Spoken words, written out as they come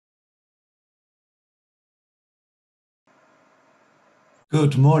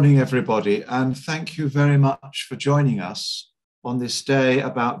Good morning, everybody, and thank you very much for joining us on this day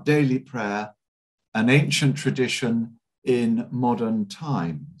about daily prayer, an ancient tradition in modern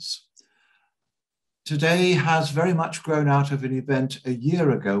times. Today has very much grown out of an event a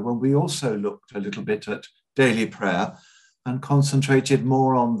year ago when we also looked a little bit at daily prayer and concentrated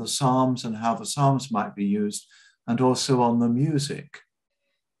more on the Psalms and how the Psalms might be used, and also on the music.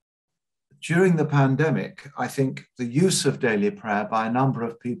 During the pandemic, I think the use of daily prayer by a number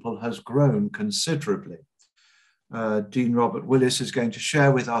of people has grown considerably. Dean Robert Willis is going to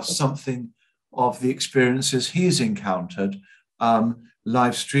share with us something of the experiences he's encountered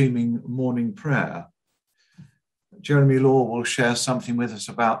live streaming morning prayer. Jeremy Law will share something with us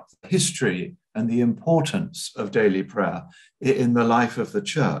about the history and the importance of daily prayer in the life of the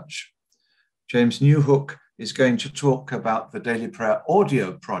church. James Newhook is going to talk about the Daily Prayer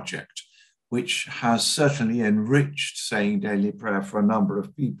audio project, which has certainly enriched saying daily prayer for a number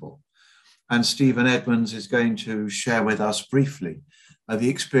of people. And Stephen Edmonds is going to share with us briefly the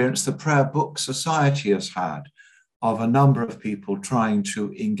experience the Prayer Book Society has had of a number of people trying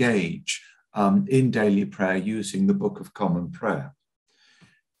to engage in daily prayer using the Book of Common Prayer.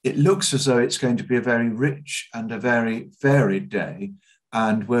 It looks as though it's going to be a very rich and a very varied day,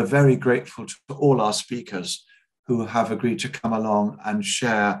 and we're very grateful to all our speakers who have agreed to come along and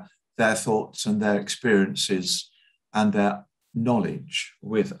share their thoughts and their experiences and their knowledge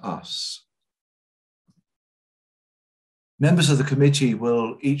with us. Members of the committee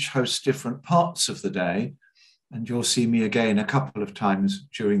will each host different parts of the day, and you'll see me again a couple of times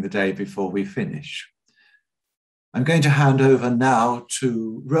during the day before we finish. I'm going to hand over now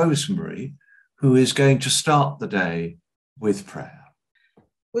to Rosemary, who is going to start the day with prayer.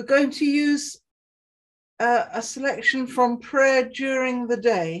 We're going to use a selection from Prayer During the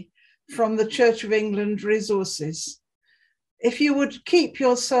Day from the Church of England resources. If you would keep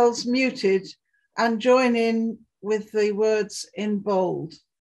yourselves muted and join in with the words in bold.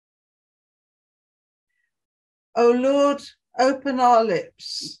 O Lord, open our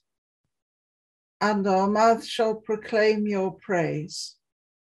lips, and our mouth shall proclaim your praise.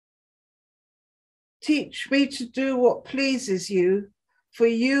 Teach me to do what pleases you, for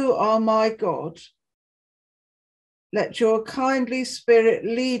you are my God. Let your kindly spirit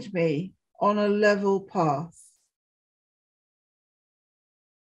lead me on a level path.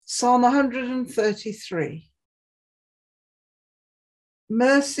 Psalm 133.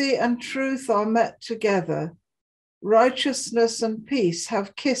 Mercy and truth are met together. Righteousness and peace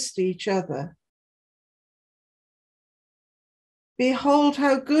have kissed each other. Behold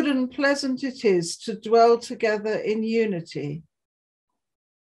how good and pleasant it is to dwell together in unity.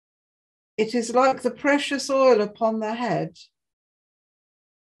 It is like the precious oil upon the head,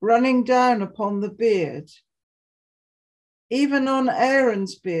 running down upon the beard, even on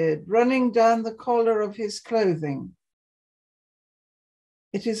Aaron's beard, running down the collar of his clothing.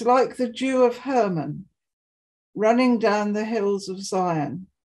 It is like the dew of Hermon, running down the hills of Zion.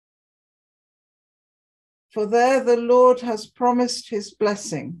 For there the Lord has promised his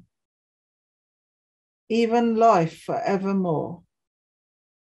blessing, even life forevermore.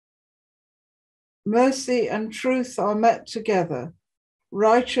 Mercy and truth are met together.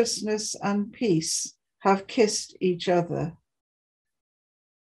 Righteousness and peace have kissed each other.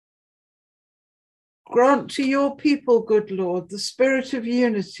 Grant to your people, good Lord, the spirit of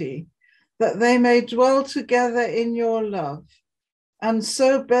unity, that they may dwell together in your love, and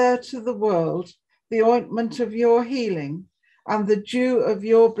so bear to the world the ointment of your healing and the dew of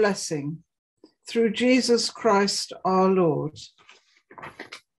your blessing, through Jesus Christ our Lord.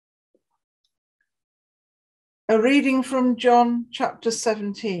 A reading from John chapter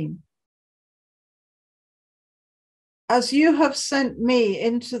 17. As you have sent me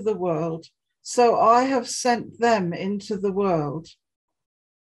into the world, so I have sent them into the world.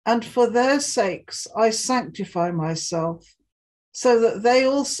 And for their sakes I sanctify myself, so that they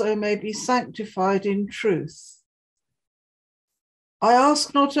also may be sanctified in truth. I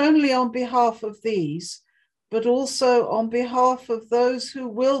ask not only on behalf of these, but also on behalf of those who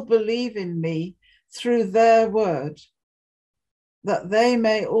will believe in me through their word, that they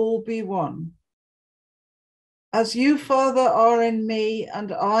may all be one. As you, Father, are in me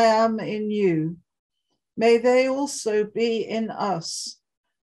and I am in you, may they also be in us,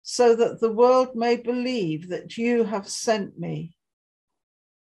 so that the world may believe that you have sent me.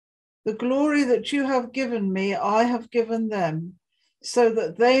 The glory that you have given me, I have given them, so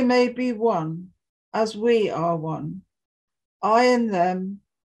that they may be one, as we are one, I in them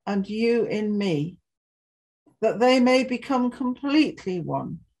and you in me, that they may become completely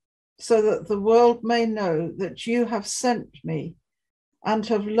one, so that the world may know that you have sent me and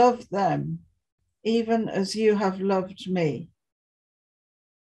have loved them, even as you have loved me.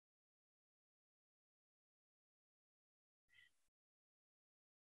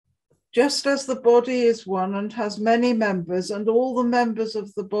 Just as the body is one and has many members, and all the members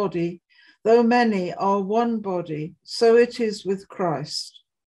of the body, though many, are one body, so it is with Christ.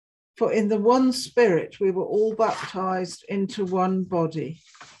 For in the one Spirit we were all baptized into one body.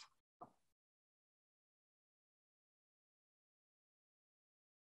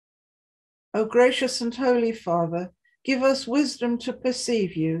 O gracious and holy Father, give us wisdom to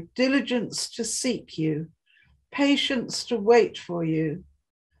perceive you, diligence to seek you, patience to wait for you,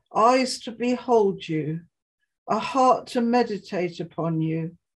 eyes to behold you, a heart to meditate upon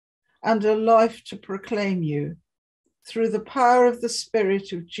you, and a life to proclaim you, through the power of the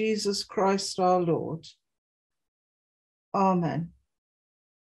Spirit of Jesus Christ our Lord. Amen.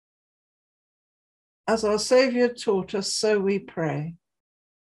 As our Saviour taught us, so we pray.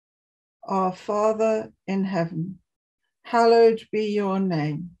 Our Father in heaven, hallowed be your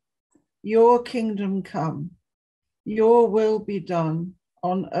name. Your kingdom come, your will be done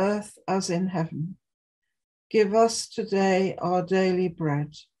on earth as in heaven. Give us today our daily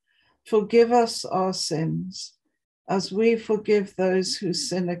bread. Forgive us our sins, as we forgive those who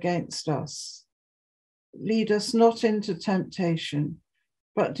sin against us. Lead us not into temptation,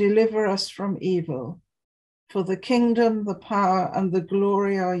 but deliver us from evil. For the kingdom, the power, and the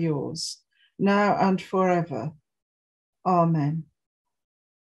glory are yours, now and forever. Amen.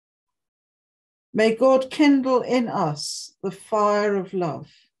 May God kindle in us the fire of love.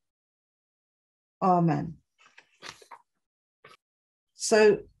 Amen.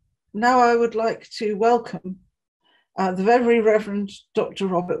 So now I would like to welcome the very Reverend Dr.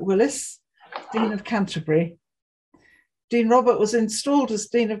 Robert Willis, Dean of Canterbury. Dean Robert was installed as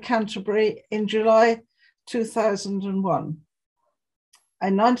Dean of Canterbury in July 2001.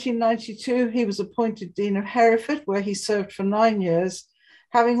 In 1992, he was appointed Dean of Hereford, where he served for 9 years,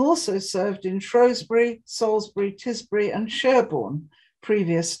 having also served in Shrewsbury, Salisbury, Tisbury, and Sherborne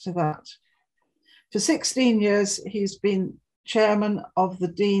previous to that. For 16 years, he's been chairman of the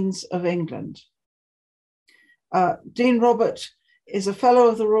Deans of England. Dean Robert is a fellow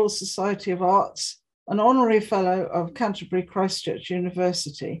of the Royal Society of Arts, an honorary fellow of Canterbury Christ Church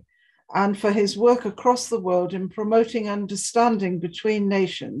University, and for his work across the world in promoting understanding between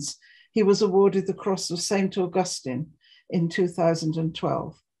nations, he was awarded the Cross of St. Augustine in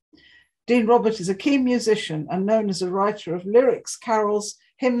 2012. Dean Robert is a keen musician and known as a writer of lyrics, carols,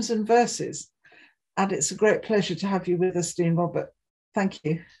 hymns, and verses. And it's a great pleasure to have you with us, Dean Robert. Thank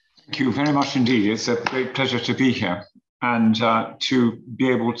you. Thank you very much indeed. It's a great pleasure to be here and to be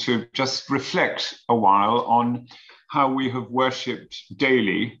able to just reflect a while on how we have worshipped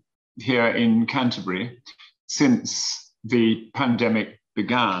daily here in Canterbury since the pandemic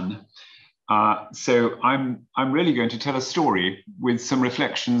began. So I'm really going to tell a story with some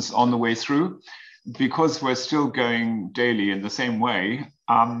reflections on the way through. Because we're still going daily in the same way,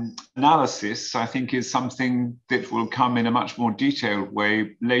 analysis, I think, is something that will come in a much more detailed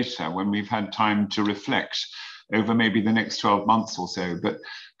way later when we've had time to reflect over maybe the next 12 months or so. But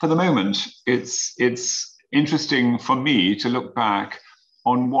for the moment, it's interesting for me to look back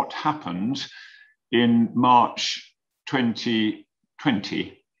on what happened in March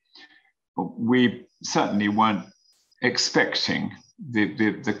 2020. We certainly weren't expecting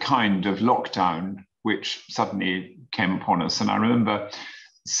the kind of lockdown which suddenly came upon us. And I remember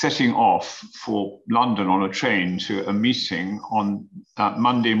setting off for London on a train to a meeting on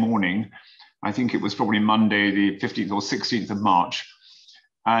Monday morning. I think it was probably Monday, the 15th or 16th of March,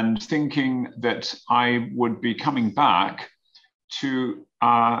 and thinking that I would be coming back to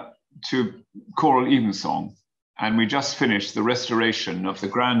choral evensong. And we just finished the restoration of the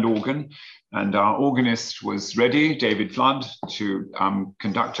grand organ, and our organist was ready, David Flood, to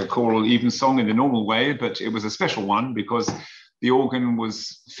conduct a choral evensong in the normal way, but it was a special one because the organ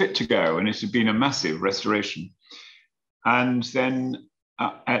was fit to go and it had been a massive restoration. And then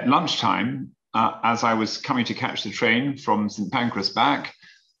at lunchtime, as I was coming to catch the train from St. Pancras back,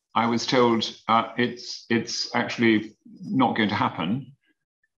 I was told it's actually not going to happen.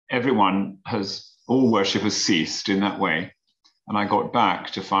 All worship has ceased in that way. And I got back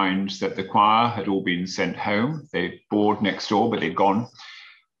to find that the choir had all been sent home. They board next door, but they'd gone.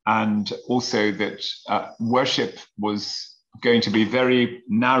 And also that worship was going to be very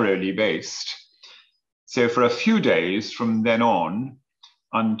narrowly based. So for a few days from then on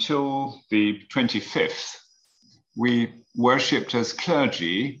until the 25th, we worshipped as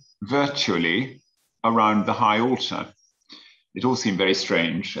clergy virtually around the high altar. it all seemed very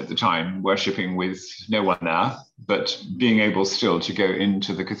strange at the time, worshipping with no one there, but being able still to go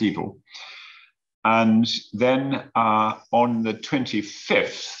into the cathedral. And then on the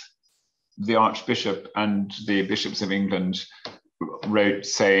 25th, the Archbishop and the bishops of England wrote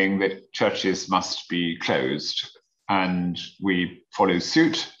saying that churches must be closed. And we followed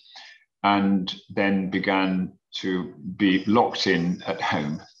suit and then began to be locked in at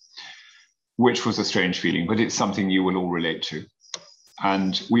home, which was a strange feeling, but it's something you will all relate to.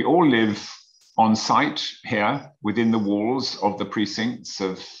 And we all live on site here within the walls of the precincts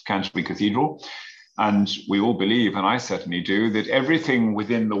of Canterbury Cathedral. And we all believe, and I certainly do, that everything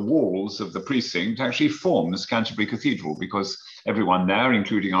within the walls of the precinct actually forms Canterbury Cathedral, because everyone there,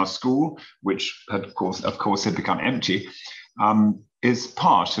 including our school, which had, of course had become empty, is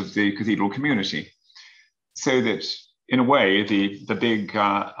part of the cathedral community. So that, in a way, the big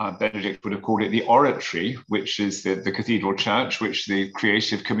Benedict would have called it the oratory, which is the cathedral church, which the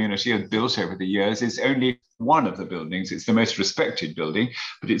creative community had built over the years, is only one of the buildings. It's the most respected building,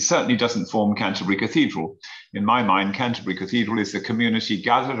 but it certainly doesn't form Canterbury Cathedral. In my mind, Canterbury Cathedral is the community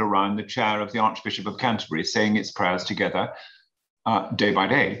gathered around the chair of the Archbishop of Canterbury, saying its prayers together day by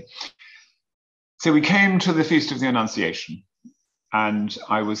day. So we came to the Feast of the Annunciation. And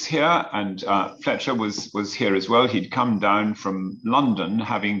I was here, and Fletcher was here as well. He'd come down from London,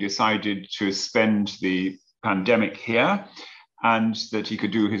 having decided to spend the pandemic here, and that he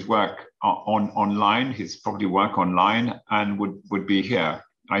could do his work online, his probably work online, and would be here.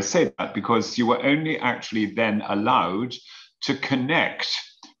 I say that because you were only actually then allowed to connect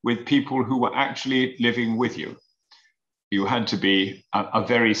with people who were actually living with you. You had to be a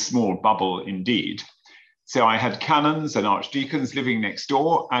very small bubble indeed. So I had canons and archdeacons living next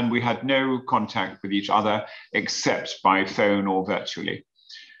door, and we had no contact with each other except by phone or virtually.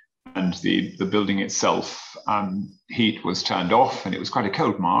 And the building itself, heat was turned off, and it was quite a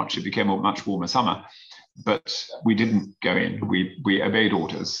cold March. It became a much warmer summer, but we didn't go in. We obeyed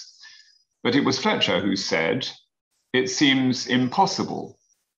orders. But it was Fletcher who said, it seems impossible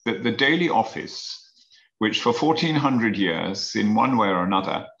that the daily office, which for 1400 years, in one way or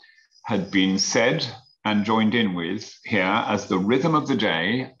another, had been said and joined in with here as the rhythm of the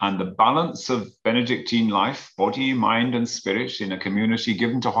day and the balance of Benedictine life, body, mind, and spirit in a community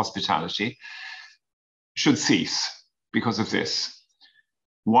given to hospitality, should cease because of this.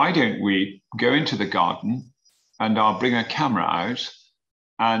 Why don't we go into the garden, and I'll bring a camera out,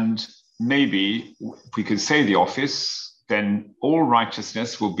 and maybe if we could say the office, then all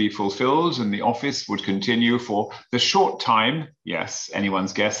righteousness will be fulfilled and the office would continue for the short time, yes,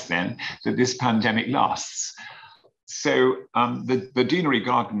 anyone's guess then, that this pandemic lasts. So the Deanery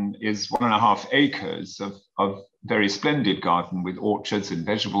Garden is 1.5 acres of very splendid garden with orchards and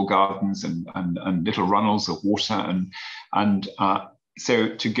vegetable gardens and little runnels of water. And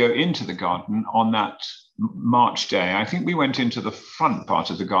so to go into the garden on that March day, I think we went into the front part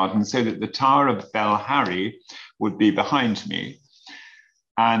of the garden so that the Tower of Bell Harry would be behind me.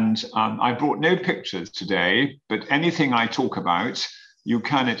 And I brought no pictures today, but anything I talk about, you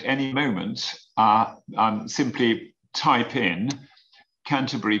can at any moment simply type in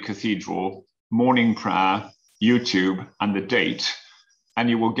Canterbury Cathedral, morning prayer, YouTube, and the date,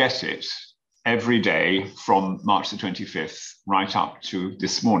 and you will get it every day from March the 25th right up to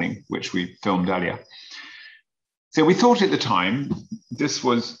this morning, which we filmed earlier. So we thought at the time this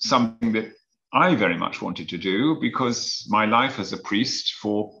was something that I very much wanted to do, because my life as a priest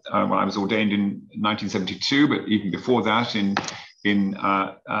well, I was ordained in 1972, but even before that in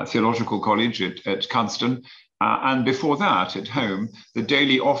theological college at Cuddesdon, and before that at home, the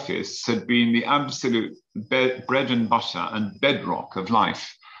daily office had been the absolute bread and butter and bedrock of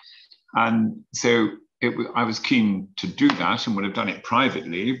life. And so I was keen to do that and would have done it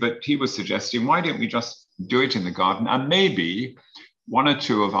privately, but he was suggesting, why don't we just do it in the garden? And maybe one or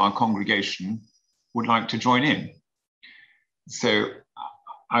two of our congregation would like to join in. So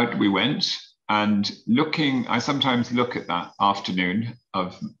out we went, and I sometimes look at that afternoon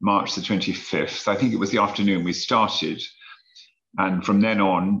of March the 25th. I think it was the afternoon we started. And from then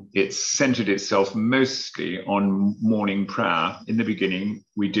on, it centered itself mostly on morning prayer. In the beginning,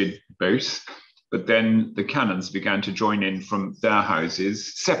 we did both, but then the canons began to join in from their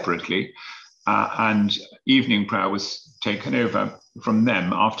houses separately. And evening prayer was taken over from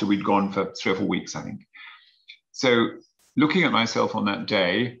them after we'd gone for 3 or 4 weeks, I think. So looking at myself on that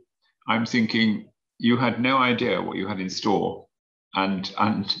day, I'm thinking, you had no idea what you had in store. And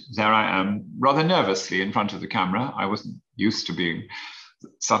there I am, rather nervously in front of the camera. I wasn't used to being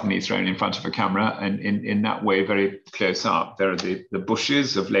suddenly thrown in front of a camera, and in that way, very close up. There are the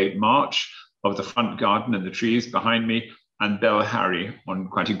bushes of late March of the front garden and the trees behind me. and Bell Harry on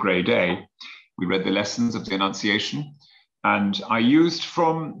quite a grey day. We read the lessons of the Annunciation, and I used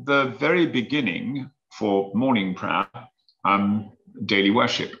from the very beginning for morning prayer, daily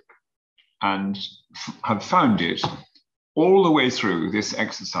worship, and have found it all the way through this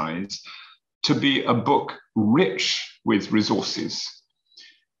exercise to be a book rich with resources.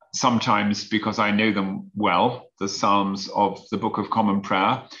 Sometimes because I know them well, the Psalms of the Book of Common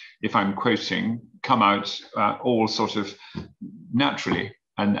Prayer, if I'm quoting, come out all sort of naturally.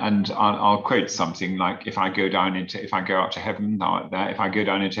 And I'll quote something like, if I go up to heaven, thou art there. If I go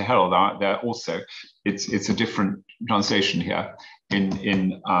down into hell, thou art there also. It's a different translation here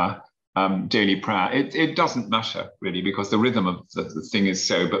in daily prayer. It doesn't matter really, because the rhythm of the thing is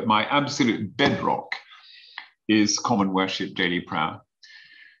so, but my absolute bedrock is common worship, daily prayer.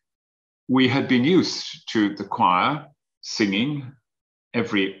 We had been used to the choir singing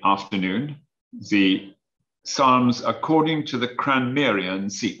every afternoon the Psalms according to the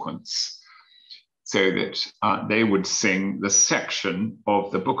Cranmerian sequence, so that they would sing the section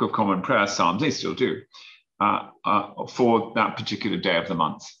of the Book of Common Prayer Psalms, they still do, for that particular day of the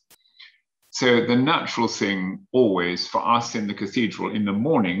month. So the natural thing always for us in the cathedral in the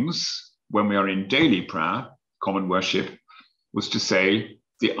mornings, when we are in daily prayer, common worship, was to say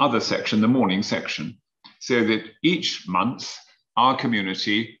the other section, the morning section, so that each month our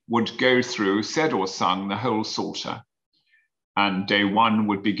community would go through, said or sung, the whole Psalter. And day one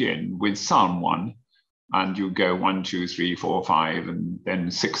would begin with Psalm 1, and you go 1, 2, 3, 4, 5, and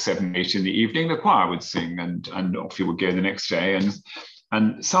then 6, 7, 8 in the evening, the choir would sing, and off you would go the next day.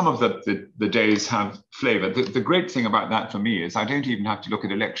 And some of the days have flavor. The great thing about that for me is I don't even have to look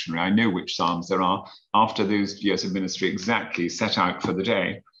at a lectionary. I know which Psalms there are after those years of ministry exactly set out for the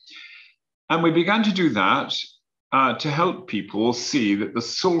day. And we began to do that to help people see that the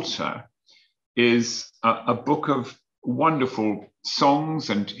Psalter is a book of wonderful songs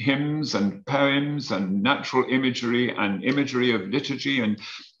and hymns and poems and natural imagery and imagery of liturgy and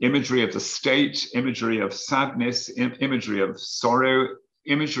imagery of the state, imagery of sadness, imagery of sorrow,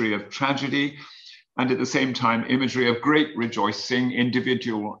 imagery of tragedy, and at the same time, imagery of great rejoicing,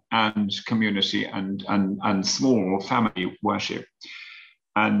 individual and community and small family worship.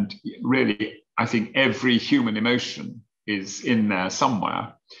 And really, I think every human emotion is in there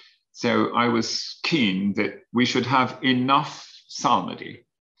somewhere. So I was keen that we should have enough psalmody.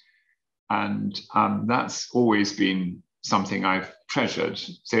 And that's always been something I've treasured.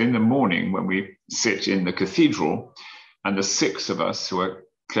 So in the morning when we sit in the cathedral, and the 6 of us who are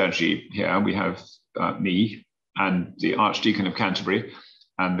clergy here, we have me and the Archdeacon of Canterbury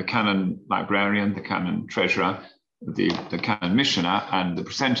and the canon librarian, the canon treasurer, the canon missioner and the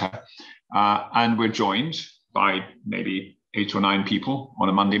precentor. And we're joined by maybe 8 or 9 people on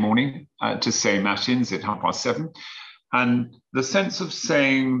a Monday morning to say matins at 7:30. And the sense of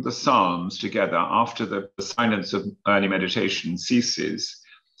saying the Psalms together after the silence of early meditation ceases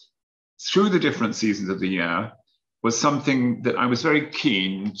through the different seasons of the year was something that I was very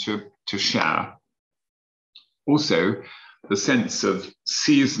keen to share. Also, the sense of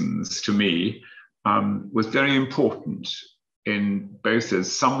seasons to me was very important, in both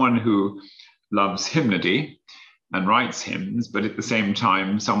as someone who loves hymnody and writes hymns, but at the same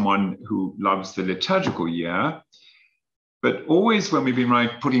time, someone who loves the liturgical year. But always when we've been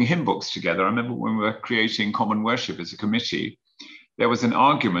putting hymn books together, I remember when we were creating common worship as a committee, there was an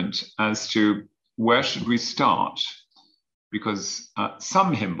argument as to where should we start? Because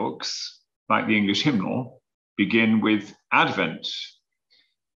some hymn books, like the English hymnal, begin with Advent.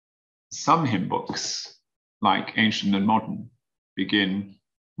 Some hymn books, like Ancient and Modern, begin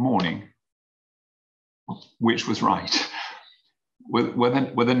morning. Which was right?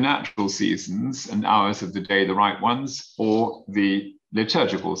 Were the natural seasons and hours of the day the right ones, or the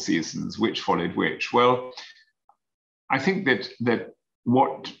liturgical seasons, which followed which? Well, I think that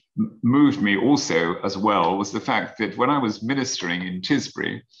what moved me also as well was the fact that when I was ministering in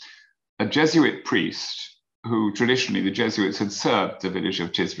Tisbury, a Jesuit priest, who traditionally the Jesuits had served the village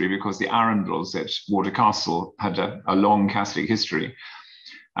of Tisbury because the Arundels at Wardour Castle had a long Catholic history.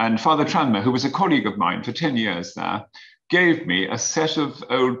 And Father Tranmer, who was a colleague of mine for 10 years there, gave me a set of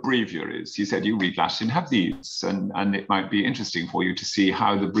old breviaries. He said, you read Latin, have these, and it might be interesting for you to see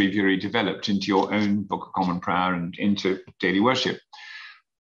how the breviary developed into your own Book of Common Prayer and into daily worship.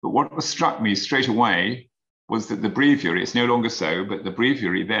 But what struck me straight away was that the breviary, it's no longer so, but the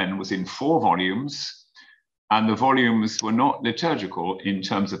breviary then was in 4 volumes, and the volumes were not liturgical in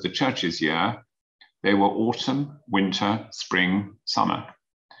terms of the church's year. They were autumn, winter, spring, summer.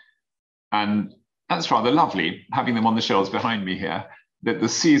 And that's rather lovely, having them on the shelves behind me here, that the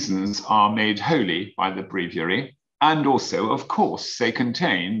seasons are made holy by the breviary, And also, of course, they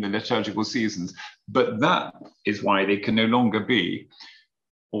contain the liturgical seasons, but that is why they can no longer be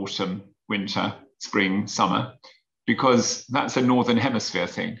autumn, winter, spring, summer, because that's a Northern Hemisphere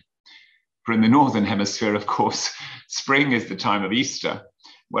thing. For in the Northern Hemisphere, of course, spring is the time of Easter,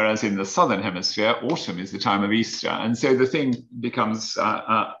 whereas in the Southern Hemisphere, autumn is the time of Easter. And so the thing becomes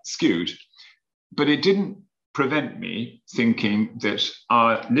skewed. But it didn't prevent me thinking that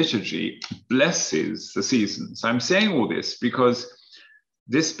our liturgy blesses the seasons. I'm saying all this because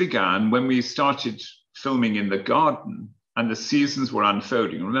this began when we started filming in the garden and the seasons were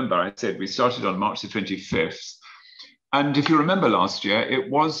unfolding. Remember, I said we started on March the 25th. And if you remember last year, it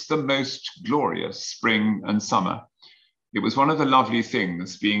was the most glorious spring and summer. It was one of the lovely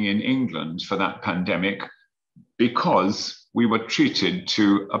things being in England for that pandemic, because we were treated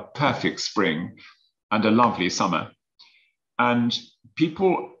to a perfect spring and a lovely summer. And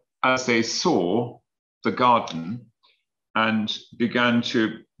people, as they saw the garden and began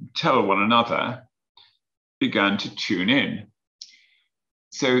to tell one another, began to tune in.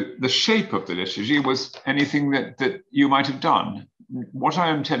 So the shape of the liturgy was anything that you might have done. What I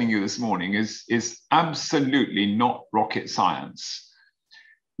am telling you this morning is absolutely not rocket science,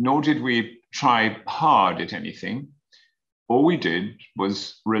 nor did we try hard at anything. All we did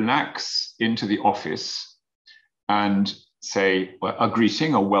was relax into the office and say a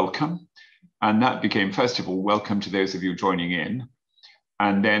greeting, a welcome. And that became, first of all, welcome to those of you joining in.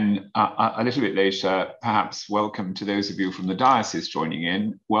 And then a little bit later, perhaps welcome to those of you from the diocese joining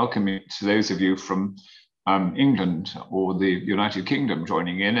in, welcome to those of you from England or the United Kingdom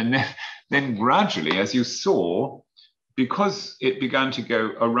joining in. And then gradually, as you saw, because it began to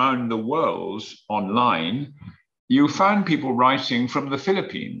go around the world online, you found people writing from the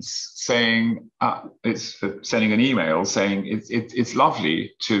Philippines saying, sending an email saying, it's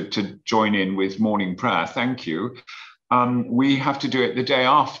lovely to join in with morning prayer, thank you. We have to do it the day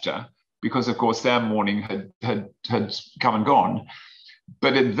after, because of course their morning had come and gone.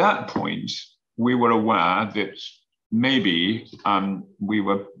 But at that point, we were aware that maybe we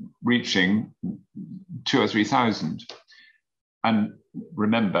were reaching 2,000 or 3,000. And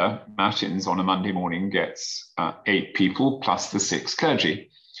remember, Matins on a Monday morning gets 8 people plus the 6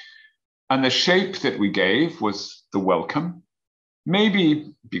 clergy. And the shape that we gave was the welcome.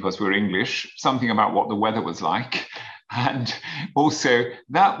 Maybe because we're English, something about what the weather was like. And also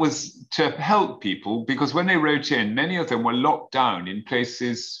that was to help people, because when they wrote in, many of them were locked down in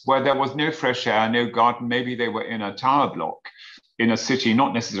places where there was no fresh air, no garden. Maybe they were in a tower block in a city,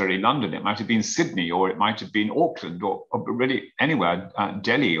 not necessarily London. It might have been Sydney, or it might have been Auckland, or really anywhere,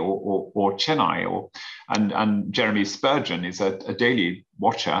 Delhi or Chennai. And Jeremy Spurgeon is a daily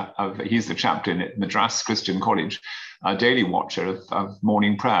watcher he's the chaplain at Madras Christian College, a daily watcher of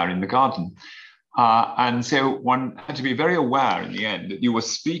morning prayer in the garden. And so one had to be very aware in the end that you were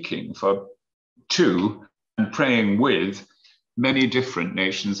speaking to and praying with many different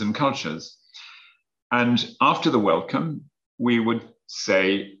nations and cultures. And after the welcome, we would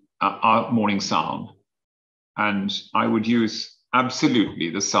say our morning psalm. And I would use absolutely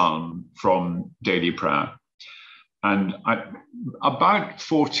the psalm from daily prayer. And about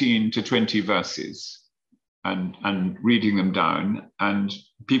 14 to 20 verses. And reading them down, and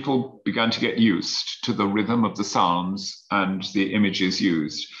people began to get used to the rhythm of the psalms and the images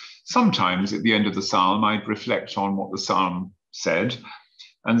used. Sometimes at the end of the psalm, I'd reflect on what the psalm said,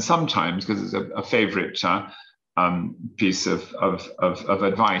 and sometimes, because it's a favorite piece of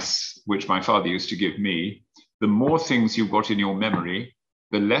advice which my father used to give me, the more things you've got in your memory,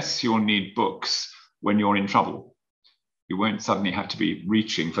 the less you'll need books when you're in trouble. You won't suddenly have to be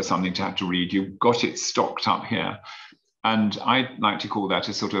reaching for something to have to read. You've got it stocked up here. And I like to call that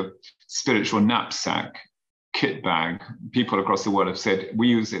a sort of spiritual knapsack, kit bag. People across the world have said, we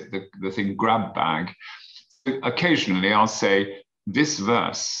use it, the thing grab bag. Occasionally I'll say, this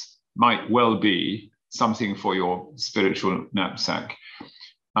verse might well be something for your spiritual knapsack.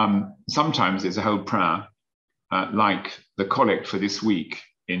 Sometimes it's a whole prayer, like the collect for this week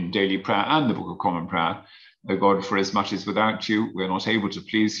in daily prayer and the Book of Common Prayer. O God, for as much as without you we are not able to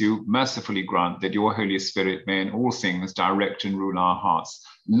please you, mercifully grant that your Holy Spirit may in all things direct and rule our hearts.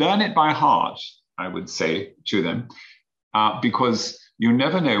 Learn it by heart, I would say to them, because you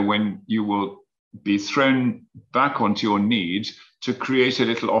never know when you will be thrown back onto your need to create a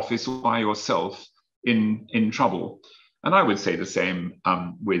little office by yourself in trouble. And I would say the same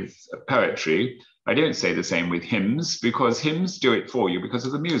with poetry. I don't say the same with hymns, because hymns do it for you because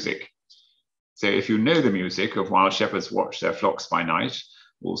of the music. So if you know the music of While Shepherds Watch Their Flocks by Night,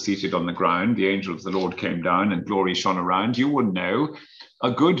 all seated on the ground. The angel of the Lord came down and glory shone around. You will know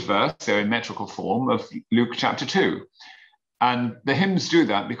a good verse, so in metrical form, of Luke chapter 2. And the hymns do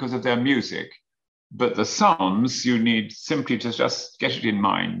that because of their music. But the Psalms, you need simply to just get it in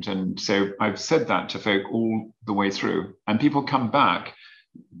mind. And so I've said that to folk all the way through. And people come back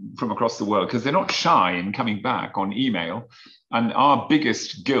from across the world because they're not shy in coming back on email. And our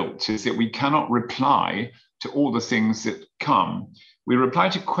biggest guilt is that we cannot reply to all the things that come. We reply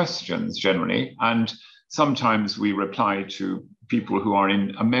to questions generally, and sometimes we reply to people who are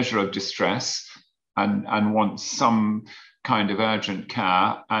in a measure of distress and want some kind of urgent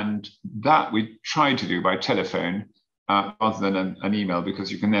care, and that we try to do by telephone rather than an email,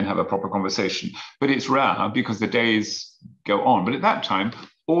 because you can then have a proper conversation. But it's rare because the days go on. But at that time,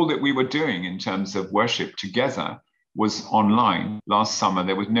 all that we were doing in terms of worship together was online. Last summer,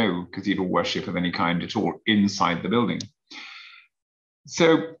 there was no cathedral worship of any kind at all inside the building.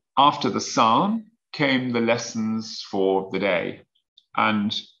 So after the psalm came the lessons for the day.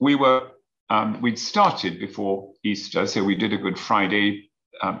 And we were we'd started before Easter, so we did a Good Friday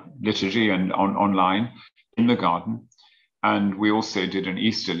liturgy and online in the garden. And we also did an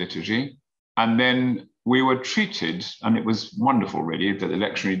Easter liturgy. And then we were treated, and it was wonderful really that the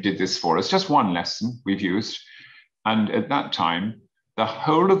lectionary did this for us, just one lesson we've used. And at that time, the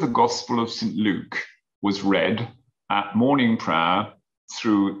whole of the Gospel of St. Luke was read at morning prayer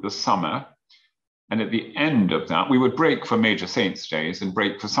through the summer. And at the end of that, we would break for Major Saints' Days and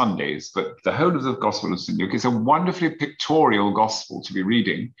break for Sundays. But the whole of the Gospel of St. Luke is a wonderfully pictorial gospel to be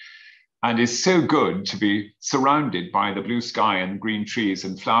reading, and is so good to be surrounded by the blue sky and green trees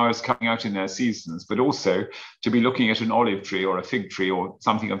and flowers coming out in their seasons, but also to be looking at an olive tree or a fig tree or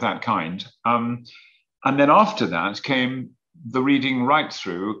something of that kind. And then after that came the reading right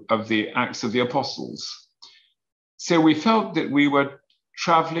through of the Acts of the Apostles. So we felt that we were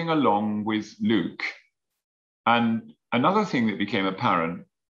traveling along with Luke. And another thing that became apparent,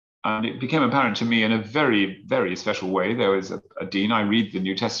 and it became apparent to me in a very, very special way. There was a dean. I read the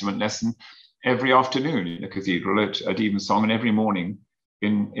New Testament lesson every afternoon in the cathedral at evensong, and every morning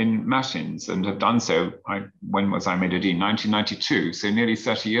in matins, and have done so. When was I made a dean? 1992, so nearly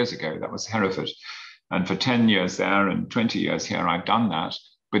 30 years ago. That was Hereford. And for 10 years there and 20 years here, I've done that.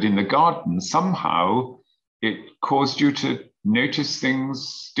 But in the garden, somehow it caused you to notice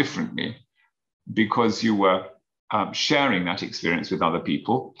things differently because you were sharing that experience with other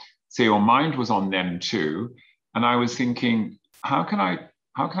people. So your mind was on them too. And I was thinking, how can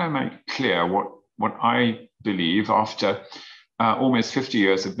I make clear what I believe after almost 50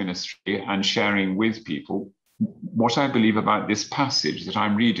 years of ministry and sharing with people, what I believe about this passage that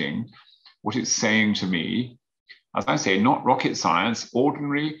I'm reading, what it's saying to me. As I say, not rocket science,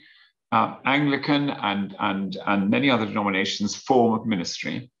 ordinary Anglican and many other denominations form of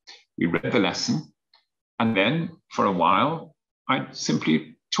ministry. We read the lesson, and then for a while, I'd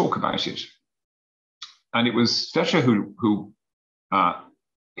simply talk about it. And it was Fletcher who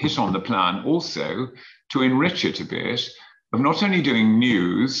hit on the plan also to enrich it a bit, of not only doing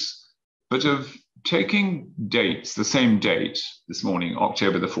news, but of taking dates, the same date this morning,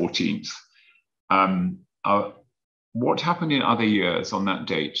 October the 14th. What happened in other years on that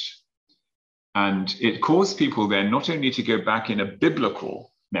date? And it caused people then not only to go back in a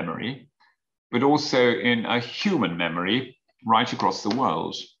biblical memory, but also in a human memory right across the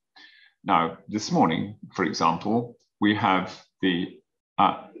world. Now, this morning, for example, we have the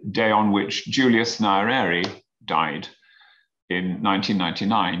day on which Julius Nyerere died in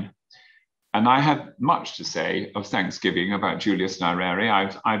 1999. And I have much to say of Thanksgiving about Julius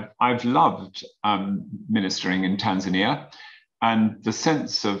Nyerere. I've loved ministering in Tanzania, and the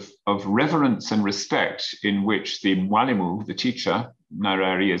sense of reverence and respect in which the mwalimu, the teacher,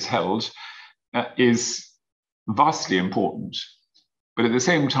 Nyerere is held, is vastly important. But at the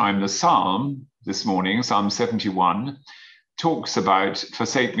same time, the Psalm this morning, Psalm 71, talks about,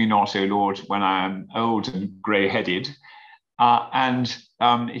 forsake me not, O Lord, when I am old and grey-headed.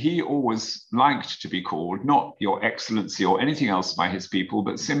 He always liked to be called, not Your Excellency or anything else by his people,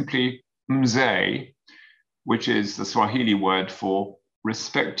 but simply Mzee, which is the Swahili word for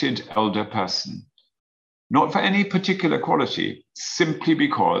respected elder person. Not for any particular quality, simply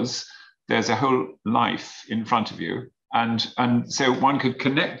because there's a whole life in front of you. And so one could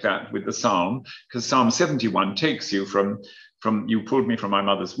connect that with the Psalm, because Psalm 71 takes you from you pulled me from my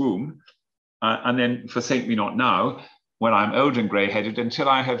mother's womb, and then forsake me not now, when I'm old and grey-headed, until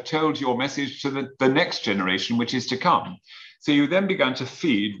I have told your message to the next generation, which is to come. So you then began to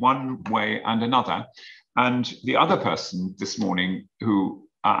feed one way and another. And the other person this morning who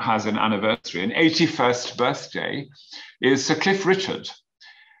has an anniversary, an 81st birthday, is Sir Cliff Richard.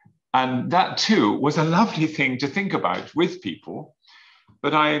 And that too was a lovely thing to think about with people.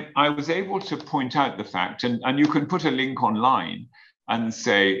 But I was able to point out the fact, and you can put a link online and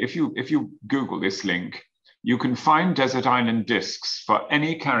say, if you Google this link, you can find Desert Island Discs for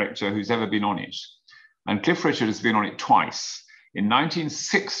any character who's ever been on it. And Cliff Richard has been on it twice. In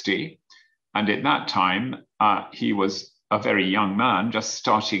 1960, and at that time, he was a very young man, just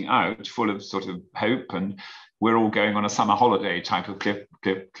starting out, full of sort of hope, and we're all going on a summer holiday type of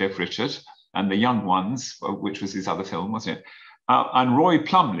Cliff Richard, and The Young Ones, which was his other film, wasn't it? And Roy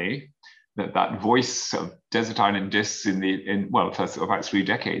Plumley, that voice of Desert Island Discs for about 3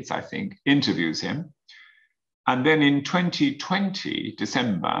 decades, I think, interviews him. And then in 2020,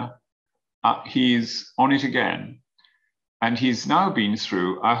 December, he's on it again. And he's now been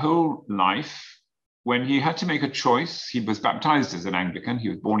through a whole life when he had to make a choice. He was baptized as an Anglican. He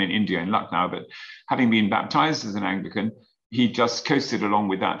was born in India, in Lucknow, but having been baptized as an Anglican, he just coasted along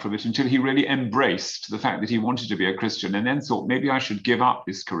with that for a bit until he really embraced the fact that he wanted to be a Christian, and then thought, maybe I should give up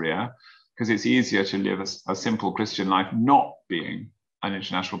this career because it's easier to live a simple Christian life not being an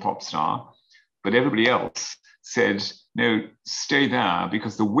international pop star. But everybody else said, no, stay there,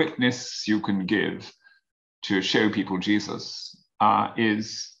 because the witness you can give to show people Jesus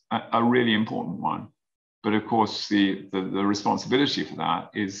is a really important one. But of course, the responsibility for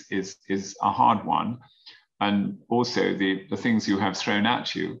that is a hard one. And also the things you have thrown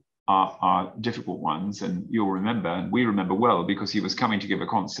at you are difficult ones. And you'll remember, and we remember well, because he was coming to give a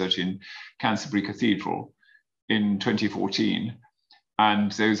concert in Canterbury Cathedral in 2014.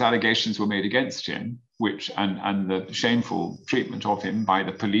 And those allegations were made against him, and the shameful treatment of him by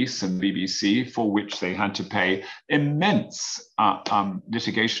the police and the BBC, for which they had to pay immense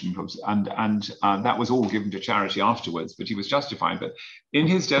litigation, and that was all given to charity afterwards. But he was justified. But in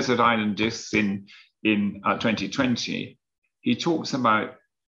his Desert Island Discs in 2020, he talks about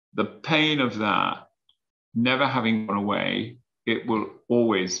the pain of that never having gone away. It will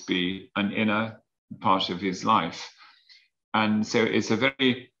always be an inner part of his life. And so it's a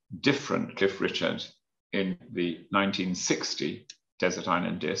very different Cliff Richard in the 1960 Desert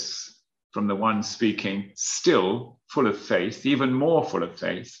Island Discs from the one speaking still full of faith, even more full of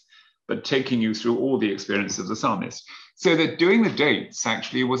faith, but taking you through all the experience of the psalmist. So that doing the dates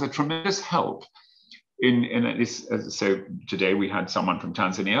actually was a tremendous help in this. So today we had someone from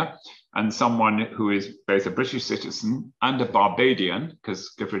Tanzania and someone who is both a British citizen and a Barbadian,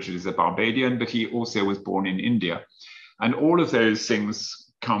 because Cliff Richard is a Barbadian, but he also was born in India. And all of those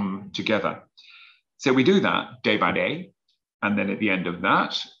things come together. So we do that day by day. And then at the end of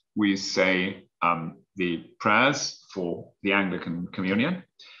that, we say the prayers for the Anglican Communion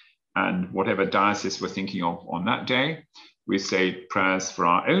and whatever diocese we're thinking of on that day. We say prayers for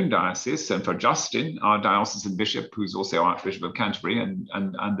our own diocese and for Justin, our diocesan bishop, who's also Archbishop of Canterbury, and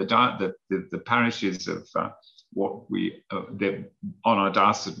the parishes of what we on our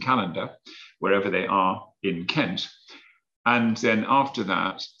diocesan calendar, wherever they are in Kent. And then after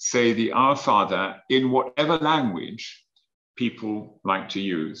that, say the Our Father in whatever language people like to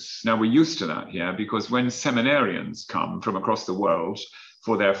use. Now, we're used to that here because when seminarians come from across the world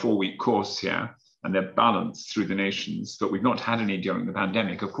for their 4-week course here, and they're balanced through the nations, but we've not had any during the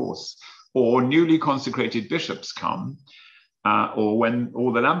pandemic, of course, or newly consecrated bishops come, or when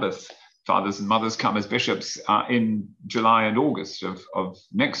all the Lambeth fathers and mothers come as bishops in July and August of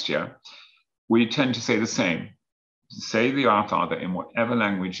next year, we tend to say the same. Say the Our Father in whatever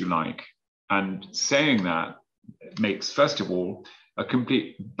language you like. And saying that makes, first of all, a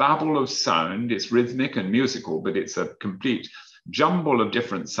complete babble of sound. It's rhythmic and musical, but it's a complete jumble of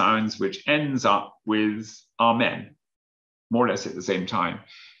different sounds, which ends up with Amen, more or less at the same time.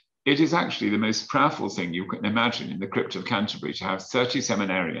 It is actually the most prayerful thing you can imagine in the crypt of Canterbury, to have 30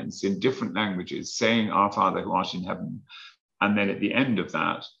 seminarians in different languages saying Our Father who art in heaven, and then at the end of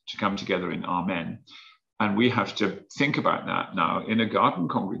that, to come together in Amen. And we have to think about that now in a garden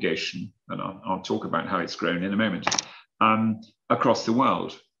congregation, and I'll talk about how it's grown in a moment, across the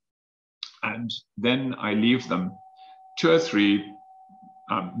world. And then I leave them 2 or 3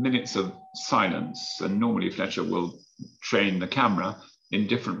 minutes of silence, and normally Fletcher will train the camera in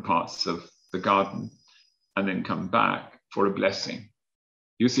different parts of the garden and then come back for a blessing.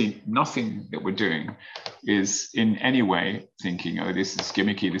 You see, nothing that we're doing is in any way thinking, oh, this is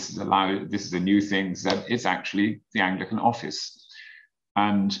gimmicky, this is allowed, this is a new thing. That it's actually the Anglican office.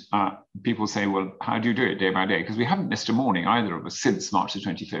 And people say, well, how do you do it day by day? Because we haven't missed a morning, either of us, since March the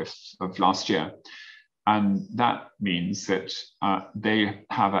 25th of last year. And that means that they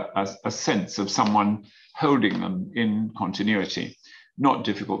have a sense of someone holding them in continuity. Not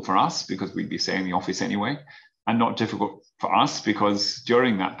difficult for us, because we'd be saying the office anyway, and not difficult for us, because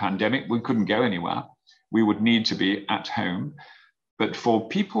during that pandemic, we couldn't go anywhere. We would need to be at home. But for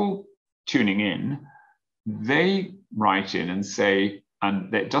people tuning in, they write in and say,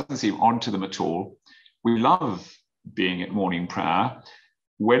 and it doesn't seem odd to them at all, we love being at morning prayer.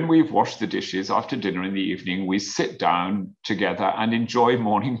 When we've washed the dishes after dinner in the evening, we sit down together and enjoy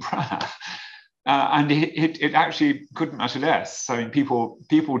morning prayer. And it actually couldn't matter less. I mean, people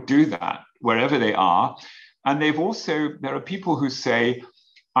do that wherever they are. And there are people who say,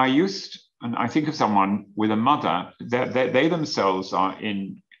 and I think of someone with a mother, they themselves are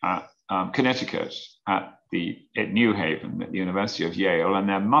in Connecticut at New Haven, at the University of Yale, and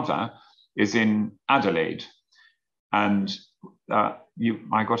their mother is in Adelaide. And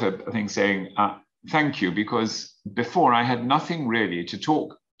I got a thing saying, thank you, because before I had nothing really to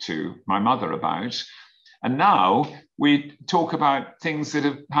talk to my mother about. And now we talk about things that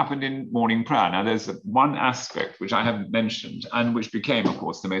have happened in morning prayer. Now, there's one aspect which I haven't mentioned, and which became, of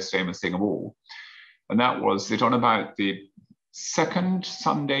course, the most famous thing of all. And that was that on about the second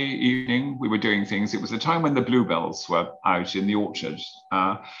Sunday evening, we were doing things. It was a time when the bluebells were out in the orchard.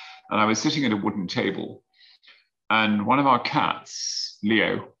 And I was sitting at a wooden table. And one of our cats,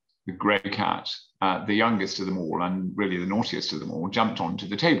 Leo, the grey cat, the youngest of them all, and really the naughtiest of them all, jumped onto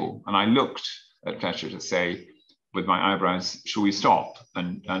the table. And I looked at Fletcher to say, with my eyebrows, shall we stop?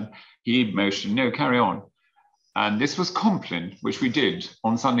 And he motioned, no, carry on. And this was Compline, which we did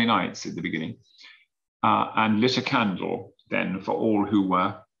on Sunday nights at the beginning, and lit a candle then for all who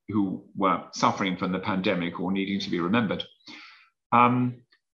were suffering from the pandemic or needing to be remembered.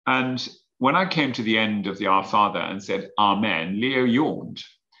 And when I came to the end of the Our Father and said, Amen, Leo yawned.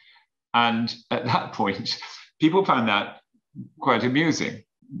 And at that point, people found that quite amusing.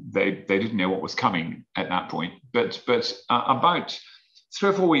 They didn't know what was coming at that point. But about 3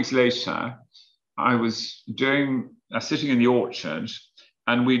 or 4 weeks later, I was sitting in the orchard,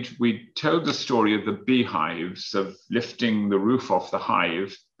 and we told the story of the beehives, of lifting the roof off the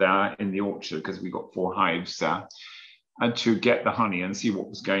hive there in the orchard, because we got 4 hives there, and to get the honey and see what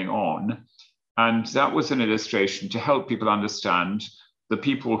was going on. And that was an illustration to help people understand the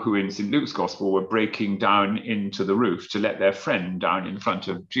people who in St. Luke's Gospel were breaking down into the roof to let their friend down in front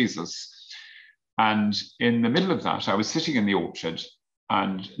of Jesus. And in the middle of that, I was sitting in the orchard,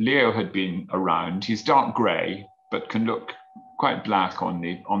 and Leo had been around. He's dark grey, but can look quite black on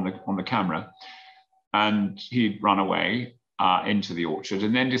the camera. And he'd run away into the orchard,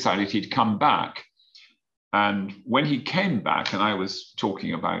 and then decided he'd come back. And when he came back, and I was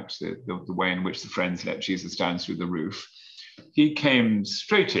talking about the way in which the friends let Jesus down through the roof, he came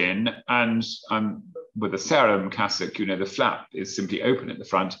straight in, and with a Sarum cassock, the flap is simply open at the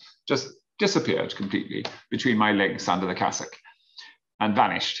front, just disappeared completely between my legs under the cassock and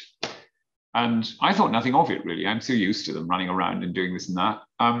vanished. And I thought nothing of it, really. I'm so used to them running around and doing this and that,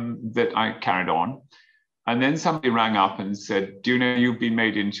 that I carried on. And then somebody rang up and said, do you know you've been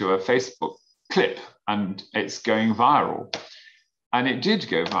made into a Facebook clip and it's going viral? And it did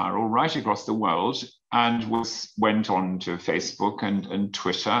go viral right across the world, and went on to Facebook and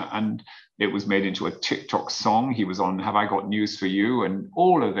Twitter, and it was made into a TikTok song. He was on Have I Got News for You, and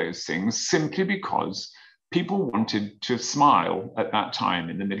all of those things, simply because people wanted to smile at that time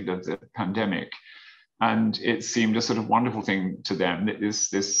in the middle of the pandemic. And it seemed a sort of wonderful thing to them that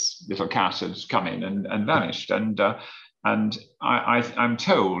this little cat had come in and vanished. And I'm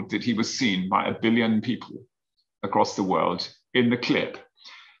told that he was seen by 1 billion people across the world in the clip.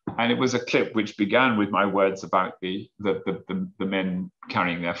 And it was a clip which began with my words about the men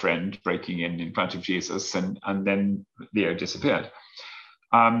carrying their friend, breaking in front of Jesus, and then Leo disappeared.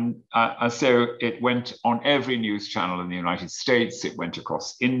 So it went on every news channel in the United States. It went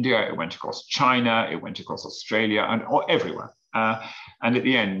across India, it went across China, it went across Australia, and everywhere. And at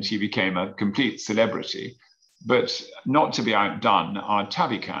the end, he became a complete celebrity. But not to be outdone, our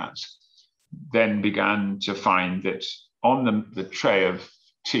tabby cat then began to find that on the tray of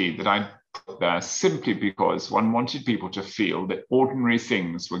tea that I put there, simply because one wanted people to feel that ordinary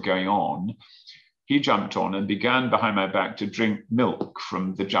things were going on, he jumped on and began behind my back to drink milk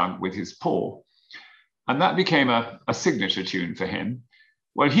from the jug with his paw. And that became a signature tune for him.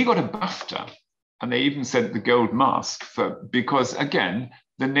 Well, he got a BAFTA, and they even sent the gold mask because, again,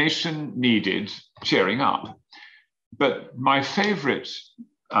 the nation needed cheering up. But my favorite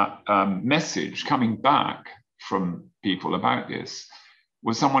message coming back from people about this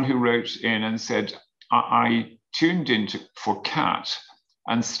was someone who wrote in and said, I tuned in for cat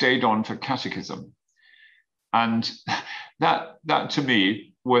and stayed on for catechism. And that to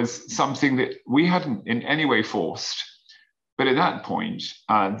me was something that we hadn't in any way forced, But at that point,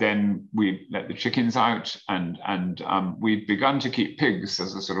 then we let the chickens out, and we'd begun to keep pigs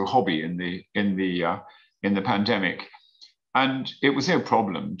as a sort of hobby in the pandemic. And it was no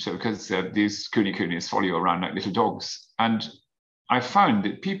problem, because these coonies follow you around like little dogs. And I found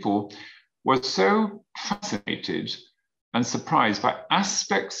that people were so fascinated and surprised by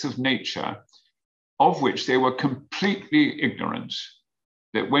aspects of nature of which they were completely ignorant,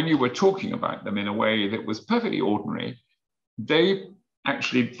 that when you were talking about them in a way that was perfectly ordinary, they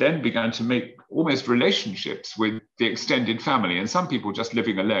actually then began to make almost relationships with the extended family. And some people just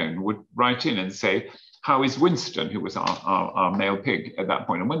living alone would write in and say, how is Winston, who was our male pig at that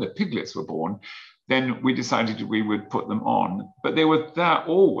point? And when the piglets were born, then we decided we would put them on. But they were there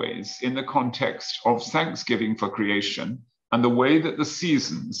always in the context of thanksgiving for creation and the way that the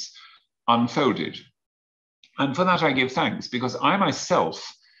seasons unfolded. And for that I give thanks, because I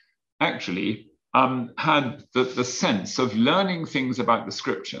myself actually had the sense of learning things about the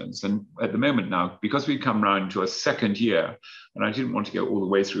scriptures. And at the moment now, because we've come round to a second year, and I didn't want to go all the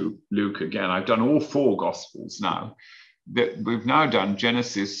way through Luke again, I've done all 4 Gospels now, that we've now done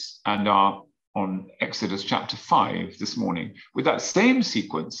Genesis and are on Exodus chapter 5 this morning, with that same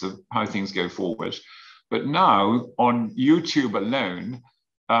sequence of how things go forward. But now on YouTube alone,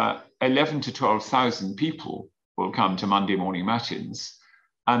 11 to 12,000 people will come to Monday morning matins.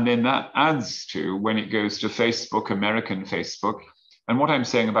 And then that adds to when it goes to Facebook, American Facebook. And what I'm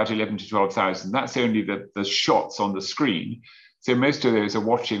saying about 11 to 12,000, that's only the shots on the screen. So most of those are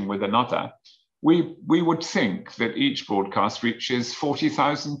watching with another. We would think that each broadcast reaches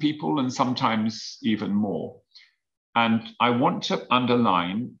 40,000 people and sometimes even more. And I want to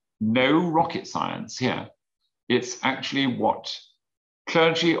underline no rocket science here. It's actually what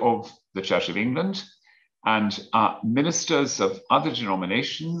clergy of the Church of England and ministers of other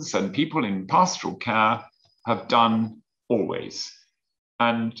denominations and people in pastoral care have done always.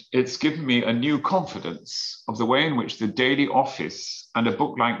 And it's given me a new confidence of the way in which the daily office and a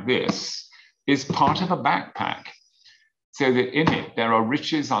book like this is part of a backpack, so that in it there are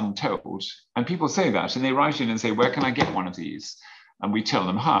riches untold. And people say that, and they write in and say, where can I get one of these? And we tell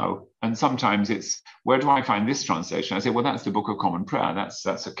them how. And sometimes it's, where do I find this translation? I say, well, that's the Book of Common Prayer. That's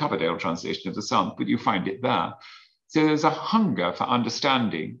a Coverdale translation of the Psalms, but you find it there. So there's a hunger for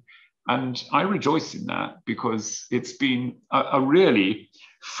understanding. And I rejoice in that, because it's been a really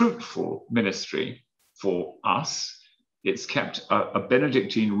fruitful ministry for us. It's kept a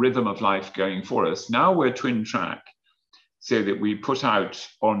Benedictine rhythm of life going for us. Now we're twin track, so that we put out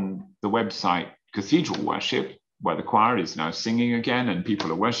on the website cathedral worship, where the choir is now singing again and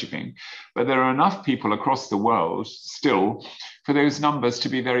people are worshipping. But there are enough people across the world still for those numbers to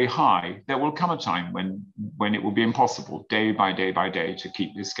be very high. There will come a time when it will be impossible, day by day by day, to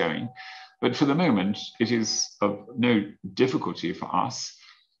keep this going. But for the moment, it is of no difficulty for us.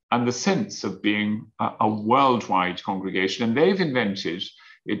 And the sense of being a worldwide congregation, and they've invented,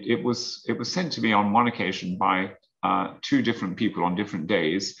 it was sent to me on one occasion by 2 different people on different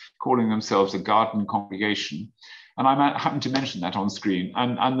days, calling themselves a garden congregation. And I happened to mention that on screen,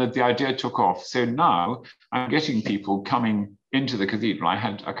 and the idea took off. So now I'm getting people coming into the cathedral. I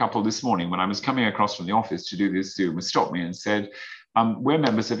had a couple this morning when I was coming across from the office to do this Zoom, stopped me and said, we're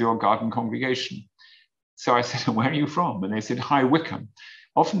members of your garden congregation. So I said, where are you from? And they said, High Wycombe.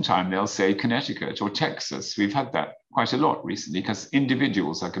 Oftentimes they'll say Connecticut or Texas. We've had that quite a lot recently, because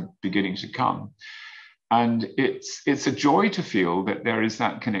individuals are beginning to come. And it's a joy to feel that there is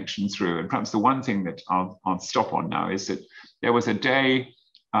that connection through. And perhaps the one thing that I'll stop on now is that there was a day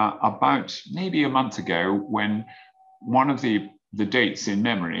about maybe a month ago when one of the dates in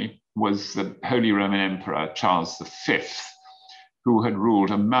memory was the Holy Roman Emperor Charles V, who had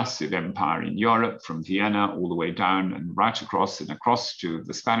ruled a massive empire in Europe, from Vienna all the way down and right across to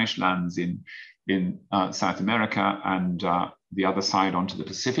the Spanish lands in South America and the other side onto the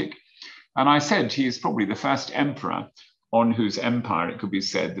Pacific. And I said he is probably the first emperor on whose empire it could be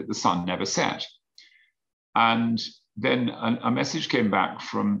said that the sun never set. And then a message came back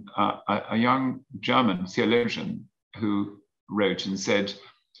from a young German theologian who wrote and said,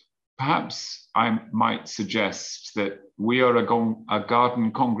 perhaps I might suggest that we are a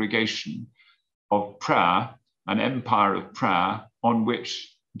garden congregation of prayer, an empire of prayer on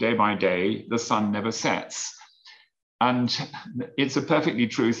which day by day the sun never sets. And it's a perfectly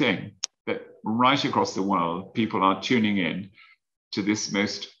true thing that right across the world, people are tuning in to this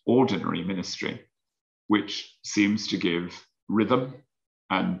most ordinary ministry, which seems to give rhythm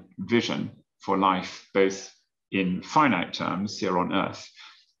and vision for life, both in finite terms here on earth,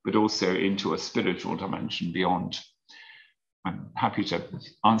 but also into a spiritual dimension beyond. I'm happy to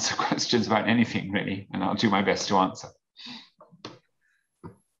answer questions about anything, really, and I'll do my best to answer.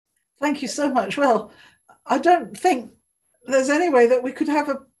 Thank you so much. Well, I don't think there's any way that we could have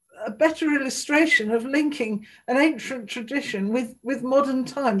a better illustration of linking an ancient tradition with modern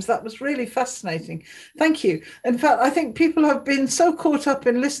times. That was really fascinating. Thank you. In fact, I think people have been so caught up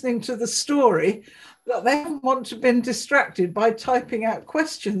in listening to the story that they haven't want to been distracted by typing out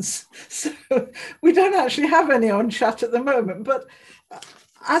questions. So we don't actually have any on chat at the moment. But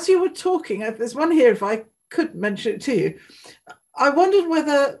as you were talking, there's one here, if I could mention it to you. I wondered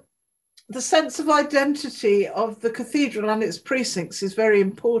whether the sense of identity of the cathedral and its precincts is very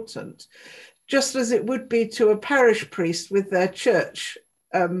important, just as it would be to a parish priest with their church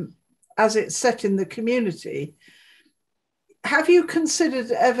as it's set in the community. Have you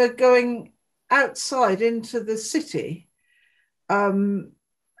considered ever going outside into the city and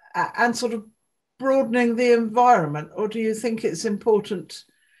sort of broadening the environment, or do you think it's important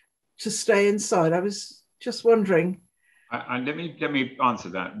to stay inside? I was just wondering. And let me answer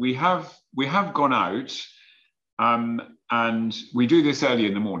that. We have gone out, and we do this early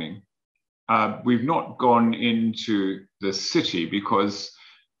in the morning. We've not gone into the city because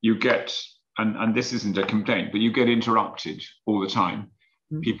you get, and this isn't a complaint, but you get interrupted all the time.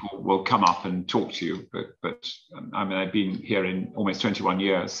 Mm-hmm. People will come up and talk to you, but I mean, I've been here in almost 21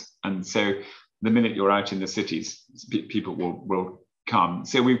 years, and so the minute you're out in the cities, people will come.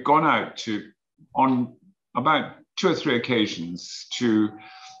 So we've gone out on about 2 or 3 occasions to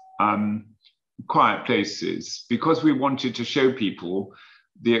quiet places because we wanted to show people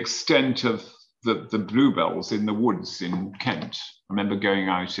the extent of the bluebells in the woods in Kent. I remember going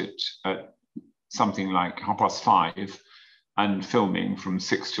out at something like 5:30 and filming from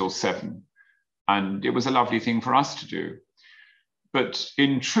 6 till 7. And it was a lovely thing for us to do. But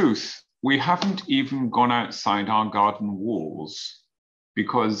in truth, we haven't even gone outside our garden walls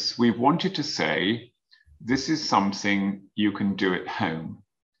because we've wanted to say, this is something you can do at home.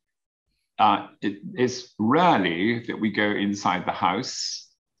 It is rarely that we go inside the house,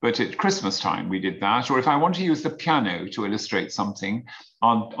 but at Christmas time we did that. Or if I want to use the piano to illustrate something,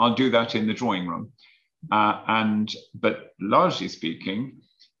 I'll do that in the drawing room. But largely speaking,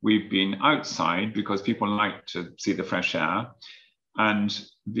 we've been outside because people like to see the fresh air. And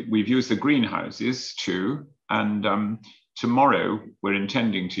we've used the greenhouses too. And tomorrow, we're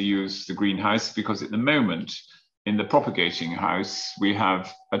intending to use the greenhouse because at the moment, in the propagating house, we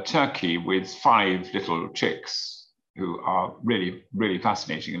have a turkey with 5 little chicks who are really, really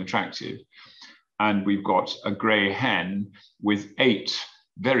fascinating and attractive. And we've got a grey hen with 8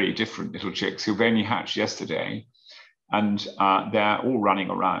 very different little chicks who've only hatched yesterday. And they're all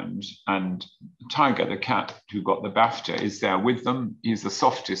running around. And Tiger, the cat who got the BAFTA, is there with them. He's the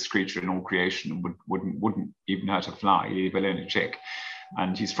softest creature in all creation and wouldn't even hurt a fly, leave alone a chick.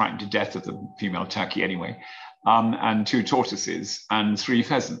 And he's frightened to death of the female turkey anyway. And 2 tortoises and 3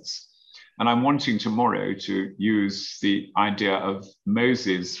 pheasants. And I'm wanting tomorrow to use the idea of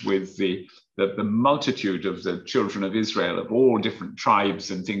Moses with the multitude of the children of Israel of all different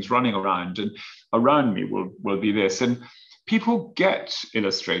tribes and things running around, and around me will be this. And people get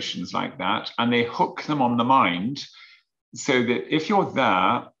illustrations like that and they hook them on the mind so that if you're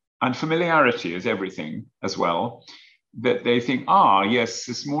there, and familiarity is everything as well, that they think, yes,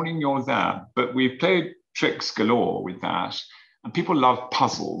 this morning you're there. But we've played tricks galore with that. And people love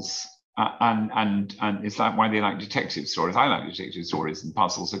puzzles. And it's like why they like detective stories. I like detective stories and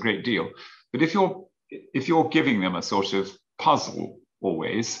puzzles a great deal. But if you're giving them a sort of puzzle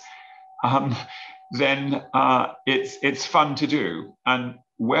always, then it's fun to do. And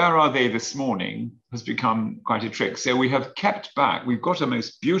where are they this morning has become quite a trick. So we have kept back. We've got a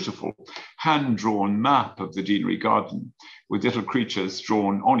most beautiful hand-drawn map of the Deanery Garden with little creatures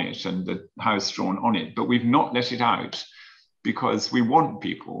drawn on it and the house drawn on it. But we've not let it out because we want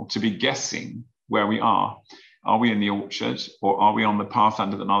people to be guessing where we are. Are we in the orchard, or are we on the path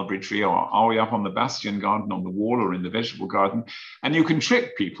under the mulberry tree, or are we up on the bastion garden on the wall, or in the vegetable garden? And you can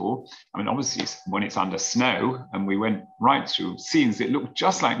trick people. I mean, obviously, when it's under snow, and we went right through scenes that looked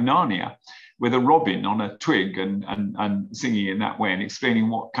just like Narnia, with a robin on a twig and singing in that way and explaining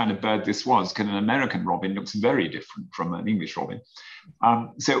what kind of bird this was, because an American robin looks very different from an English robin.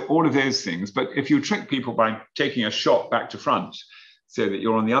 So all of those things. But if you trick people by taking a shot back to front, so that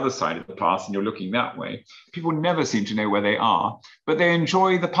you're on the other side of the path and you're looking that way, people never seem to know where they are, but they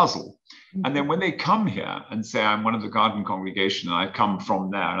enjoy the puzzle. Mm-hmm. And then when they come here and say, I'm one of the garden congregation and I've come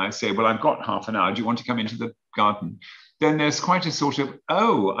from there, and I say, well, I've got half an hour, do you want to come into the garden? Then there's quite a sort of,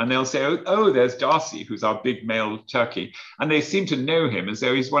 and they'll say, oh, there's Darcy, who's our big male turkey. And they seem to know him as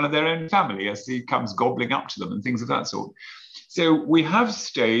though he's one of their own family as he comes gobbling up to them and things of that sort. So we have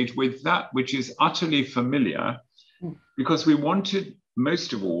stayed with that which is utterly familiar because we wanted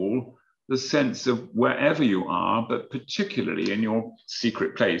most of all, the sense of wherever you are, but particularly in your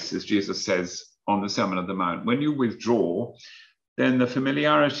secret place, as Jesus says on the Sermon on the Mount. When you withdraw, then the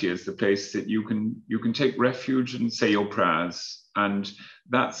familiarity is the place that you can take refuge and say your prayers. And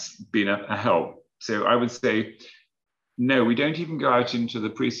that's been a help. So I would say, no, we don't even go out into the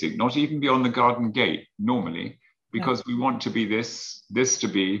precinct, not even beyond the garden gate normally, because we want to be this to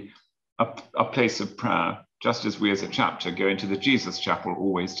be a place of prayer, just as we as a chapter go into the Jesus chapel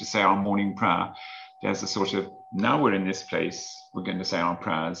always to say our morning prayer. There's a sort of, now we're in this place, we're going to say our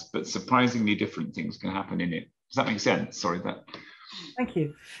prayers, but surprisingly different things can happen in it. Does that make sense? Sorry, that. Thank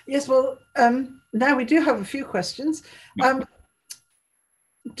you. Yes, well, now we do have a few questions.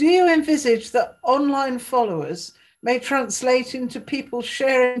 Do you envisage that online followers may translate into people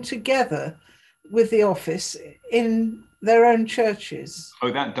sharing together with the office in their own churches?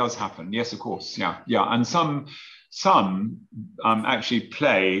 Oh, that does happen. Yes, of course. Yeah. And some actually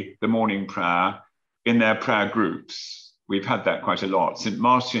play the morning prayer in their prayer groups. We've had that quite a lot. St.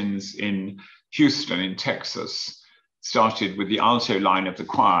 Martin's in Houston in Texas started with the alto line of the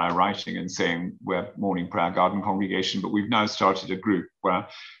choir writing and saying, we're morning prayer garden congregation, but we've now started a group where,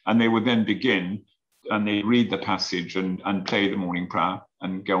 and they would then begin and they read the passage and play the morning prayer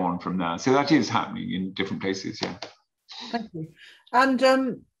and go on from there. So that is happening in different places, yeah. Thank you. And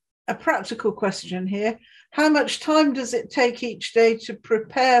a practical question here. How much time does it take each day to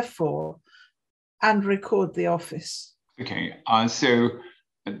prepare for and record the office? Okay, so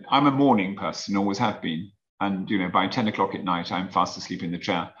I'm a morning person, always have been. And, by 10 o'clock at night, I'm fast asleep in the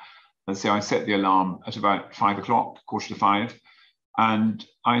chair. And so I set the alarm at about 5 o'clock, 4:45. And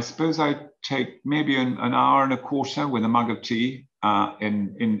I suppose I take maybe an hour and a quarter with a mug of tea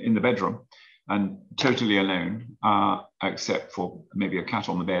in the bedroom and totally alone, except for maybe a cat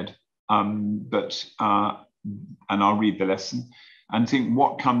on the bed. And I'll read the lesson and think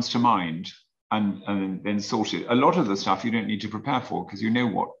what comes to mind and then sort it. A lot of the stuff you don't need to prepare for because you know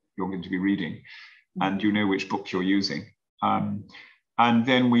what you're going to be reading. And you know which book you're using. And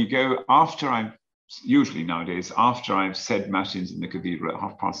then we go usually nowadays, after I've said Matins in the cathedral at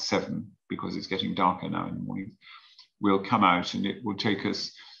 7:30, because it's getting darker now in the morning, we'll come out and it will take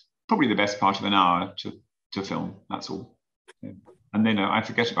us probably the best part of an hour to film, that's all. And then I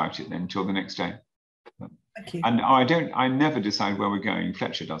forget about it then until the next day. Thank you. And I never decide where we're going.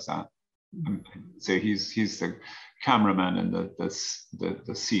 Fletcher does that. So he's the cameraman and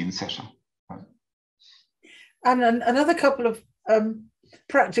the scene setter. And another couple of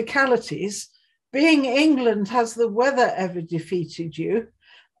practicalities. Being England, has the weather ever defeated you,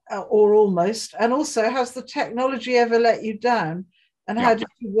 or almost? And also, has the technology ever let you down? And how did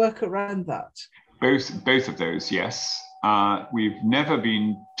you work around that? Both of those, yes. We've never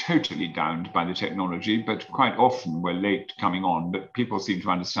been totally downed by the technology, but quite often we're late coming on. But people seem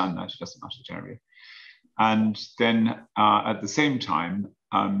to understand that. It doesn't matter generally. And then at the same time,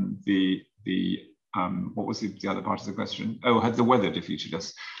 what was the other part of the question? Oh, had the weather defeated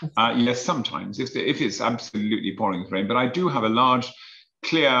us? Yes, sometimes, if it's absolutely pouring with rain. But I do have a large,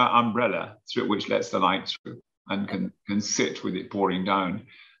 clear umbrella through which lets the light through and can sit with it pouring down.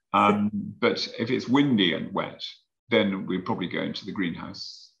 But if it's windy and wet, then we probably go into the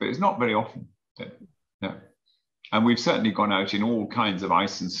greenhouse. But it's not very often. No. And we've certainly gone out in all kinds of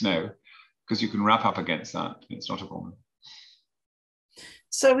ice and snow because you can wrap up against that. It's not a problem.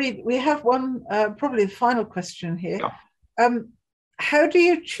 So we have one, probably the final question here. Yeah. How do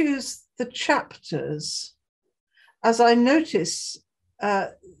you choose the chapters? As I notice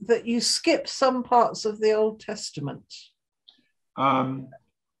that you skip some parts of the Old Testament. I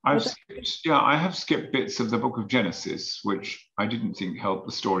have skipped bits of the book of Genesis, which I didn't think helped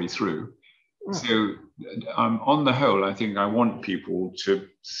the story through. Right. So on the whole, I think I want people to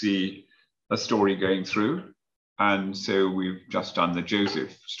see a story going through. And so we've just done the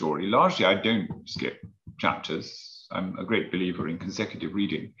Joseph story. Largely, I don't skip chapters. I'm a great believer in consecutive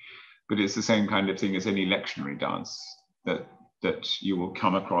reading, but it's the same kind of thing as any lectionary does, that you will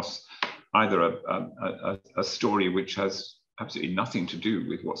come across either a story which has absolutely nothing to do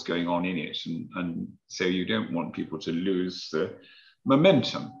with what's going on in it. And so you don't want people to lose the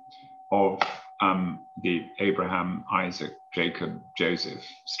momentum of the Abraham, Isaac, Jacob, Joseph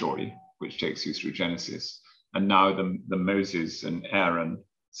story, which takes you through Genesis. And now the Moses and Aaron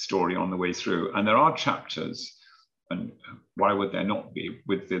story on the way through. And there are chapters, and why would there not be,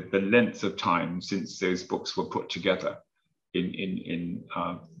 with the length of time since those books were put together in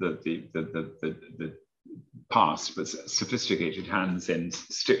the past, but sophisticated hands then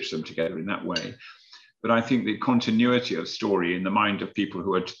stitch them together in that way. But I think the continuity of story in the mind of people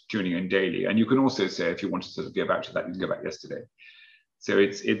who are tuning in daily, and you can also say, if you want to sort of go back to that, you can go back yesterday. So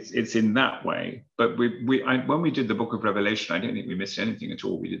it's in that way. But when we did the book of Revelation, I don't think we missed anything at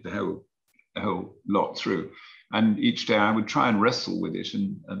all. We did the whole lot through. And each day I would try and wrestle with it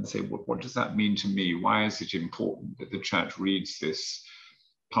and say, what does that mean to me? Why is it important that the church reads this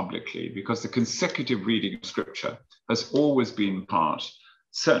publicly? Because the consecutive reading of scripture has always been part,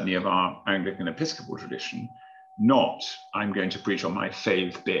 certainly of our Anglican Episcopal tradition, not I'm going to preach on my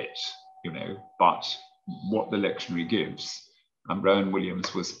fave bit, but what the lectionary gives. And Rowan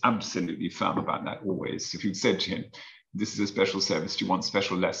Williams was absolutely firm about that always. If you'd said to him, this is a special service, do you want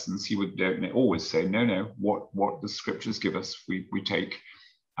special lessons? He would always say, no, what the scriptures give us, we take,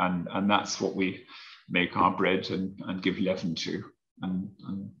 and that's what we make our bread and give leaven to. And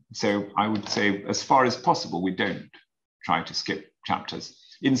so I would say, as far as possible, we don't try to skip chapters.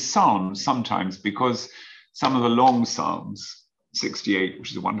 In Psalms, sometimes, because some of the long Psalms, 68,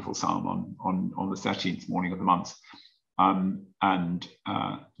 which is a wonderful psalm on the 13th morning of the month, and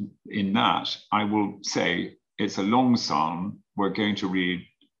in that, I will say, it's a long psalm, we're going to read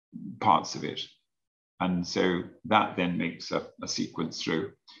parts of it. And so that then makes a sequence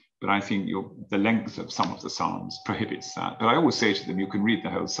through. But I think the length of some of the psalms prohibits that. But I always say to them, you can read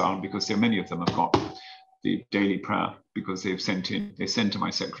the whole psalm, because so many of them have got the daily prayer, because they send to my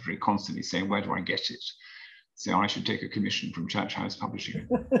secretary constantly saying, where do I get it? So I should take a commission from Church House Publishing.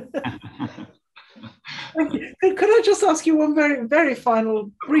 Thank you. Could I just ask you one very, very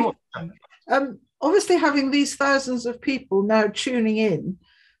final brief thing? Obviously, having these thousands of people now tuning in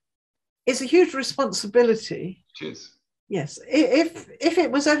is a huge responsibility. It is. Yes. If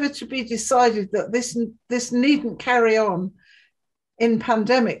it was ever to be decided that this needn't carry on in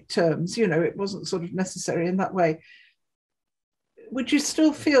pandemic terms, it wasn't sort of necessary in that way, would you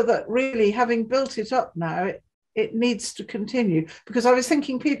still feel that really, having built it up now, it needs to continue? Because I was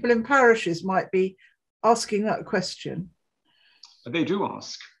thinking people in parishes might be asking that question. They do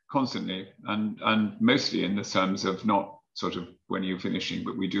ask constantly, and mostly in the terms of not sort of when you're finishing,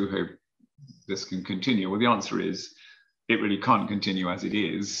 but we do hope this can continue. Well, the answer is it really can't continue as it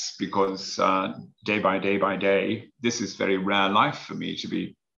is, because day by day by day, this is very rare life for me to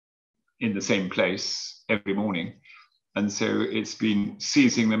be in the same place every morning. And so it's been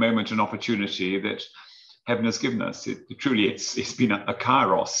seizing the moment and opportunity that heaven has given us. It's been a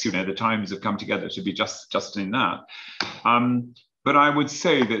kairos, the times have come together to be just in that. But I would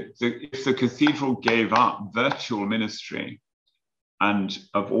say that if the cathedral gave up virtual ministry, and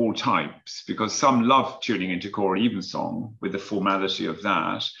of all types, because some love tuning into choral evensong with the formality of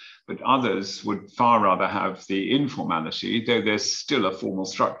that, but others would far rather have the informality, though there's still a formal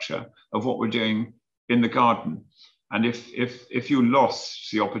structure of what we're doing in the garden. And if you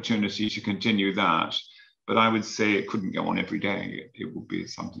lost the opportunity to continue that, but I would say it couldn't go on every day. It would be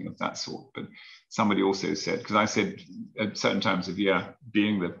something of that sort. But somebody also said, because I said at certain times of year,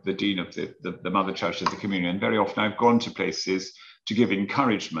 being the dean of the mother church of the communion, very often I've gone to places to give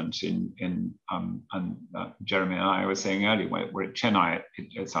encouragement and Jeremy and I were saying earlier, we're at Chennai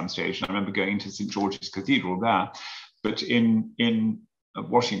at some stage, and I remember going into St. George's Cathedral there, but in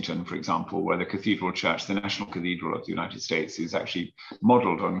Washington, for example, where the cathedral church, the National Cathedral of the United States, is actually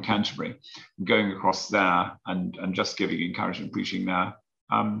modeled on Canterbury, going across there and just giving encouragement, preaching there.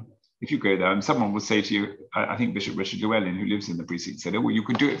 If you go there, and someone will say to you, I think Bishop Richard Llewellyn, who lives in the precinct, said, oh, well, you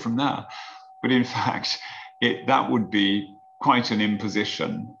could do it from there. But in fact, that would be quite an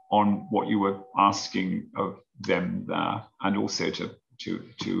imposition on what you were asking of them there, and also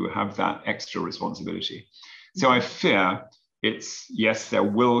to have that extra responsibility. So I fear yes, there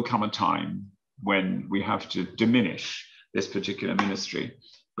will come a time when we have to diminish this particular ministry,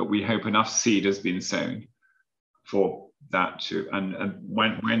 but we hope enough seed has been sown for that to, and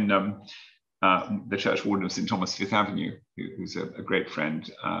when the church warden of St. Thomas Fifth Avenue, who's a great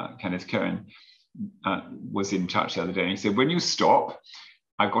friend, Kenneth Cohen, was in touch the other day, and he said, when you stop,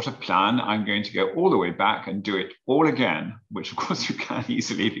 I've got a plan. I'm going to go all the way back and do it all again, which of course you can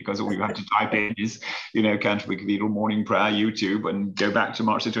easily, because all you have to type in is, Canterbury Cathedral morning prayer, YouTube, and go back to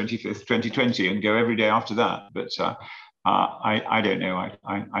March the 25th, 2020, and go every day after that. But I don't know.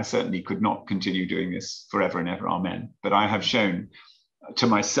 I certainly could not continue doing this forever and ever. Amen. But I have shown to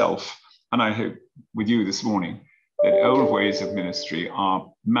myself, and I hope with you this morning, that old ways of ministry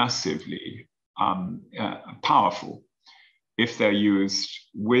are massively powerful if they're used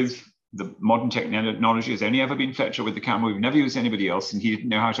with the modern technology. Has only ever been Fletcher with the camera. We've never used anybody else, and he didn't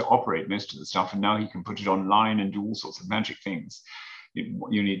know how to operate most of the stuff, and now he can put it online and do all sorts of magic things.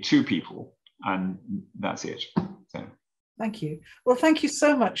 You need two people, and that's it. So thank you. Well, thank you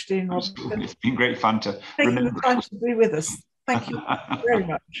so much, Dean Rob. It's been great fun to taking the time to be with us. Thank you very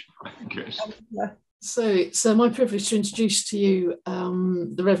much. Good. So it's my privilege to introduce to you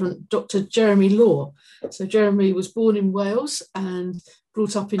the Reverend Dr. Jeremy Law. So Jeremy was born in Wales and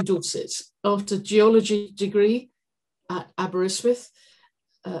brought up in Dorset. After geology degree at Aberystwyth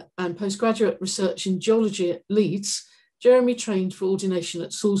and postgraduate research in geology at Leeds, Jeremy trained for ordination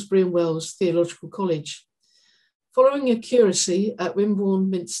at Salisbury and Wells Theological College. Following a curacy at Wimborne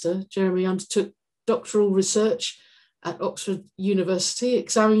Minster, Jeremy undertook doctoral research at Oxford University,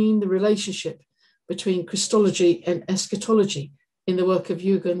 examining the relationship between Christology and eschatology in the work of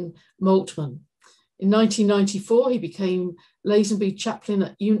Jürgen Moltmann. In 1994, he became Lazenby chaplain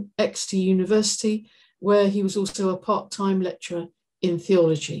at Exeter University, where he was also a part-time lecturer in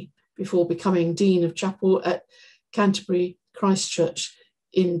theology, before becoming Dean of Chapel at Canterbury Christchurch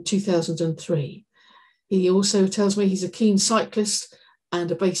in 2003. He also tells me he's a keen cyclist and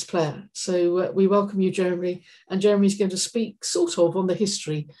a bass player. So we welcome you, Jeremy. And Jeremy's going to speak sort of on the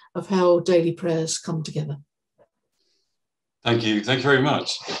history of how daily prayers come together. Thank you very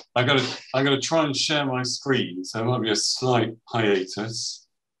much. I'm going to try and share my screen, so there might be a slight hiatus.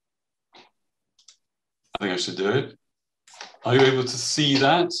 I think I should do it. Are you able to see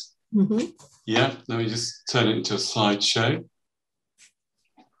that? Mm-hmm. Yeah, let me just turn it into a slideshow.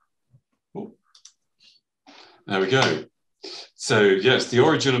 Oh. There we go. So yes, the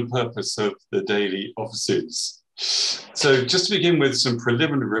origin and purpose of the daily offices. So just to begin with some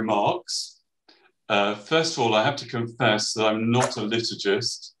preliminary remarks. First of all, I have to confess that I'm not a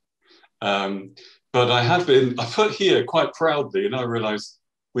liturgist, but I put here quite proudly, and I realised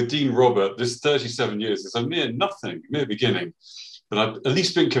with Dean Robert, this 37 years is a mere nothing, mere beginning. But I've at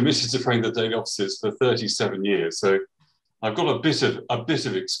least been committed to praying the daily offices for 37 years. So I've got a bit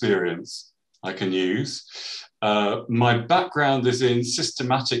of experience I can use. My background is in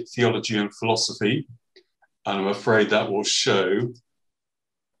systematic theology and philosophy, and I'm afraid that will show.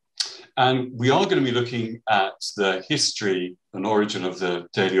 And we are going to be looking at the history and origin of the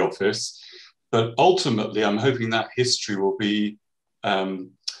daily office, but ultimately I'm hoping that history will be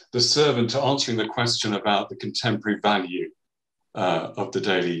the servant to answering the question about the contemporary value of the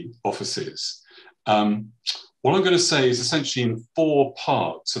daily offices. What I'm going to say is essentially in 4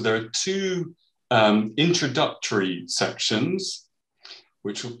 parts. So there are 2 introductory sections,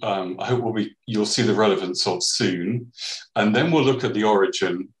 which I hope you'll see the relevance of soon. And then we'll look at the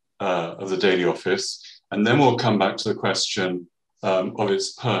origin of the daily office. And then we'll come back to the question of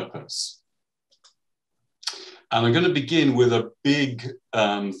its purpose. And I'm going to begin with a big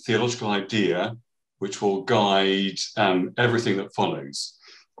theological idea, which will guide everything that follows.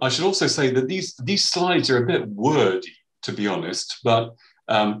 I should also say that these slides are a bit wordy, to be honest, but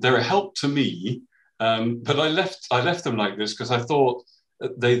they're a help to me. But I left them like this because I thought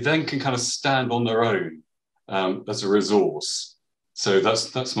they then can kind of stand on their own as a resource. So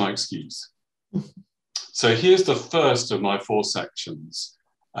that's my excuse. So here's the first of my 4 sections,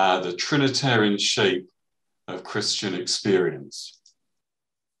 the Trinitarian shape of Christian experience.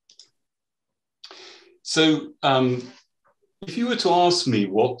 So if you were to ask me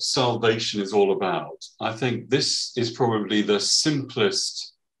what salvation is all about, I think this is probably the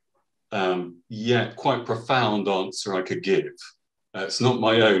simplest yet quite profound answer I could give. It's not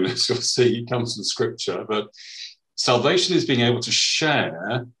my own, as you'll see, it comes from Scripture, but salvation is being able to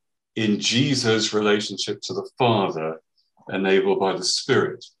share in Jesus' relationship to the Father, enabled by the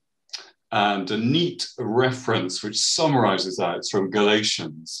Spirit. And a neat reference which summarizes that is from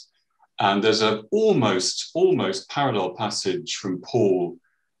Galatians. And there's an almost parallel passage from Paul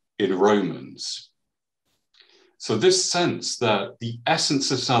in Romans. So this sense that the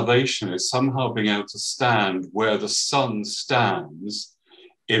essence of salvation is somehow being able to stand where the Son stands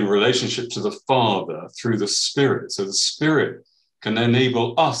in relationship to the Father through the Spirit. So the Spirit can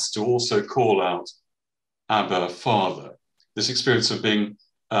enable us to also call out, Abba, Father. This experience of being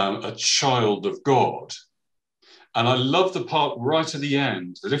a child of God. And I love the part right at the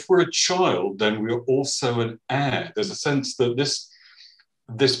end, that if we're a child, then we're also an heir. There's a sense that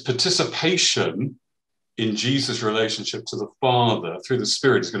this participation in Jesus' relationship to the Father through the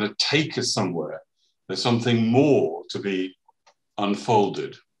Spirit is going to take us somewhere. There's something more to be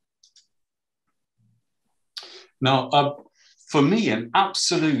unfolded. Now, for me, an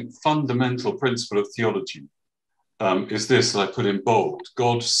absolute fundamental principle of theology is this that I put in bold.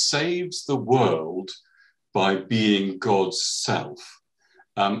 God saves the world by being God's self.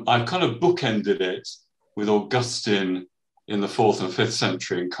 I've kind of bookended it with Augustine in the 4th and 5th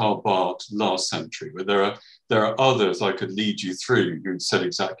century and Karl Barth last century, but there are others I could lead you through who said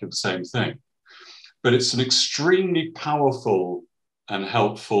exactly the same thing. But it's an extremely powerful and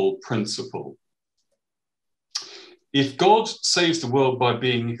helpful principle. if God saves the world by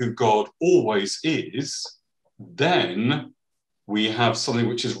being who God always is, then we have something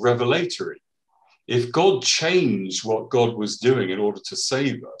which is revelatory. If God changed what God was doing in order to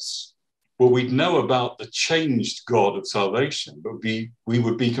save us, well, we'd know about the changed God of salvation, but we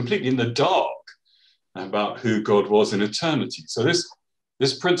would be completely in the dark about who God was in eternity. So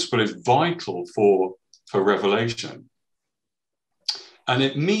this principle is vital for revelation. And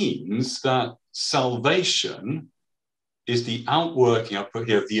it means that salvation is the outworking, I put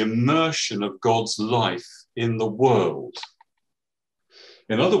here, the immersion of God's life in the world.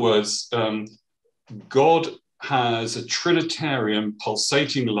 In other words, God has a Trinitarian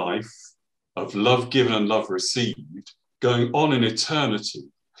pulsating life of love given and love received going on in eternity.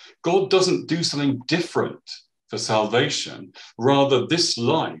 God doesn't do something different for salvation. Rather, this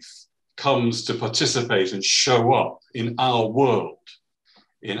life comes to participate and show up in our world,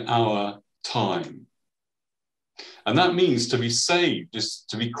 in our time. And that means to be saved is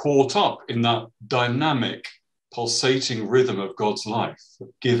to be caught up in that dynamic, pulsating rhythm of God's life, of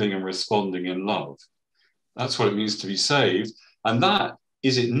giving and responding in love. That's what it means to be saved. And that,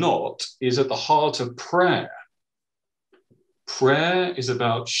 is it not, is at the heart of prayer. Prayer is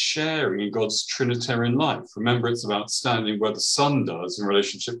about sharing in God's Trinitarian life. Remember, it's about standing where the Son does in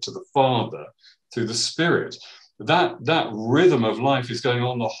relationship to the Father through the Spirit. That rhythm of life is going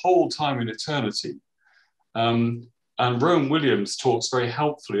on the whole time in eternity. And Rowan Williams talks very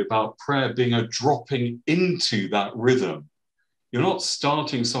helpfully about prayer being a dropping into that rhythm. You're not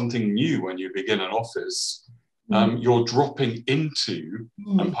starting something new when you begin an office. You're dropping into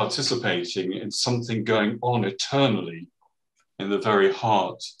and participating in something going on eternally in the very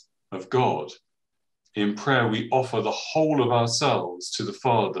heart of God. In prayer, we offer the whole of ourselves to the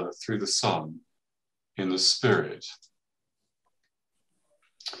Father through the Son in the Spirit.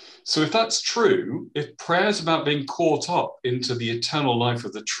 So if that's true, if prayer is about being caught up into the eternal life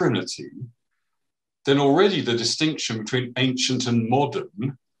of the Trinity, then already the distinction between ancient and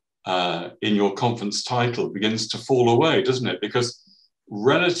modern in your conference title begins to fall away, doesn't it? Because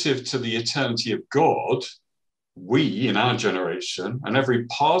relative to the eternity of God, we in our generation and every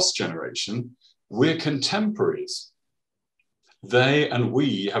past generation, we're contemporaries. They and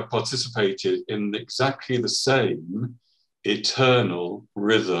we have participated in exactly the same eternal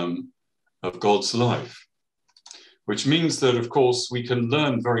rhythm of God's life, which means that, of course, we can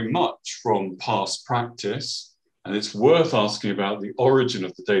learn very much from past practice, and it's worth asking about the origin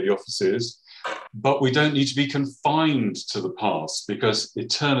of the daily offices, but we don't need to be confined to the past because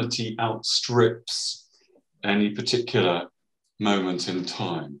eternity outstrips any particular moment in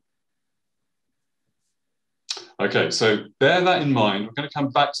time. Okay, so bear that in mind. We're going to come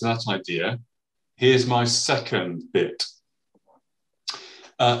back to that idea. Here's my second bit.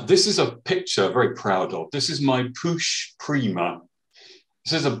 This is a picture I'm very proud of. This is my Push Prima.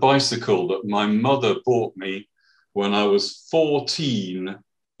 This is a bicycle that my mother bought me when I was 14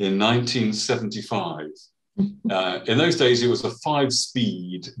 in 1975. In those days, it was a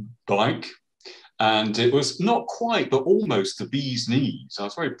 5-speed bike, and it was not quite, but almost the bee's knees. I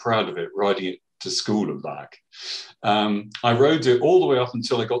was very proud of it, riding it to school and back. I rode it all the way up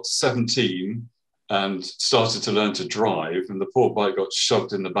until I got to 17 and started to learn to drive, and the poor bike got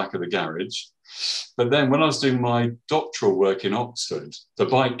shoved in the back of the garage. But then when I was doing my doctoral work in Oxford, the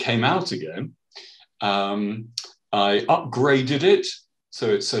bike came out again. I upgraded it, so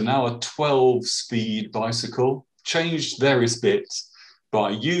it's now a 12-speed bicycle, changed various bits, but I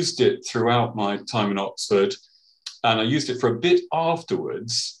used it throughout my time in Oxford, and I used it for a bit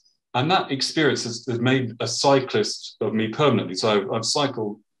afterwards, and that experience has made a cyclist of me permanently. So I've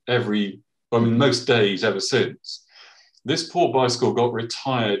cycled most days ever since. This poor bicycle got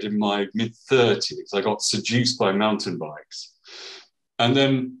retired in my mid-30s. I got seduced by mountain bikes. And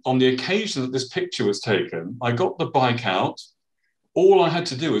then on the occasion that this picture was taken, I got the bike out. All I had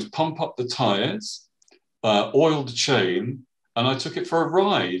to do was pump up the tires, oil the chain, and I took it for a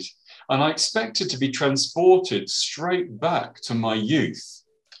ride. And I expected to be transported straight back to my youth,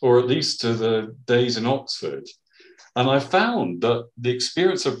 or at least to the days in Oxford. And I found that the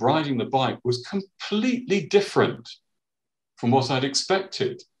experience of riding the bike was completely different from what I'd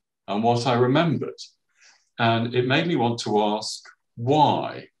expected and what I remembered. And it made me want to ask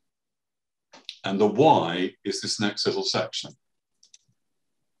why. And the why is this next little section.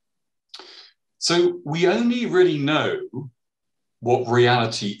 So we only really know what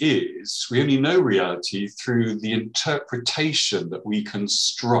reality is. We only know reality through the interpretation that we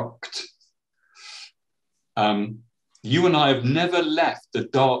construct. You and I have never left the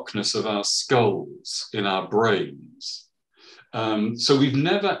darkness of our skulls in our brains. So we've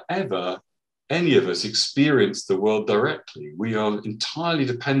never, ever any of us experience the world directly. We are entirely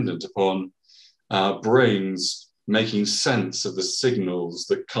dependent upon our brains making sense of the signals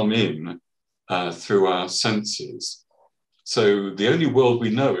that come in through our senses. So the only world we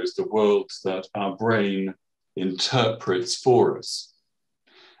know is the world that our brain interprets for us.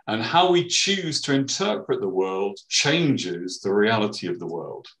 And how we choose to interpret the world changes the reality of the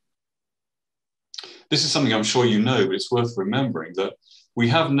world. This is something I'm sure you know, but it's worth remembering that we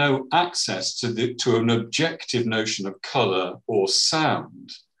have no access to an objective notion of colour or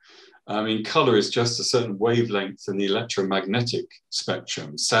sound. I mean, colour is just a certain wavelength in the electromagnetic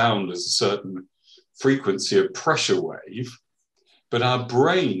spectrum. Sound is a certain frequency of pressure wave, but our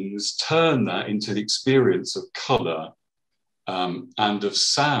brains turn that into the experience of colour and of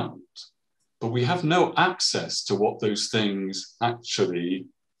sound. But we have no access to what those things actually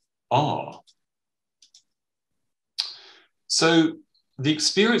are. So the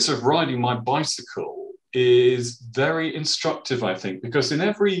experience of riding my bicycle is very instructive, I think, because in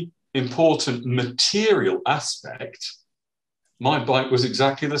every important material aspect, my bike was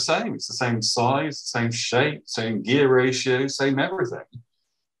exactly the same. It's the same size, same shape, same gear ratio, same everything.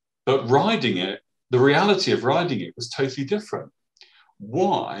 But riding it, the reality of riding it was totally different.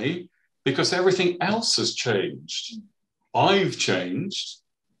 Why? Because everything else has changed. I've changed.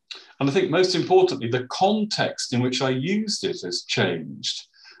 And I think most importantly, the context in which I used it has changed.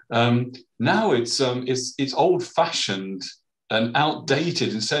 Now it's old-fashioned and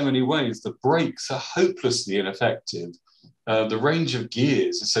outdated in so many ways. The brakes are hopelessly ineffective. The range of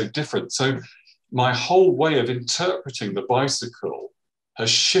gears is so different. So my whole way of interpreting the bicycle has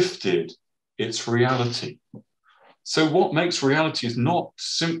shifted its reality. So what makes reality is not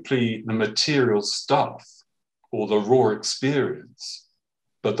simply the material stuff or the raw experience,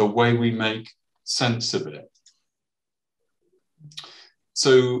 but the way we make sense of it.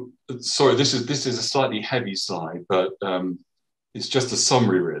 So, sorry, this is a slightly heavy slide, but it's just a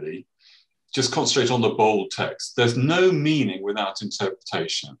summary, really. Just concentrate on the bold text. There's no meaning without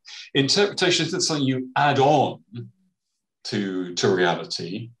interpretation. Interpretation isn't something you add on to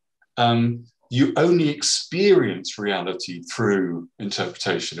reality. You only experience reality through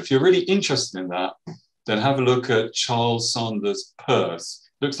interpretation. If you're really interested in that, then have a look at Charles Sanders Peirce.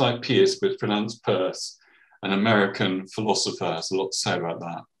 Looks like Pierce, but it's pronounced Peirce, an American philosopher, has a lot to say about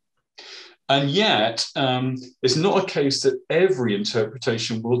that. And yet, it's not a case that every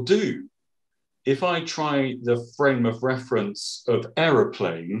interpretation will do. If I try the frame of reference of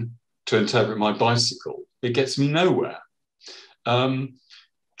aeroplane to interpret my bicycle, it gets me nowhere.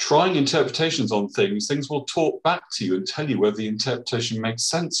 Trying interpretations on things will talk back to you and tell you whether the interpretation makes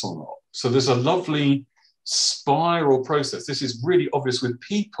sense or not. So there's a lovely spiral process. This is really obvious with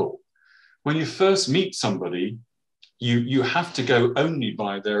people. When you first meet somebody, you have to go only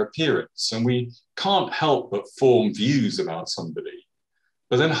by their appearance, and we can't help but form views about somebody.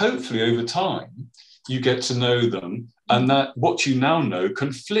 But then hopefully over time, you get to know them, and that what you now know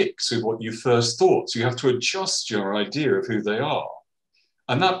conflicts with what you first thought. So you have to adjust your idea of who they are.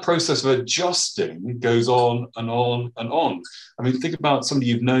 And that process of adjusting goes on and on and on. I mean, think about somebody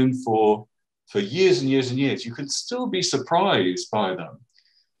you've known for years and years and years. You can still be surprised by them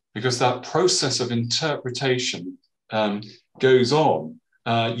because that process of interpretation goes on.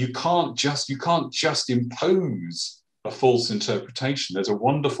 You can't just impose a false interpretation. There's a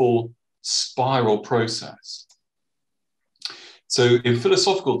wonderful spiral process. So in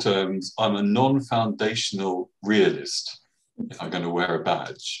philosophical terms, I'm a non-foundational realist, if I'm going to wear a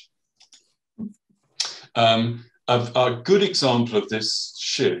badge. A good example of this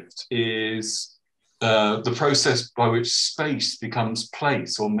shift is the process by which space becomes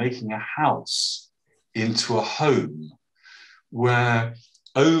place, or making a house into a home, where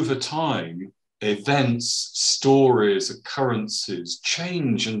over time, events, stories, occurrences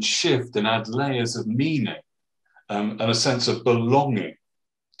change and shift and add layers of meaning and a sense of belonging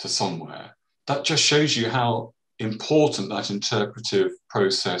to somewhere. That just shows you how important that interpretive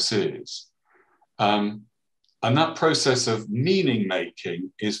process is. And that process of meaning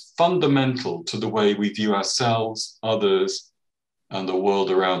making is fundamental to the way we view ourselves, others, and the world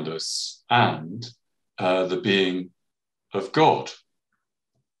around us, and the being of God.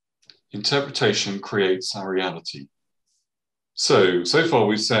 Interpretation creates our reality. So far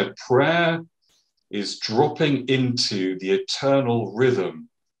we've said prayer is dropping into the eternal rhythm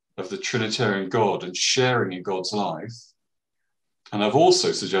of the Trinitarian God and sharing in God's life. And I've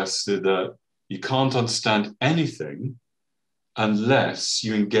also suggested that you can't understand anything unless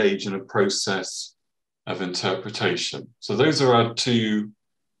you engage in a process of interpretation. So those are our two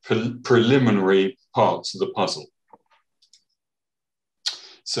preliminary parts of the puzzle.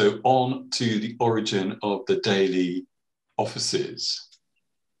 So on to the origin of the daily offices.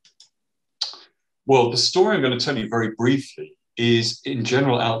 Well, the story I'm going to tell you very briefly is, in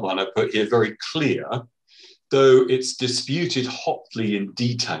general outline, I put here very clear, though it's disputed hotly in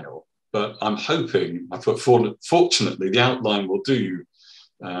detail. But I'm hoping, fortunately, the outline will do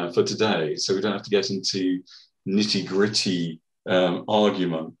for today, so we don't have to get into nitty-gritty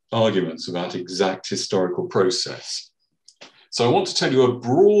arguments about exact historical process. So I want to tell you a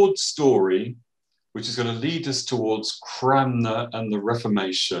broad story which is going to lead us towards Cranmer and the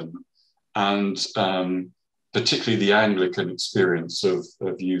Reformation, and particularly the Anglican experience of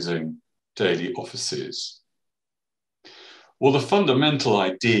using daily offices. Well, the fundamental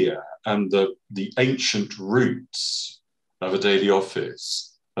idea and the ancient roots of a daily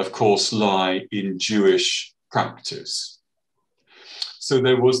office, of course, lie in Jewish practice. So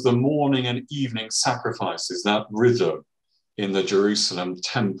there was the morning and evening sacrifices, that rhythm in the Jerusalem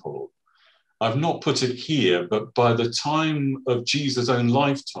temple. I've not put it here, but by the time of Jesus' own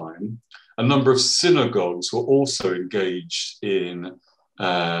lifetime, a number of synagogues were also engaged in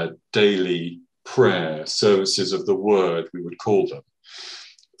daily prayer, services of the word, we would call them.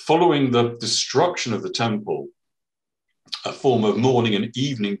 Following the destruction of the temple, a form of morning and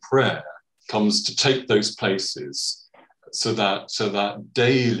evening prayer comes to take those places, so that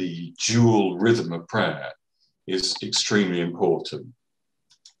daily dual rhythm of prayer is extremely important.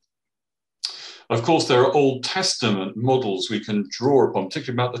 Of course, there are Old Testament models we can draw upon,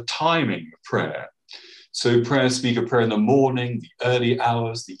 particularly about the timing of prayer. So prayers speak of prayer in the morning, the early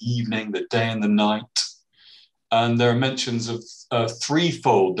hours, the evening, the day and the night. And there are mentions of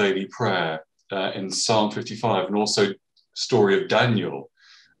threefold daily prayer in Psalm 55, and also story of Daniel.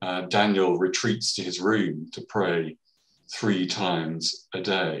 Daniel retreats to his room to pray 3 times a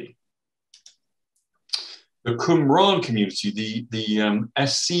day. The Qumran community, the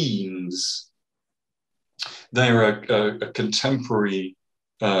Essenes, they're a contemporary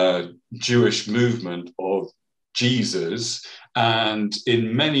Jewish movement of Jesus, and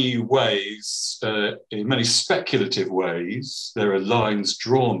in many ways, in many speculative ways, there are lines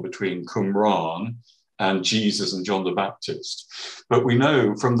drawn between Qumran and Jesus and John the Baptist. But we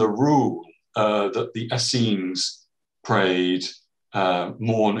know from the rule that the Essenes prayed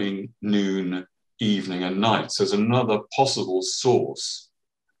morning, noon, evening, and night. So there's another possible source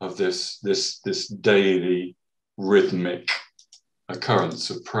of this daily rhythmic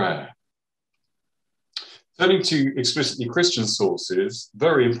occurrence of prayer. Turning to explicitly Christian sources,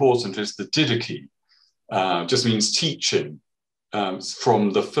 very important is the Didache, just means teaching.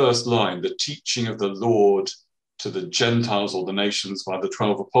 From the first line, the teaching of the Lord to the Gentiles or the nations by the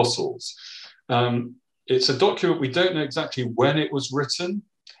 12 apostles. It's a document, we don't know exactly when it was written.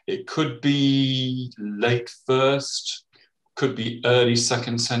 It could be late 1st, could be early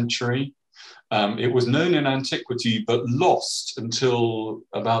 2nd century. It was known in antiquity, but lost until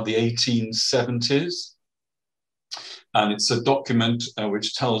about the 1870s. And it's a document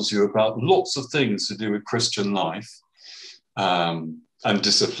which tells you about lots of things to do with Christian life and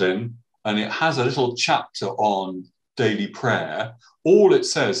discipline. And it has a little chapter on daily prayer. All it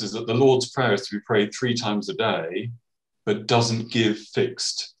says is that the Lord's Prayer is to be prayed 3 times a day, but doesn't give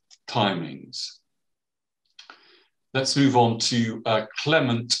fixed timings. Let's move on to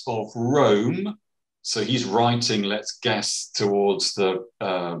Clement of Rome. So he's writing, let's guess, towards the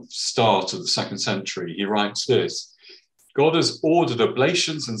start of the 2nd century. He writes this: God has ordered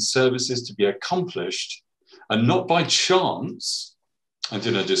oblations and services to be accomplished, and not by chance and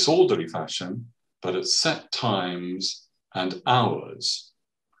in a disorderly fashion, but at set times and hours.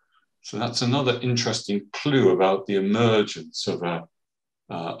 So that's another interesting clue about the emergence of a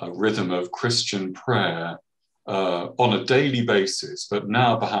rhythm of Christian prayer on a daily basis, but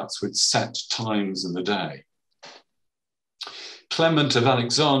now perhaps with set times in the day. Clement of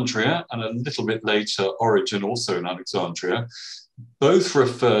Alexandria, and a little bit later Origen, also in Alexandria, both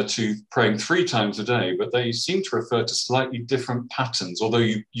refer to praying 3 times a day, but they seem to refer to slightly different patterns, although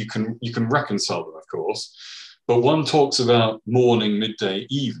you can reconcile them, of course. But one talks about morning, midday,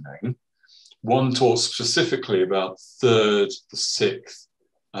 evening. One talks specifically about 3rd, the 6th,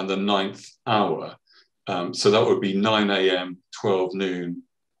 and the 9th hour. So that would be 9 a.m., 12 noon,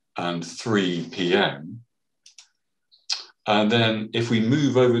 and 3 p.m. And then if we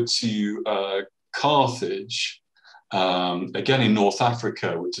move over to Carthage, again in North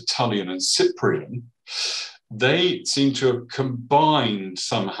Africa with Tertullian and Cyprian, they seem to have combined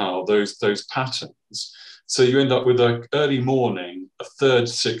somehow those patterns. So you end up with an early morning, a 3rd,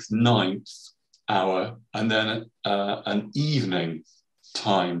 6th, 9th hour, and then an evening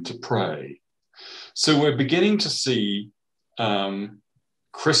time to pray. So we're beginning to see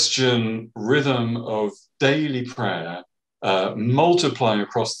Christian rhythm of daily prayer, multiplying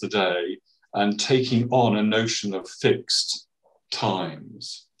across the day and taking on a notion of fixed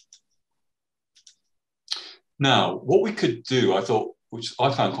times. Now, what we could do, I thought, which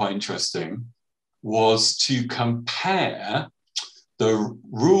I found quite interesting, was to compare the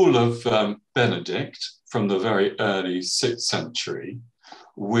rule of Benedict from the very early 6th century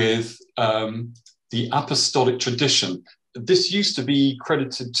with the apostolic tradition. This used to be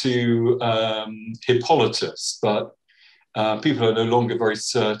credited to Hippolytus, but people are no longer very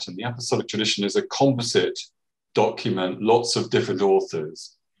certain. The apostolic tradition is a composite document, lots of different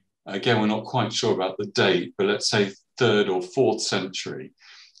authors. Again, we're not quite sure about the date, but let's say 3rd or 4th century.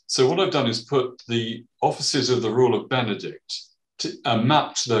 So what I've done is put the offices of the rule of Benedict,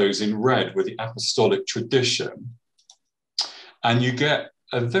 mapped those in red with the apostolic tradition, and you get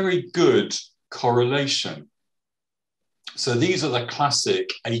a very good correlation. So these are the classic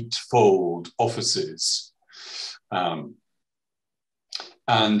 8-fold offices.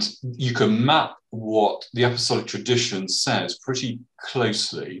 And you can map what the apostolic tradition says pretty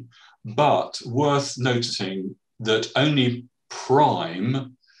closely, but worth noting that only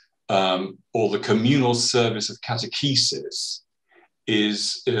prime, or the communal service of catechesis,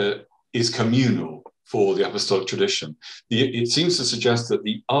 is communal for the apostolic tradition. It seems to suggest that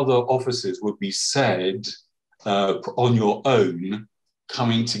the other offices would be said on your own,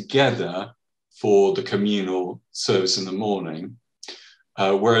 coming together for the communal service in the morning.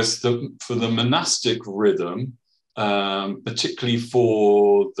 Whereas for the monastic rhythm, particularly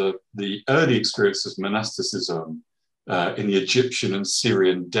for the early experiences of monasticism in the Egyptian and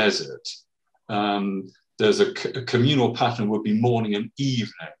Syrian desert, there's a communal pattern would be morning and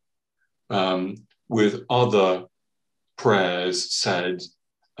evening, with other prayers said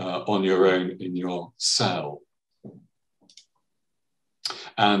on your own in your cell.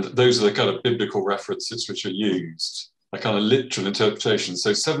 And those are the kind of biblical references which are used, a kind of literal interpretation.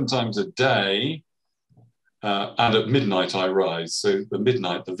 So 7 times a day, and at midnight I rise. So the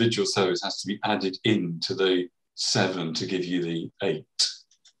midnight, the vigil service has to be added into the 7 to give you the 8.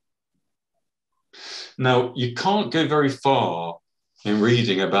 Now, you can't go very far in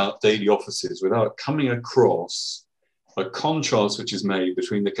reading about daily offices without coming across a contrast which is made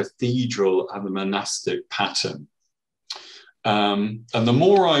between the cathedral and the monastic pattern. And the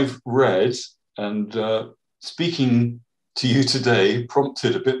more I've read, and speaking to you today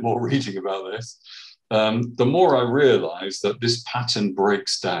prompted a bit more reading about this, the more I realized that this pattern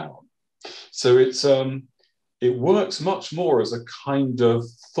breaks down. So it works much more as a kind of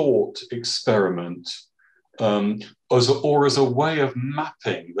thought experiment, or as a way of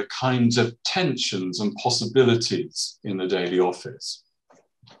mapping the kinds of tensions and possibilities in the daily office.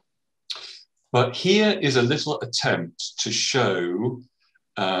 But here is a little attempt to show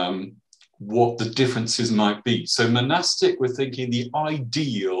what the differences might be. So monastic, we're thinking the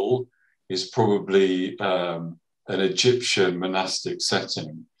ideal is probably an Egyptian monastic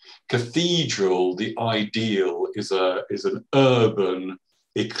setting. Cathedral, the ideal is an urban,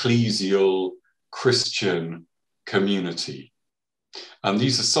 ecclesial, Christian community. And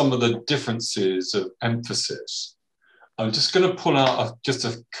these are some of the differences of emphasis. I'm just going to pull out just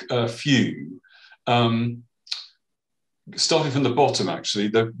a few. Starting from the bottom, actually,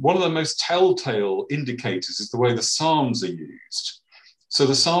 one of the most telltale indicators is the way the Psalms are used. So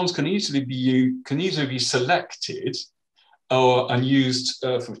the Psalms can easily be selected and used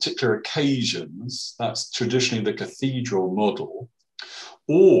for particular occasions. That's traditionally the cathedral model.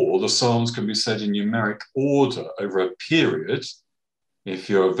 Or the Psalms can be said in numeric order over a period. If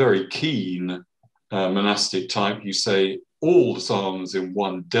you're a very keen monastic type, you say all the Psalms in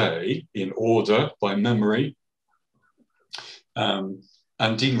one day in order by memory.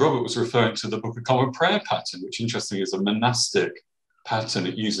 And Dean Robert was referring to the Book of Common Prayer pattern, which interestingly is a monastic pattern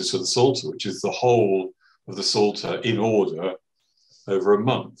it uses for the Psalter, which is the whole of the Psalter in order over a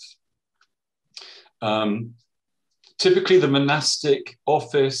month. Typically, the monastic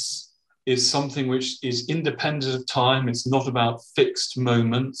office is something which is independent of time. It's not about fixed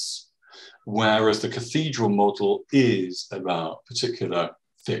moments, whereas the cathedral model is about particular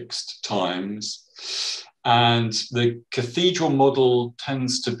fixed times. And the cathedral model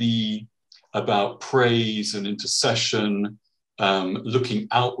tends to be about praise and intercession, looking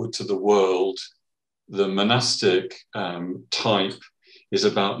outward to the world. The monastic type is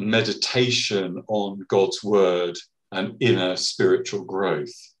about meditation on God's word and inner spiritual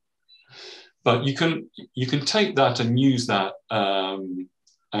growth. But you can take that and use that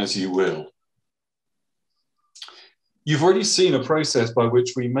as you will. You've already seen a process by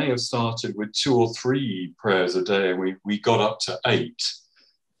which we may have started with 2 or 3 prayers a day, and we got up to 8.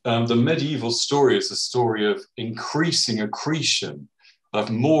 the medieval story is a story of increasing accretion of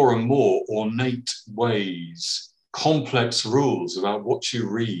more and more ornate ways, complex rules about what you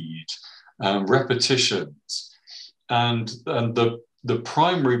read, repetitions. And the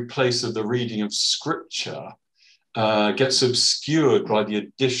primary place of the reading of scripture gets obscured by the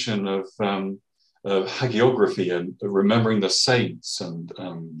addition of hagiography and remembering the saints and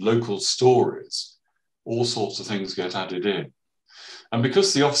local stories. All sorts of things get added in. And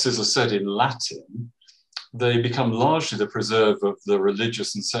because the offices are said in Latin, they become largely the preserve of the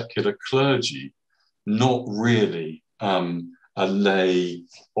religious and secular clergy, not really a lay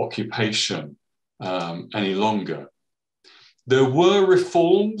occupation any longer. There were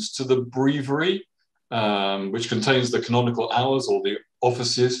reforms to the breviary, which contains the canonical hours or the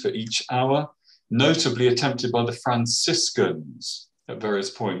offices for each hour, notably attempted by the Franciscans at various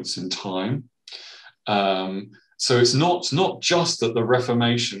points in time. So it's not just that the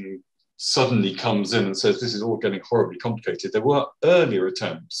Reformation suddenly comes in and says this is all getting horribly complicated. There were earlier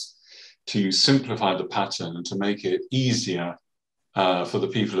attempts to simplify the pattern and to make it easier for the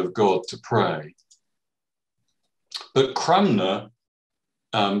people of God to pray. But Cranmer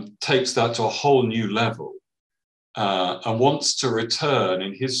takes that to a whole new level and wants to return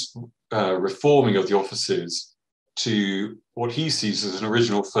in his reforming of the offices to what he sees as an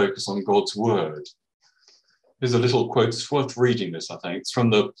original focus on God's word. Here's a little quote. It's worth reading this, I think. It's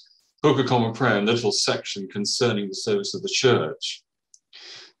from the Book of Common Prayer in the little section concerning the service of the church.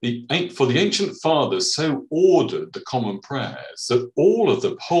 For the ancient fathers so ordered the common prayers that all of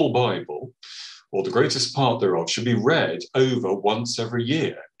the whole Bible, or the greatest part thereof, should be read over once every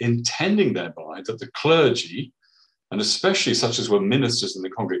year, intending thereby that the clergy, and especially such as were ministers in the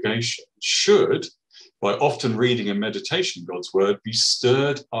congregation, should, by often reading and meditation God's word, be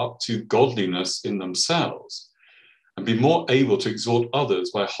stirred up to godliness in themselves, and be more able to exhort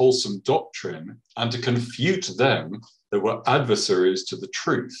others by wholesome doctrine, and to confute them that were adversaries to the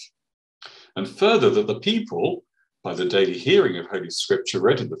truth. And further, that the people, by the daily hearing of Holy Scripture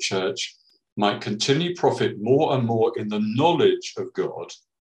read in the church, might continue profit more and more in the knowledge of God,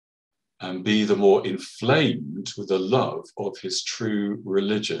 and be the more inflamed with the love of his true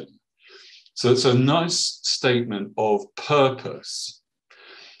religion. So it's a nice statement of purpose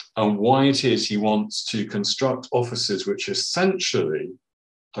and why it is he wants to construct offices which essentially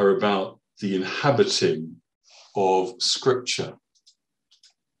are about the inhabiting of Scripture.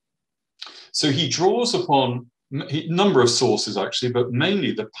 So he draws upon a number of sources, actually, but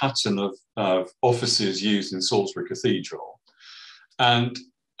mainly the pattern of offices used in Salisbury Cathedral. And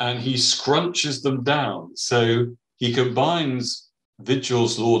he scrunches them down. So he combines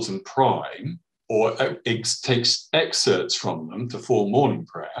Vigils, Lauds, and Prime, or takes excerpts from them to form morning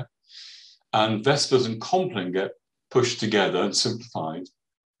prayer, and Vespers and Compline get pushed together and simplified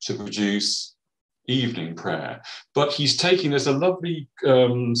to produce evening prayer. But he's taking, there's a lovely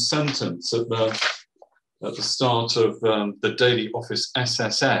sentence at the start of the daily office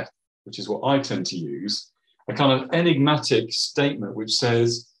SSF, which is what I tend to use, a kind of enigmatic statement which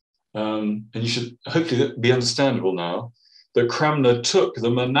says, and you should hopefully be understandable now, that Cranmer took the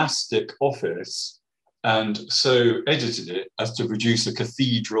monastic office and so edited it as to produce a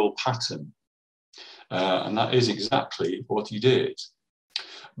cathedral pattern. And that is exactly what he did.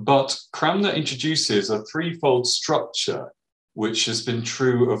 But Cranmer introduces a threefold structure which has been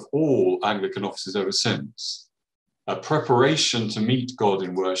true of all Anglican offices ever since: a preparation to meet God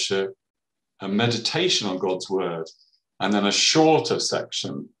in worship, a meditation on God's word, and then a shorter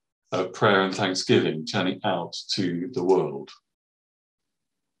section of prayer and thanksgiving turning out to the world.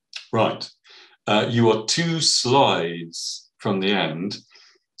 Right, you are 2 slides from the end.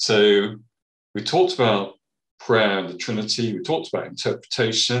 So we talked about prayer and the Trinity, we talked about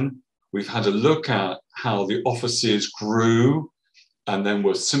interpretation, we've had a look at how the offices grew and then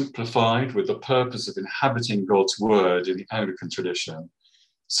were simplified with the purpose of inhabiting God's word in the Anglican tradition.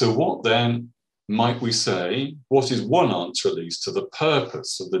 So what then might we say, what is one answer at least to the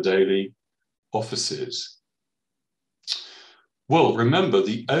purpose of the daily offices? Well, remember,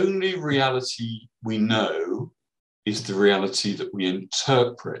 the only reality we know is the reality that we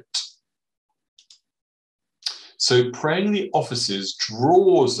interpret. So praying the offices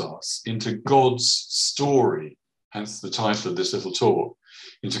draws us into God's story, hence the title of this little talk,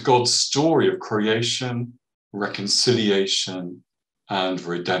 into God's story of creation, reconciliation, and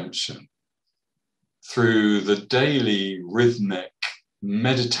redemption. Through the daily rhythmic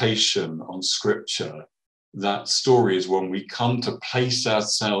meditation on Scripture, that story is when we come to place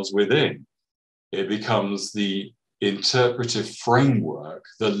ourselves within. It becomes the interpretive framework,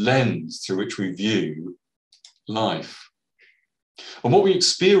 the lens through which we view life. And what we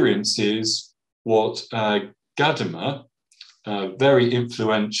experience is what Gadamer, a very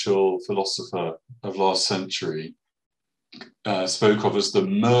influential philosopher of last century, spoke of as the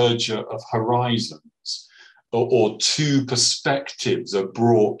merger of horizons, or two perspectives are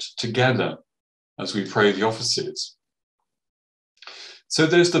brought together as we pray the offices. So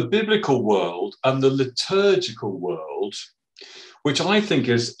there's the biblical world and the liturgical world, which I think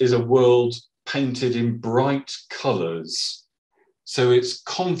is a world painted in bright colours. So it's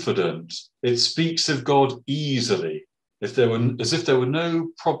confident, it speaks of God easily, as if there were no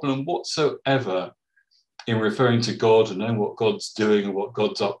problem whatsoever in referring to God and knowing what God's doing and what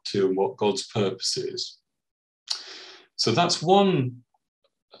God's up to and what God's purpose is. So that's one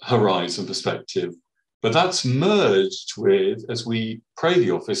horizon perspective, but that's merged with, as we pray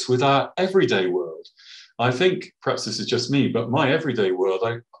the office, with our everyday world. I think, perhaps this is just me, but my everyday world,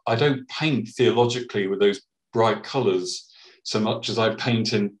 I don't paint theologically with those bright colours so much as I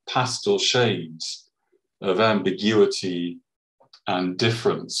paint in pastel shades of ambiguity and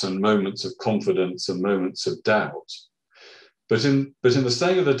difference and moments of confidence and moments of doubt. But in the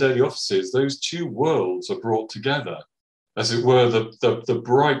saying of the daily offices, those two worlds are brought together. As it were, the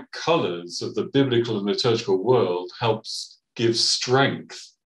bright colours of the biblical and liturgical world helps give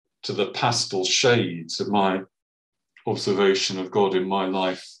strength to the pastel shades of my observation of God in my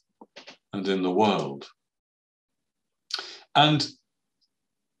life and in the world. And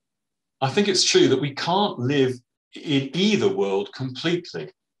I think it's true that we can't live in either world completely.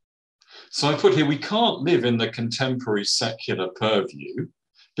 So I put here, we can't live in the contemporary secular purview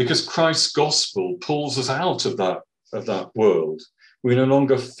because Christ's gospel pulls us out of that world. We no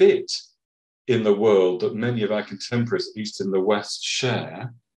longer fit in the world that many of our contemporaries, at least in the West,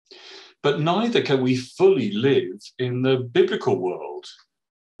 share. But neither can we fully live in the biblical world,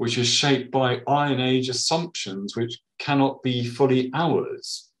 which is shaped by Iron Age assumptions which cannot be fully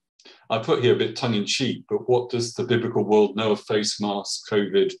ours. I put here a bit tongue-in-cheek, but what does the biblical world know of face masks,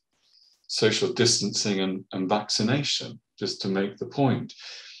 COVID, social distancing and vaccination, just to make the point?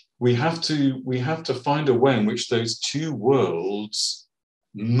 We have to find a way in which those two worlds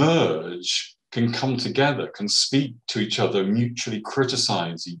merge, can come together, can speak to each other, mutually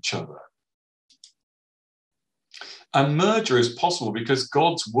criticize each other. And merger is possible because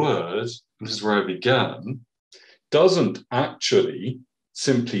God's word, and this is where I began, doesn't actually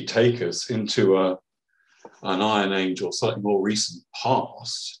simply take us into an Iron Age or slightly more recent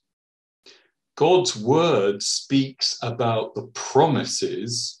past. God's word speaks about the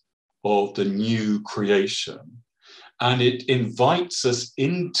promises of the new creation, and it invites us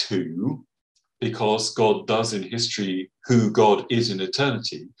into, because God does in history who God is in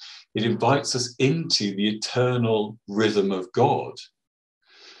eternity, it invites us into the eternal rhythm of God.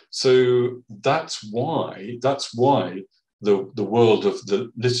 So that's why the world of the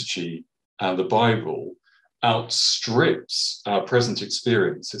liturgy and the Bible outstrips our present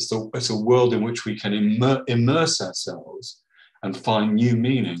experience. It's a world in which we can immerse ourselves and find new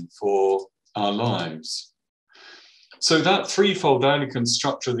meaning for our lives. So that threefold Anglican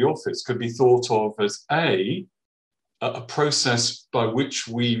structure of the office could be thought of as a process by which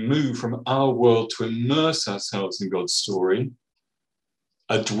we move from our world to immerse ourselves in God's story,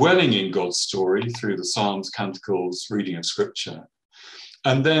 a dwelling in God's story through the Psalms, Canticles, reading of Scripture,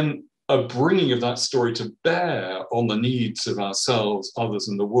 and then a bringing of that story to bear on the needs of ourselves, others,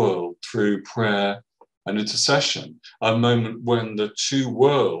 and the world through prayer and intercession, a moment when the two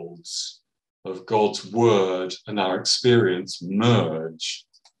worlds of God's word and our experience merge.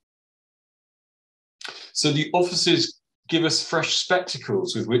 So the offices give us fresh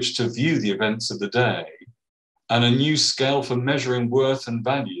spectacles with which to view the events of the day and a new scale for measuring worth and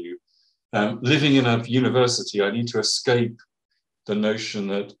value. Living in a university, I need to escape the notion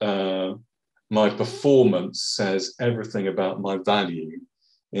that my performance says everything about my value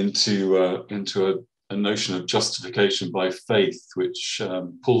into a notion of justification by faith, which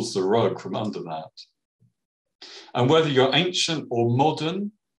pulls the rug from under that. And whether you're ancient or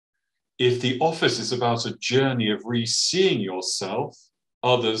modern, if the office is about a journey of re-seeing yourself,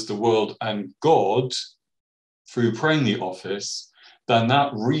 others, the world, and God through praying the office, then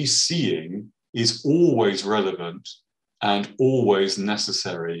that re-seeing is always relevant and always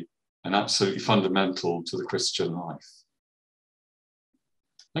necessary and absolutely fundamental to the Christian life.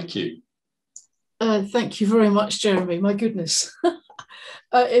 Thank you. Thank you very much, Jeremy. My goodness.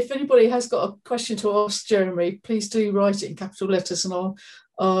 If anybody has got a question to ask Jeremy, please do write it in capital letters, and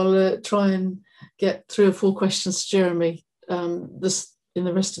I'll try and get 3 or 4 questions to Jeremy in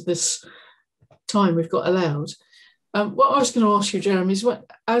the rest of this time we've got allowed. What I was going to ask you, Jeremy, is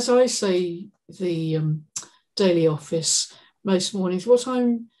as I say the daily office, most mornings, what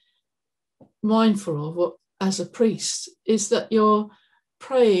I'm mindful of as a priest is that you're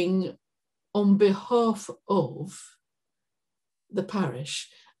praying on behalf of the parish,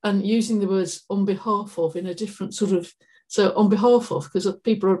 and using the words on behalf of in a different sort of, so on behalf of, because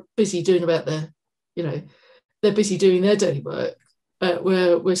people are busy doing about their, they're busy doing their daily work,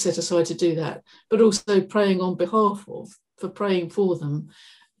 where we're set aside to do that, but also praying on behalf of, for praying for them.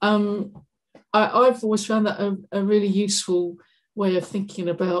 I've always found that a really useful way of thinking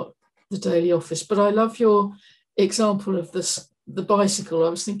about the daily office. But I love your example of the bicycle. I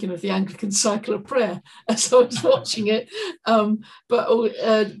was thinking of the Anglican cycle of prayer as I was watching it, but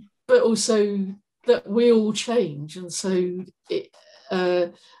also that we all change. And so,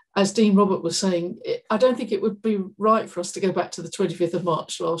 as Dean Robert was saying, I don't think it would be right for us to go back to the 25th of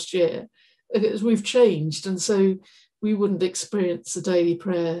March last year, because we've changed. And so we wouldn't experience the daily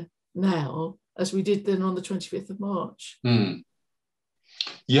prayer now as we did then on the 25th of March.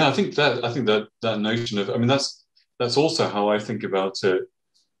 Yeah, I think that notion of, I mean, that's also how I think about it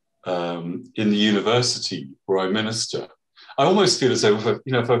in the university where I minister. I almost feel as though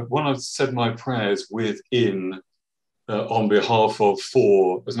when I've said my prayers within, on behalf of,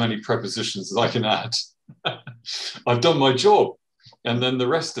 for as many prepositions as I can add, I've done my job, and then the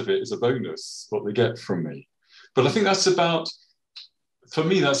rest of it is a bonus, what they get from me. But I think that's about, for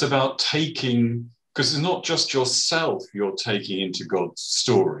me, that's about taking, because it's not just yourself you're taking into God's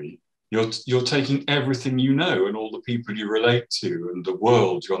story. You're taking everything you know and all the people you relate to and the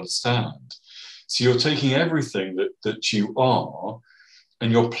world you understand. So you're taking everything that you are,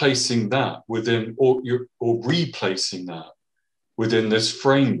 and you're placing that within, or replacing that within this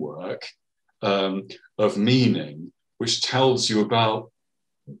framework of meaning, which tells you about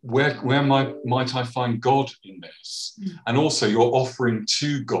where might I find God in this? And also you're offering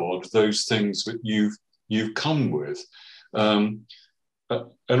to God those things that you've come with.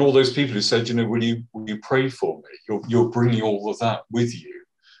 And all those people who said, will you pray for me? You're bringing all of that with you.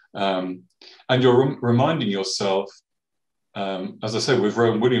 And you're reminding yourself, as I said, with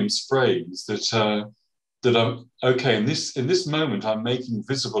Rowan Williams' phrase, that I'm okay, in this moment, I'm making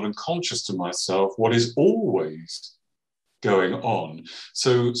visible and conscious to myself what is always going on.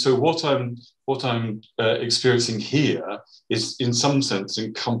 So what I'm experiencing here is, in some sense,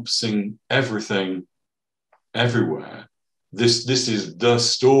 encompassing everything, everywhere. This is the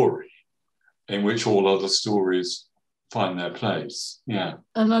story in which all other stories find their place. Yeah.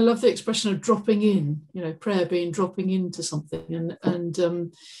 And I love the expression of dropping in, prayer being dropping into something.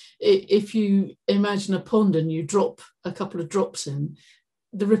 And if you imagine a pond and you drop a couple of drops in,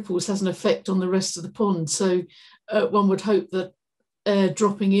 the ripples has an effect on the rest of the pond. So one would hope that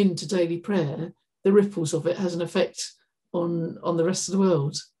dropping into daily prayer, the ripples of it has an effect on the rest of the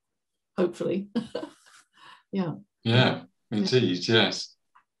world, hopefully. Yeah. Yeah. Indeed, yes.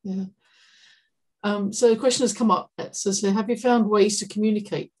 Yeah. So the question has come up. It says, have you found ways to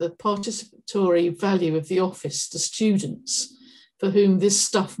communicate the participatory value of the office to students for whom this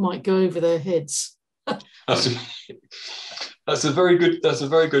stuff might go over their heads? That's a very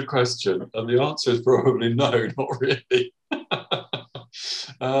good question, and the answer is probably no, not really.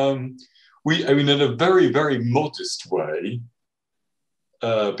 In a very, very modest way,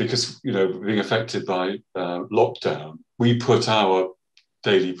 because being affected by lockdown, we put our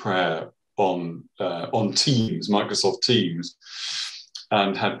daily prayer on Teams, Microsoft Teams,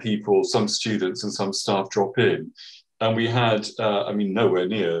 and had people, some students and some staff, drop in, and we had, nowhere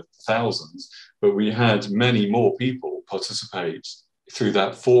near thousands, but we had many more people participate through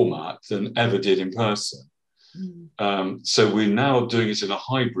that format than ever did in person. So we're now doing it in a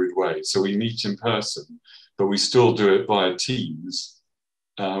hybrid way. So we meet in person, but we still do it via Teams,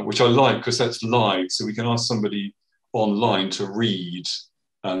 which I like because that's live. So we can ask somebody online to read,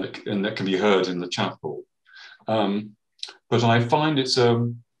 and that can be heard in the chapel. But I find it's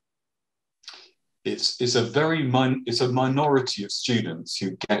a minority of students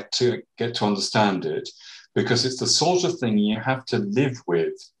who get to understand it, because it's the sort of thing you have to live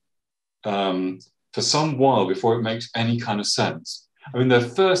with for some while before it makes any kind of sense. I mean, the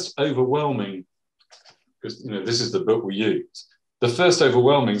first overwhelming, because this is the book we use, the first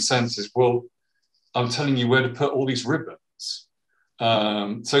overwhelming sense is, well, I'm telling you where to put all these ribbons.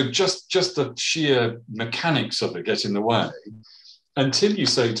 So just the sheer mechanics of it get in the way, until you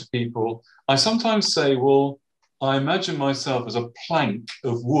say to people, I sometimes say, well, I imagine myself as a plank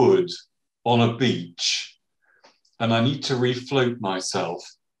of wood on a beach, and I need to refloat myself.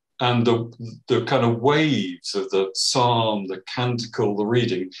 And the kind of waves of the psalm, the canticle, the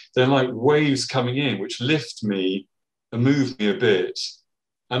reading, they're like waves coming in, which lift me and move me a bit.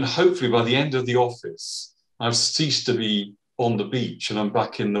 And hopefully by the end of the office, I've ceased to be on the beach and I'm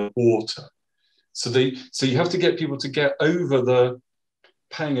back in the water. So you have to get people to get over the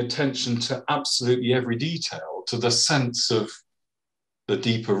paying attention to absolutely every detail, to the sense of the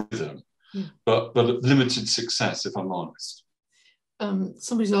deeper rhythm, but limited success, if I'm honest.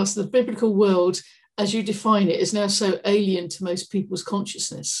 Somebody's asked, the biblical world, as you define it, is now so alien to most people's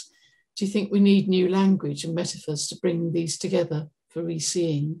consciousness. Do you think we need new language and metaphors to bring these together for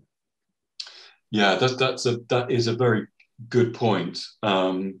re-seeing? Yeah, that is a very good point.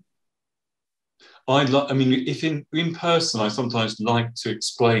 If in person, I sometimes like to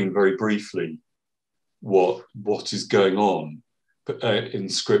explain very briefly what is going on in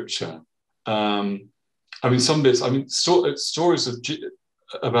Scripture. Some bits. Stories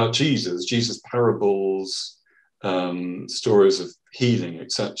about Jesus parables, stories of healing,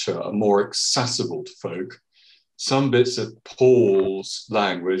 etc., are more accessible to folk. Some bits of Paul's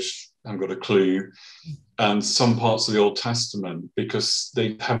language, I haven't got a clue, and some parts of the Old Testament, because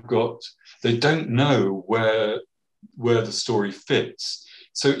they don't know where the story fits.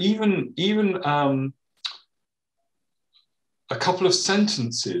 So even a couple of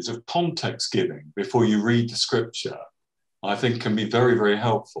sentences of context giving before you read the Scripture, I think, can be very, very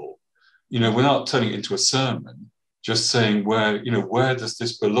helpful. Without turning it into a sermon, just saying where does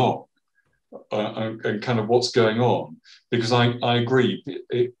this belong, and kind of what's going on. Because I agree.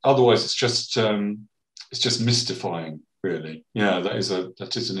 Otherwise, it's just mystifying, really. Yeah, that is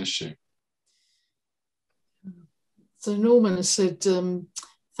an issue. So Norman has said,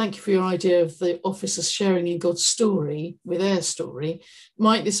 thank you for your idea of the officers sharing in God's story with their story.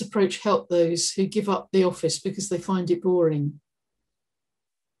 Might this approach help those who give up the office because they find it boring?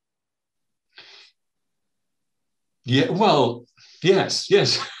 Yeah, well, yes. Yeah.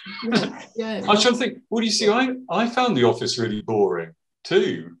 I'm trying to think. Well, you see, I found The Office really boring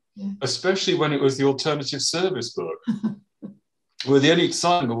too, especially when it was the alternative service book, where the only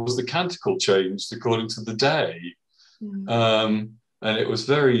excitement was the canticle changed according to the day. And it was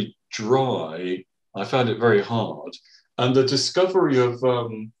very dry. I found it very hard. And the discovery of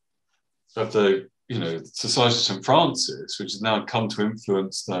the Society of St. Francis, which has now come to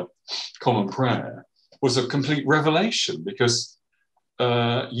influence the Common Prayer, was a complete revelation, because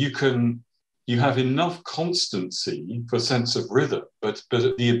you have enough constancy for a sense of rhythm, but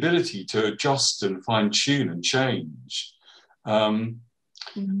the ability to adjust and fine tune and change. And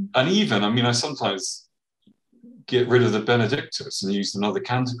even, I sometimes get rid of the Benedictus and use another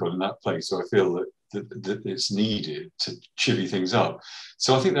canticle in that place, so I feel that it's needed to chivvy things up.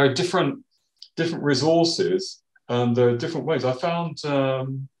 So I think there are different resources, and there are different ways. I found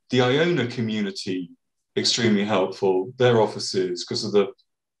the Iona community extremely helpful, their offices, because of the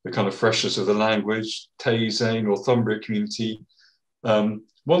kind of freshness of the language. Taizé, Northumbria community.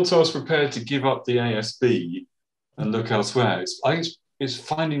 Once I was prepared to give up the ASB and look elsewhere, I think it's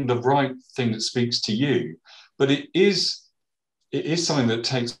finding the right thing that speaks to you. But it is something that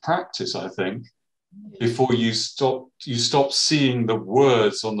takes practice, I think, before you stop seeing the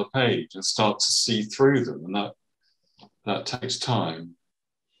words on the page and start to see through them, and that takes time.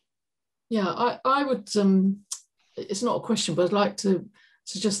 Yeah, I would. It's not a question, but I'd like to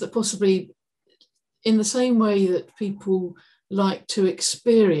suggest that possibly, in the same way that people like to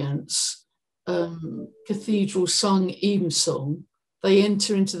experience cathedral sung evensong, they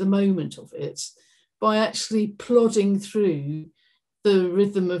enter into the moment of it by actually plodding through the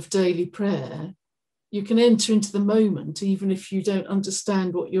rhythm of daily prayer. You can enter into the moment, even if you don't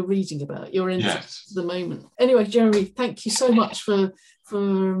understand what you're reading about. You're into the moment. Anyway, Jeremy, thank you so much for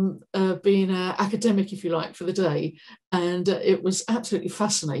being an academic, if you like, for the day. And it was absolutely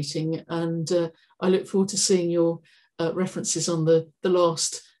fascinating. And I look forward to seeing your references on the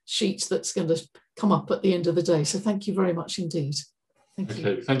last sheet that's going to come up at the end of the day. So thank you very much indeed. Thank you.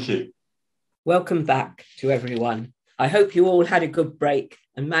 Okay, thank you. Welcome back to everyone. I hope you all had a good break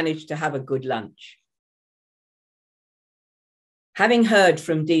and managed to have a good lunch. Having heard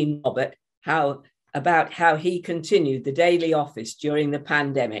from Dean Robert about how he continued the daily office during the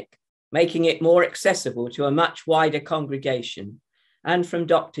pandemic, making it more accessible to a much wider congregation, and from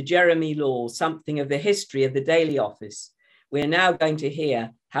Dr. Jeremy Law something of the history of the daily office, we're now going to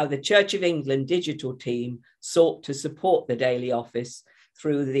hear how the Church of England digital team sought to support the daily office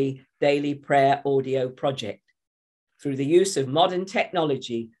through the Daily Prayer Audio Project. Through the use of modern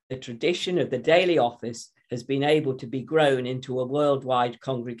technology, the tradition of the daily office has been able to be grown into a worldwide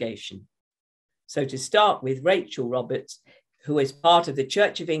congregation. So to start with, Rachel Roberts, who is part of the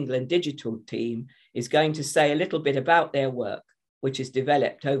Church of England digital team, is going to say a little bit about their work, which is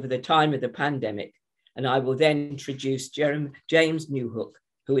developed over the time of the pandemic. And I will then introduce James Newhook,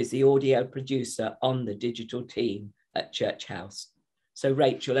 who is the audio producer on the digital team. at Church House. So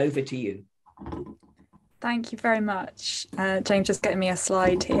Rachel, over to you. Thank you very much. James just getting me a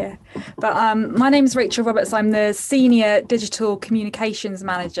slide here. But my name is Rachel Roberts. I'm the Senior Digital Communications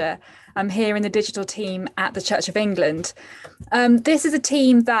Manager. I'm here in the digital team at the Church of England. This is a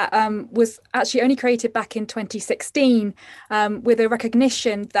team that was actually only created back in 2016 with a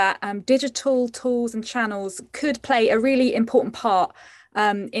recognition that digital tools and channels could play a really important part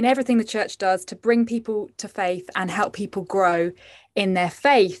in everything the church does to bring people to faith and help people grow in their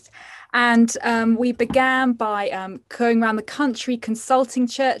faith. And we began by going around the country consulting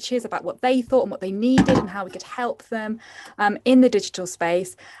churches about what they thought and what they needed and how we could help them in the digital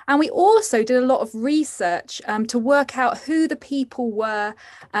space. And we also did a lot of research to work out who the people were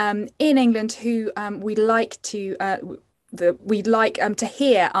in England who we'd like to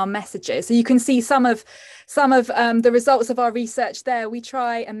hear our messages. So you can see some of the results of our research there. We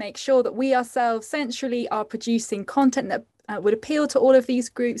try and make sure that we ourselves centrally are producing content that would appeal to all of these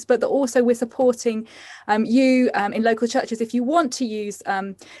groups, but that also we're supporting you in local churches if you want to use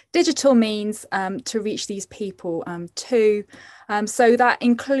digital means to reach these people too. So that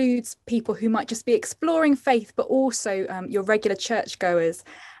includes people who might just be exploring faith, but also your regular churchgoers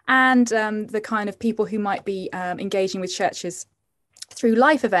and the kind of people who might be engaging with churches through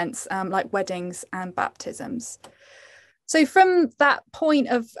life events like weddings and baptisms. So from that point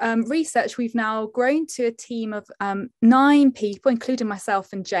of research, we've now grown to a team of 9 people, including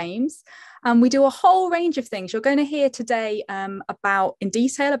myself and James. We do a whole range of things. You're going to hear today in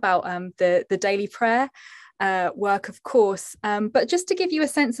detail about the daily prayer work, of course. But just to give you a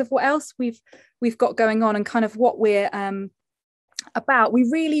sense of what else we've got going on and kind of what we're about,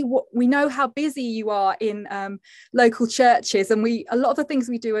 we know how busy you are in local churches, and a lot of the things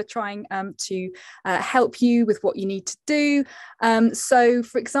we do are trying to help you with what you need to do. So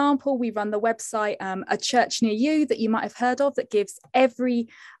for example, we run the website A Church Near You that you might have heard of, that gives every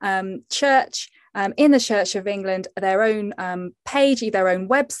church in the Church of England their own page, their own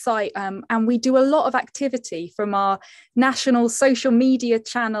website, and we do a lot of activity from our national social media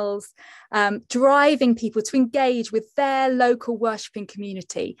channels, driving people to engage with their local worshipping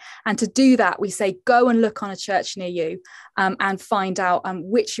community. And to do that, we say, go and look on a church near you and find out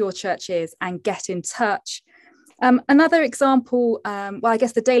which your church is and get in touch. Another example, I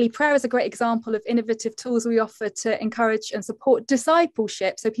guess the daily prayer is a great example of innovative tools we offer to encourage and support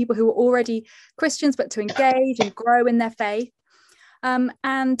discipleship. So people who are already Christians, but to engage and grow in their faith.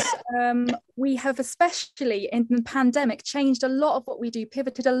 We have, especially in the pandemic, changed a lot of what we do,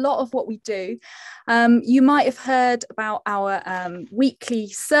 pivoted a lot of what we do. You might have heard about our weekly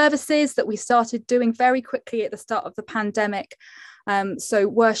services that we started doing very quickly at the start of the pandemic. So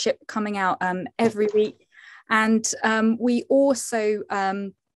worship coming out every week. And we also,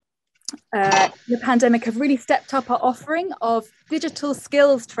 the pandemic, have really stepped up our offering of digital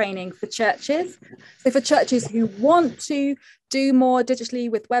skills training for churches. So for churches who want to do more digitally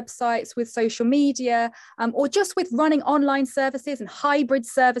with websites, with social media, or just with running online services and hybrid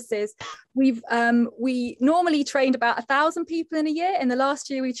services, we normally trained about 1,000 people in a year. In the last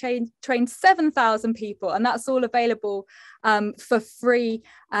year, we trained 7,000 people, and that's all available for free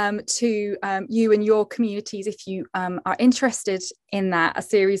to you and your communities if you are interested in that, a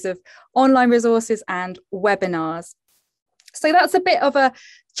series of online resources and webinars. So that's a bit of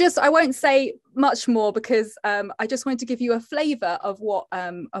I won't say much more because I just wanted to give you a flavour of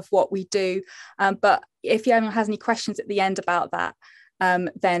what we do. But if anyone has any questions at the end about that,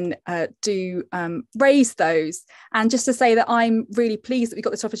 then do raise those. And just to say that I'm really pleased that we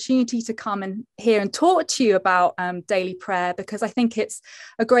got this opportunity to come and hear and talk to you about daily prayer, because I think it's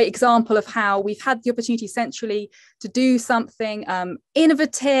a great example of how we've had the opportunity centrally to do something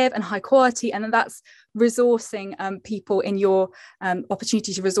innovative and high quality, and that's resourcing people in your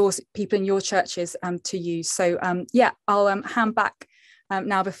opportunity to resource people in your churches to use. So I'll hand back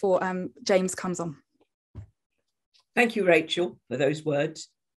now before James comes on. Thank you, Rachel, for those words.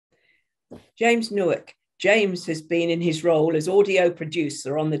 James Newhook. James has been in his role as audio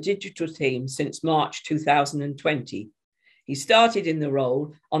producer on the digital team since March 2020. He started in the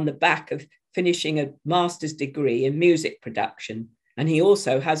role on the back of finishing a master's degree in music production, and he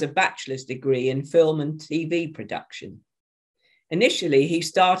also has a bachelor's degree in film and TV production. Initially, he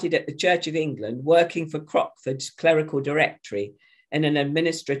started at the Church of England, working for Crockford's clerical directory in an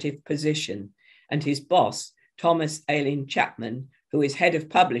administrative position, and his boss, Thomas Aileen Chapman, who is head of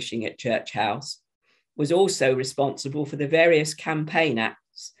publishing at Church House, was also responsible for the various campaign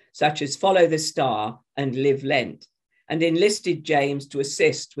acts, such as Follow the Star and Live Lent, and enlisted James to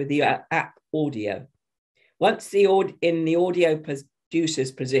assist with the app audio. Once in the audio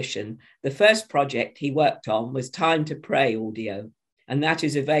producer's position, the first project he worked on was Time to Pray audio, and that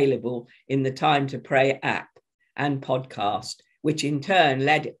is available in the Time to Pray app and podcast, which in turn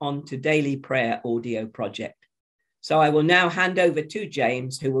led on to Daily Prayer audio project. So I will now hand over to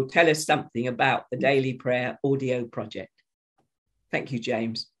James, who will tell us something about the Daily Prayer audio project. Thank you,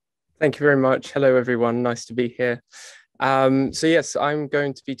 James. Thank you very much. Hello, everyone. Nice to be here. So yes, I'm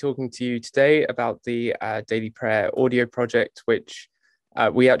going to be talking to you today about the Daily Prayer audio project, which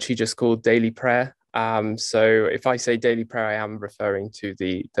we actually just called Daily Prayer. So if I say Daily Prayer, I am referring to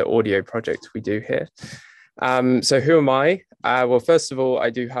the audio project we do here. So who am I? Well, first of all, I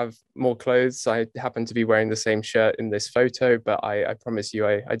do have more clothes. I happen to be wearing the same shirt in this photo, but I promise you,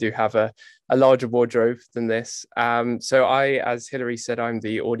 I do have a larger wardrobe than this. So as Hilary said, I'm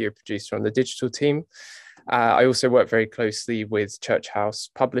the audio producer on the digital team. I also work very closely with Church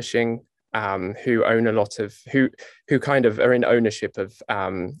House Publishing, who own a lot of, who kind of are in ownership of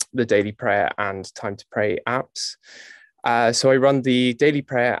the Daily Prayer and Time to Pray apps. So I run the Daily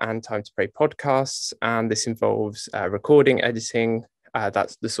Prayer and Time to Pray podcasts, and this involves recording, editing.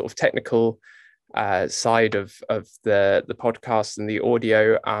 That's the sort of technical side of the podcast and the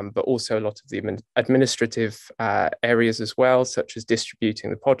audio, but also a lot of the administrative areas as well, such as distributing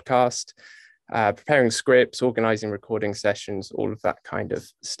the podcast, preparing scripts, organizing recording sessions, all of that kind of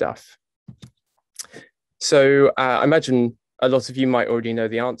stuff. So I imagine a lot of you might already know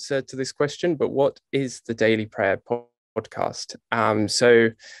the answer to this question, but what is the Daily Prayer podcast? So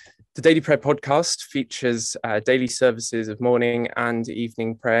the Daily Prayer podcast features daily services of morning and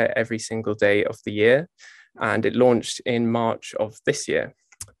evening prayer every single day of the year, and it launched in March of this year.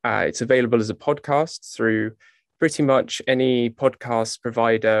 It's available as a podcast through pretty much any podcast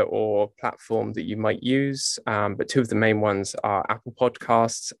provider or platform that you might use, but two of the main ones are Apple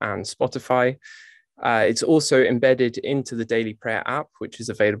Podcasts and Spotify. It's also embedded into the Daily Prayer app, which is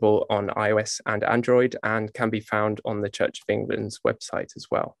available on iOS and Android and can be found on the Church of England's website as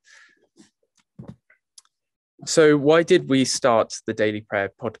well. So why did we start the Daily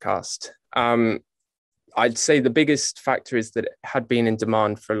Prayer podcast? I'd say the biggest factor is that it had been in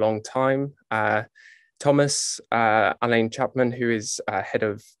demand for a long time. Thomas, Alain Chapman, who is head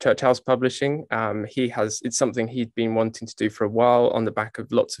of Church House Publishing, it's something he'd been wanting to do for a while on the back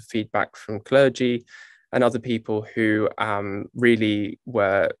of lots of feedback from clergy and other people who really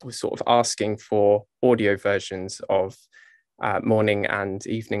were sort of asking for audio versions of morning and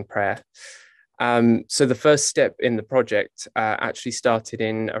evening prayer. So the first step in the project actually started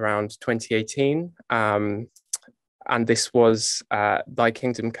in around 2018. And this was Thy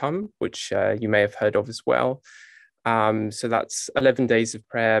Kingdom Come, which you may have heard of as well. So that's 11 days of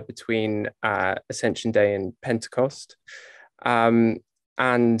prayer between Ascension Day and Pentecost. And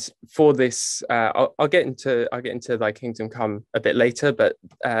for this, I'll get into Thy Kingdom Come a bit later, but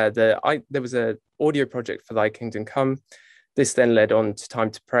there was an audio project for Thy Kingdom Come. This then led on to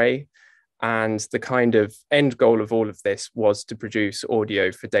Time to Pray. And the kind of end goal of all of this was to produce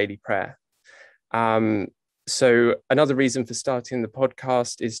audio for daily prayer. So another reason for starting the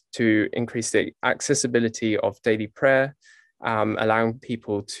podcast is to increase the accessibility of daily prayer, allowing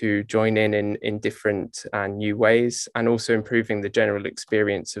people to join in different and new ways, and also improving the general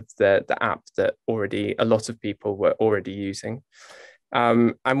experience of the app that a lot of people were already using.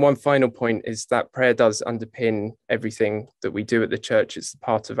 And one final point is that prayer does underpin everything that we do at the church. It's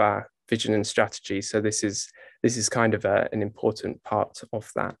part of our vision and strategy. So this is kind of an important part of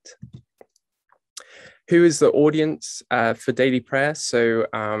that. Who is the audience for daily prayer? So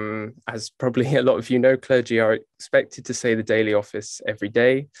as probably a lot of you know, clergy are expected to say the daily office every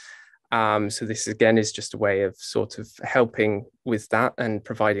day. So this again is just a way of sort of helping with that and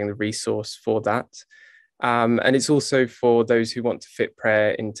providing the resource for that. And it's also for those who want to fit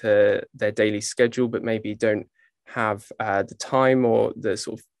prayer into their daily schedule, but maybe don't have the time or the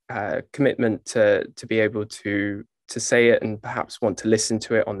sort of commitment to be able to say it, and perhaps want to listen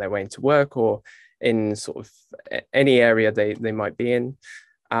to it on their way into work or in sort of any area they might be in.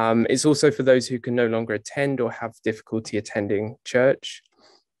 It's also for those who can no longer attend or have difficulty attending church.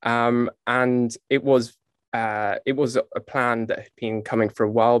 And it was a plan that had been coming for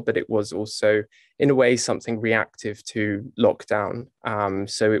a while, but it was also in a way something reactive to lockdown.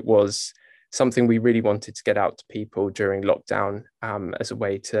 So it was something we really wanted to get out to people during lockdown as a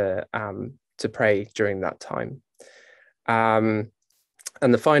way to pray during that time.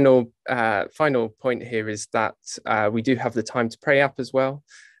 And the final point here is that we do have the Time to Pray app as well.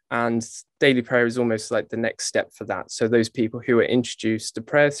 And daily prayer is almost like the next step for that. So those people who are introduced to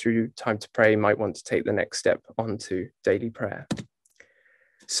prayer through Time to Pray might want to take the next step onto daily prayer.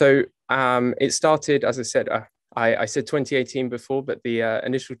 So it started, as I said, I said 2018 before, but the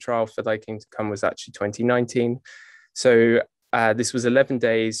initial trial for Thy Kingdom Come was actually 2019. So this was 11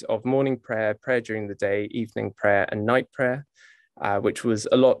 days of morning prayer, prayer during the day, evening prayer, and night prayer, which was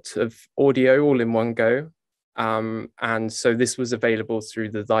a lot of audio all in one go. And so this was available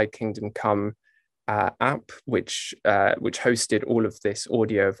through the Thy Kingdom Come app, which hosted all of this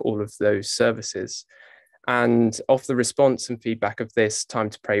audio of all of those services. And of the response and feedback of this, Time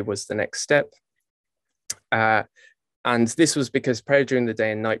to Pray was the next step. And this was because prayer during the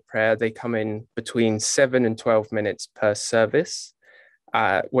day and night prayer, they come in between 7 and 12 minutes per service,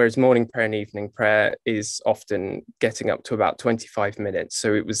 whereas morning prayer and evening prayer is often getting up to about 25 minutes.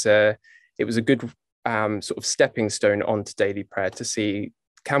 So it was a good sort of stepping stone onto daily prayer to see,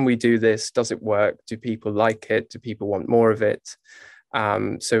 can we do this? Does it work? Do people like it? Do people want more of it?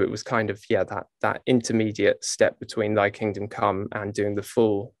 So it was kind of, that intermediate step between Thy Kingdom Come and doing the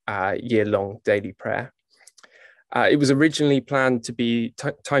full year-long daily prayer. It was originally planned to be,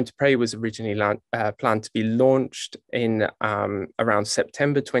 Time to Pray was originally planned to be launched in around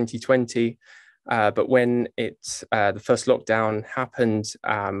September 2020. But when the first lockdown happened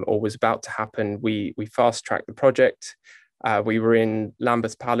or was about to happen, we fast-tracked the project. We were in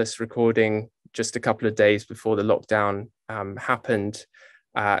Lambeth Palace recording just a couple of days before the lockdown happened,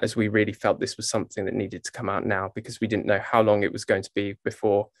 as we really felt this was something that needed to come out now, because we didn't know how long it was going to be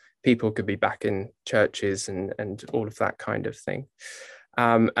before people could be back in churches and all of that kind of thing.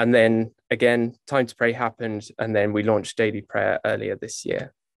 And then again, Time to Pray happened, and then we launched daily prayer earlier this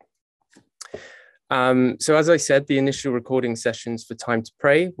year. So as I said, the initial recording sessions for Time to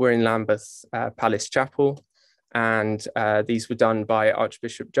Pray were in Lambeth Palace Chapel, and these were done by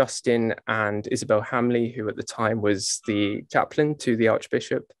Archbishop Justin and Isabel Hamley, who at the time was the chaplain to the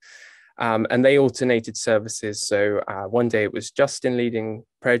Archbishop. And they alternated services. So one day it was Justin leading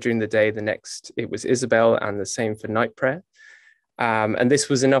prayer during the day, the next it was Isabel, and the same for night prayer. And this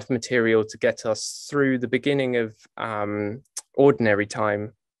was enough material to get us through the beginning of ordinary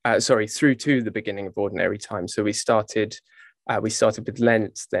time, through to the beginning of ordinary time. So we started with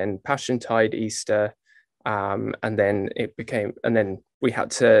Lent, then Passiontide, Easter, and then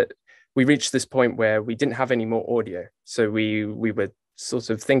we reached this point where we didn't have any more audio. So we were sort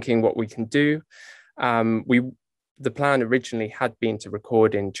of thinking what we can do. The plan originally had been to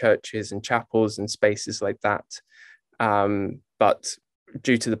record in churches and chapels and spaces like that. But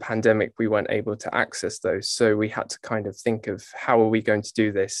due to the pandemic, we weren't able to access those. So we had to kind of think of how are we going to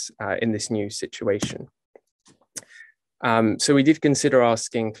do this in this new situation. So we did consider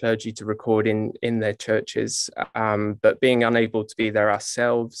asking clergy to record in their churches, but being unable to be there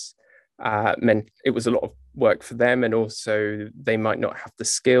ourselves meant it was a lot of work for them, and also they might not have the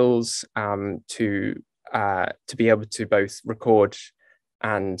skills to be able to both record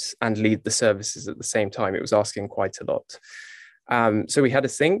and lead the services at the same time. It was asking quite a lot. So we had to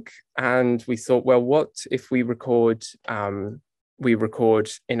think, and we thought, well, what if we record in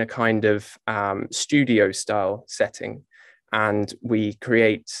a kind of studio style setting, and we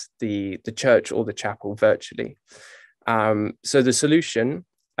create the church or the chapel virtually. So the solution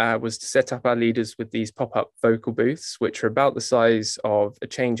was to set up our leaders with these pop-up vocal booths, which are about the size of a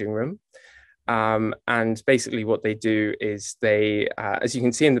changing room. And basically what they do is they, as you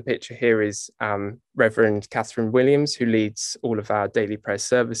can see in the picture here, is Reverend Catherine Williams, who leads all of our daily prayer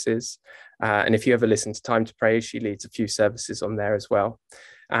services. And if you ever listen to Time to Pray, she leads a few services on there as well.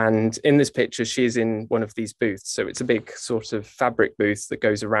 And in this picture, she is in one of these booths. So it's a big sort of fabric booth that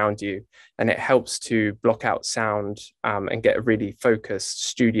goes around you, and it helps to block out sound and get a really focused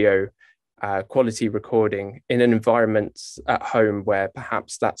studio quality recording in an environment at home where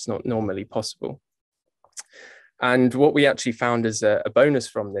perhaps that's not normally possible. And what we actually found as a bonus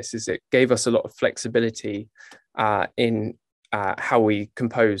from this is it gave us a lot of flexibility in how we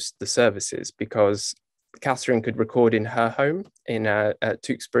composed the services, because Catherine could record in her home in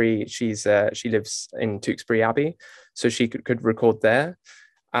Tewkesbury. She lives in Tewkesbury Abbey, so she could record there.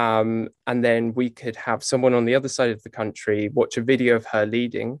 And then we could have someone on the other side of the country watch a video of her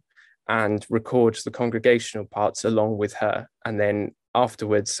leading and record the congregational parts along with her. And then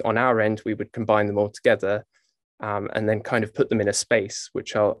afterwards, on our end, we would combine them all together and then kind of put them in a space,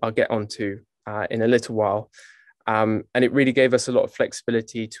 which I'll get onto in a little while. And it really gave us a lot of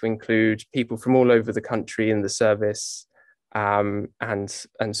flexibility to include people from all over the country in the service, and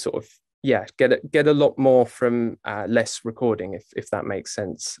sort of, get a lot more from less recording, if that makes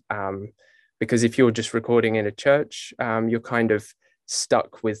sense. Because if you're just recording in a church, you're kind of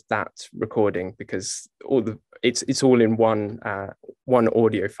stuck with that recording because it's all in one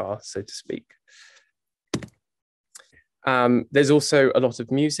audio file, so to speak. There's also a lot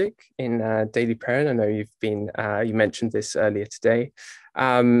of music in daily prayer, and I know you mentioned this earlier today.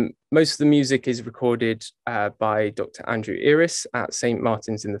 Most of the music is recorded by Dr. Andrew Iris at St.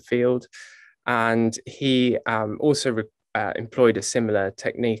 Martin's in the Field, and he also employed a similar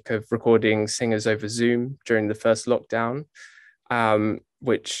technique of recording singers over Zoom during the first lockdown,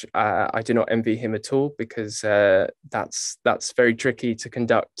 which I do not envy him at all, because that's very tricky to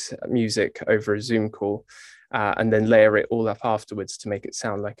conduct music over a Zoom call and then layer it all up afterwards to make it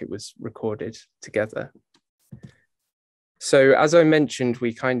sound like it was recorded together. So as I mentioned,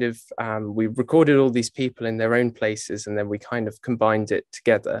 we we recorded all these people in their own places, and then we kind of combined it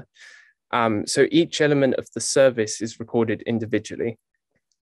together. So each element of the service is recorded individually.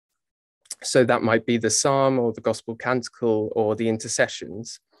 So that might be the psalm or the gospel canticle or the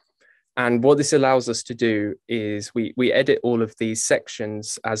intercessions. And what this allows us to do is we edit all of these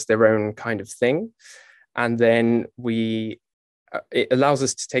sections as their own kind of thing. And then it allows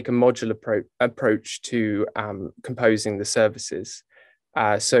us to take a modular approach to composing the services.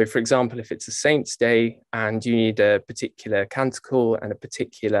 So for example, if it's a Saint's Day and you need a particular canticle and a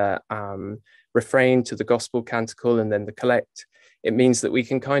particular refrain to the gospel canticle and then the collect, it means that we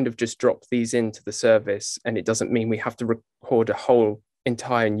can kind of just drop these into the service, and it doesn't mean we have to record a whole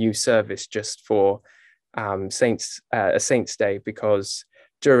entire new service just for a Saint's Day, because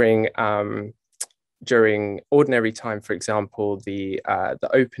during ordinary time, for example, the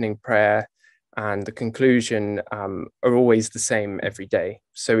opening prayer and the conclusion are always the same every day.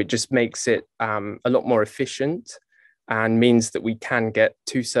 So it just makes it a lot more efficient and means that we can get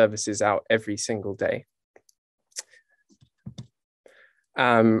 2 services out every single day.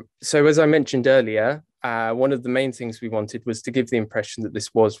 So as I mentioned earlier, one of the main things we wanted was to give the impression that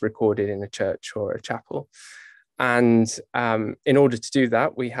this was recorded in a church or a chapel. And in order to do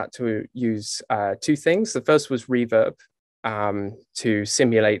that, we had to use 2 things. The first was reverb, to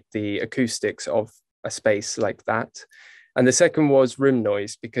simulate the acoustics of a space like that. And the second was room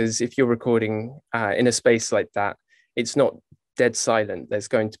noise, because if you're recording in a space like that, it's not dead silent. There's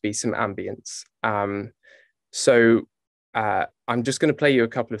going to be some ambience. So I'm just going to play you a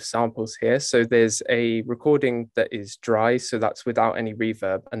couple of samples here. So there's a recording that is dry, so that's without any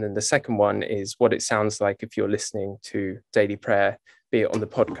reverb. And then the second one is what it sounds like if you're listening to daily prayer, be it on the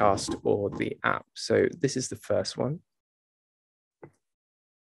podcast or the app. So this is the first one.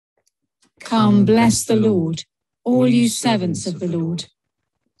 Come, bless the Lord, all you servants of the Lord.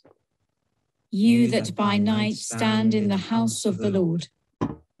 You that by night stand in the house of the Lord.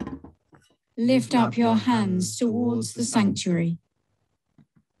 Lift up your hands towards the sanctuary.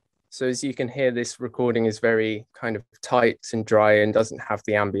 So as you can hear, this recording is very kind of tight and dry and doesn't have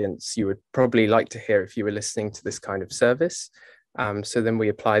the ambience you would probably like to hear if you were listening to this kind of service. So then we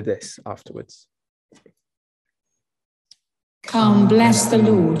apply this afterwards. Come, bless the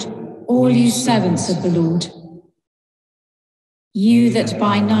Lord, all you servants of the Lord. You that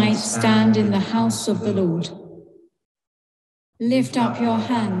by night stand in the house of the Lord. Lift up your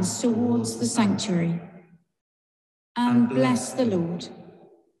hands towards the sanctuary and bless the Lord.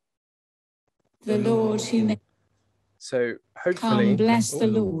 The Lord who made. So hopefully, come bless the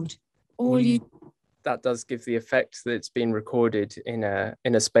Lord, all you. That does give the effect that it's been recorded in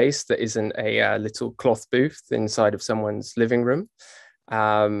a space that isn't a little cloth booth inside of someone's living room.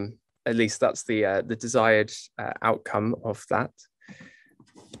 At least that's the desired outcome of that.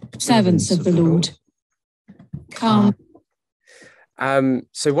 Servants of the Lord, come.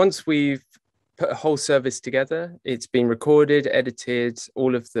 So once we've put a whole service together, it's been recorded, edited,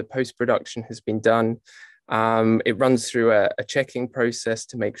 all of the post-production has been done. It runs through a checking process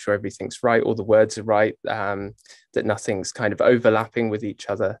to make sure everything's right, all the words are right, that nothing's kind of overlapping with each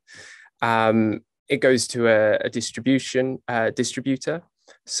other. It goes to a distributor.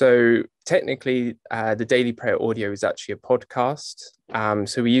 So technically, the Daily Prayer audio is actually a podcast.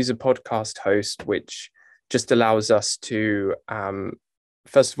 So we use a podcast host, which just allows us to,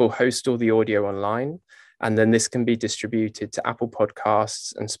 first of all, host all the audio online. And then this can be distributed to Apple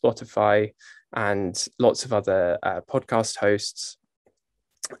Podcasts and Spotify and lots of other podcast hosts.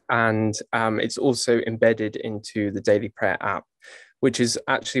 And it's also embedded into the Daily Prayer app, which is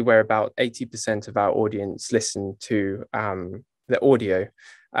actually where about 80% of our audience listen to the audio,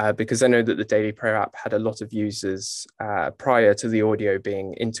 because I know that the Daily Prayer app had a lot of users prior to the audio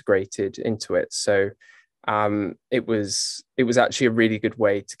being integrated into it. So it was actually a really good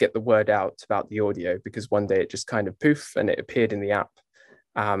way to get the word out about the audio, because one day it just kind of poof and it appeared in the app,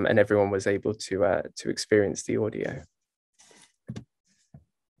 and everyone was able to experience the audio.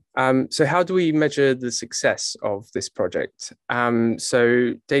 So how do we measure the success of this project?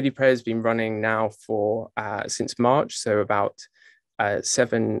 So Daily Prayer has been running now for since March, so about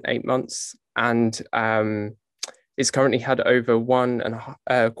 7-8 months, and it's currently had over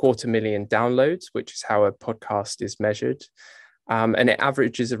 1.25 million downloads, which is how a podcast is measured, and it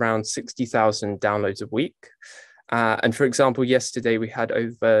averages around 60,000 downloads a week. And for example, yesterday we had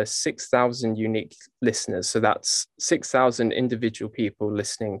over 6,000 unique listeners. So that's 6,000 individual people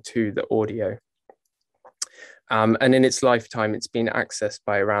listening to the audio. And in its lifetime, it's been accessed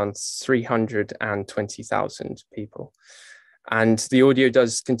by around 320,000 people. And the audio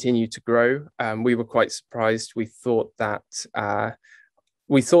does continue to grow. We were quite surprised. We thought that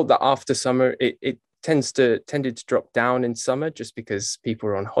after summer, it tended to drop down in summer just because people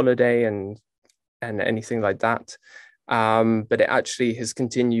are on holiday and anything like that. But it actually has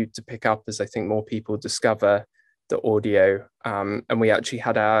continued to pick up as I think more people discover the audio. And we actually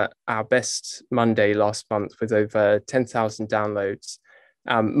had our best Monday last month with over 10,000 downloads.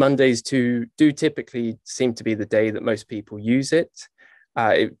 Mondays do typically seem to be the day that most people use it.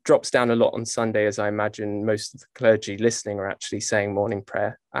 It drops down a lot on Sunday, as I imagine most of the clergy listening are actually saying morning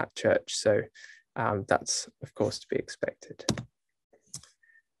prayer at church. So that's, of course, to be expected.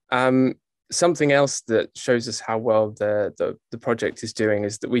 Something else that shows us how well the project is doing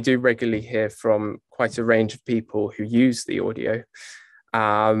is that we do regularly hear from quite a range of people who use the audio.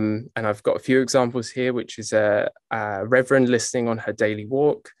 And I've got a few examples here, which is a Reverend listening on her daily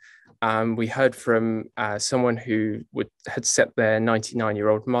walk. We heard from someone who had set their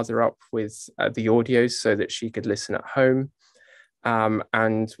 99-year-old mother up with the audios so that she could listen at home.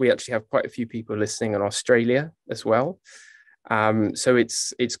 And we actually have quite a few people listening in Australia as well. So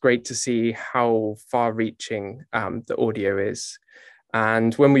it's great to see how far-reaching the audio is.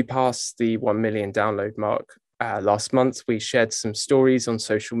 And when we passed the 1 million download mark last month, we shared some stories on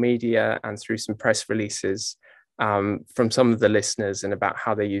social media and through some press releases from some of the listeners and about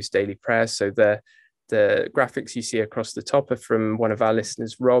how they use daily prayer. So the graphics you see across the top are from one of our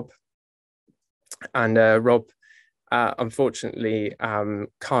listeners, Rob. And Rob unfortunately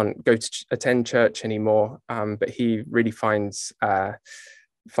can't go to attend church anymore, but he really finds, well,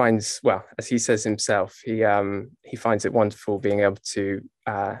 as he says himself, he finds it wonderful being able to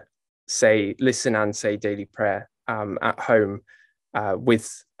listen and say daily prayer at home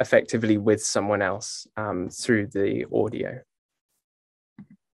effectively with someone else through the audio.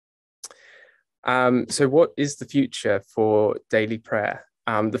 So what is the future for daily prayer?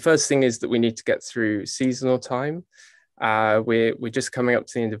 The first thing is that we need to get through seasonal time. We're just coming up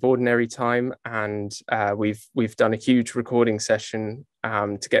to the end of ordinary time, and we've done a huge recording session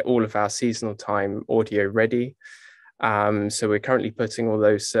to get all of our seasonal time audio ready. So we're currently putting all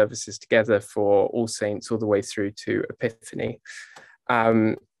those services together for All Saints all the way through to Epiphany.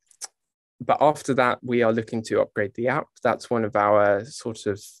 But after that, we are looking to upgrade the app. That's one of our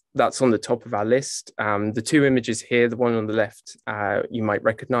that's on the top of our list. The two images here, the one on the left, you might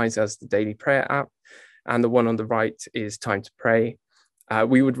recognize as the Daily Prayer app, and the one on the right is Time to Pray.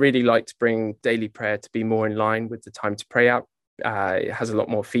 We would really like to bring Daily Prayer to be more in line with the Time to Pray app. It has a lot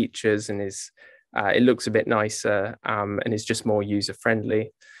more features and it looks a bit nicer and is just more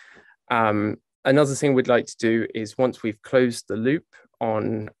user-friendly. Another thing we'd like to do is once we've closed the loop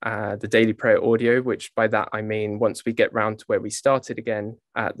on the daily prayer audio, which by that I mean once we get round to where we started again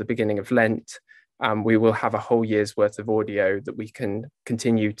at the beginning of Lent, we will have a whole year's worth of audio that we can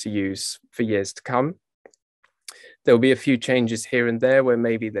continue to use for years to come. There'll be a few changes here and there where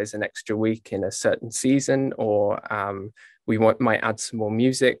maybe there's an extra week in a certain season, or we might add some more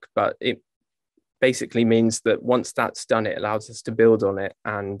music, but it basically means that once that's done, it allows us to build on it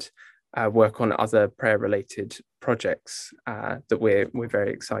and work on other prayer-related projects that we're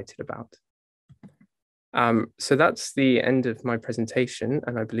very excited about. So that's the end of my presentation,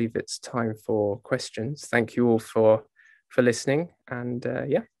 and I believe it's time for questions. Thank you all for listening, and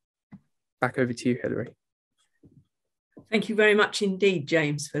yeah, back over to you, Hilary. Thank you very much indeed,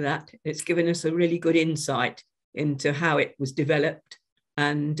 James, for that. It's given us a really good insight into how it was developed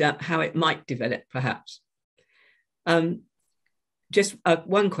and how it might develop, perhaps. Just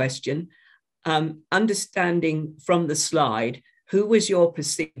one question. Understanding from the slide, who was your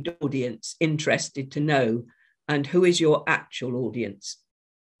perceived audience interested to know, and who is your actual audience?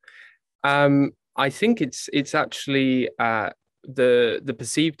 I think it's actually the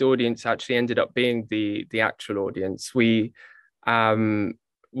perceived audience actually ended up being the actual audience. We already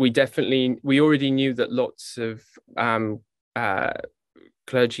knew that lots of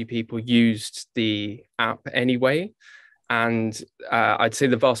clergy people used the app anyway. And I'd say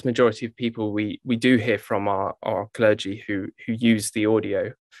the vast majority of people we do hear from are clergy who use the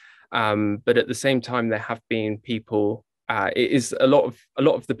audio. But at the same time, there have been people. It is a lot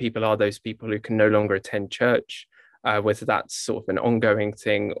of the people are those people who can no longer attend church, whether that's sort of an ongoing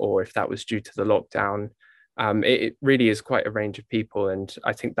thing or if that was due to the lockdown. It really is quite a range of people, and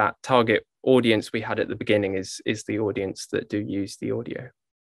I think that target audience we had at the beginning is the audience that do use the audio.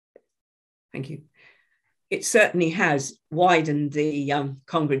 Thank you. It certainly has widened the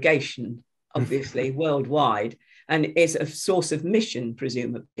congregation, obviously, worldwide, and is a source of mission,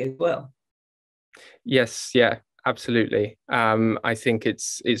 presumably, as well. Yes, yeah, absolutely. I think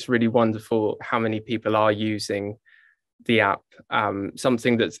it's really wonderful how many people are using the app,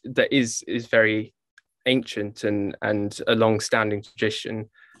 something that is very ancient and a long-standing tradition.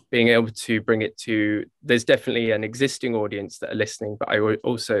 Being able to bring it to, there's definitely an existing audience that are listening, but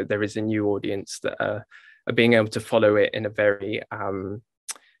also there is a new audience that are being able to follow it in a very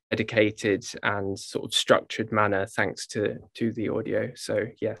dedicated and sort of structured manner, thanks to the audio. So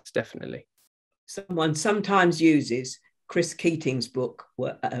yes, definitely. Someone sometimes uses Chris Keating's book,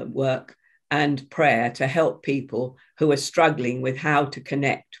 Work and Prayer, to help people who are struggling with how to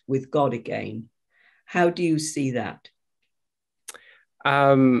connect with God again. How do you see that?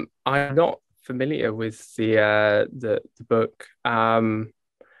 I'm not familiar with the book.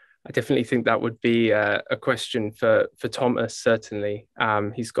 I definitely think that would be a question for Thomas. Certainly,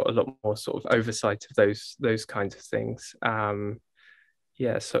 he's got a lot more sort of oversight of those kinds of things.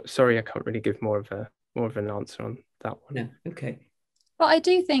 Yeah, so sorry, I can't really give more of an answer on that one. No, okay. But I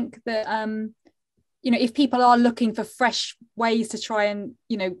do think that if people are looking for fresh ways to try and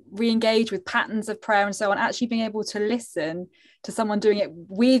re-engage with patterns of prayer and so on, actually being able to listen to someone doing it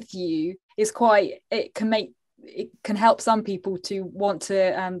with you is it can help some people to want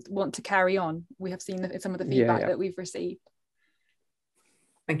to carry on. We have seen some of the feedback that we've received.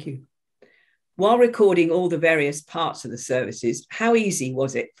 Thank you. While recording all the various parts of the services, how easy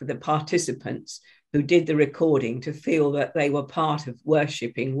was it for the participants who did the recording to feel that they were part of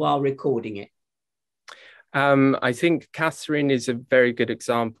worshipping while recording it? I think Catherine is a very good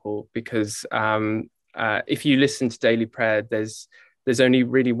example, because if you listen to daily prayer, there's only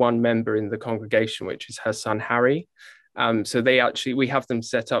really one member in the congregation, which is her son Harry. So we have them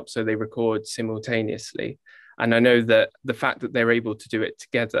set up so they record simultaneously. And I know that the fact that they're able to do it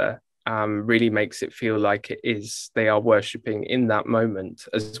together really makes it feel like they are worshipping in that moment,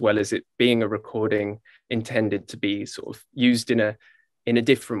 as well as it being a recording intended to be sort of used in a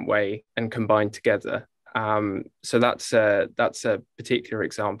different way and combined together. So that's a particular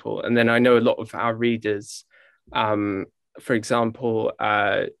example. And then I know a lot of our readers, for example,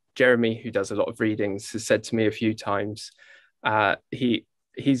 Jeremy, who does a lot of readings, has said to me a few times, there's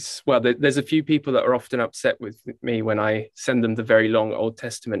a few people that are often upset with me when I send them the very long Old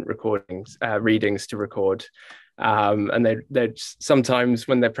Testament readings to record. And they're sometimes,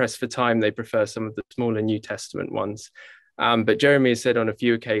 when they're pressed for time, they prefer some of the smaller New Testament ones. But Jeremy has said on a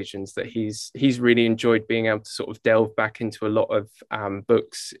few occasions that he's really enjoyed being able to sort of delve back into a lot of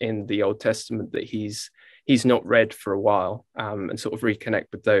books in the Old Testament that he's not read for a while, and sort of reconnect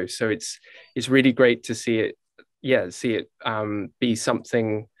with those. So it's really great to see it be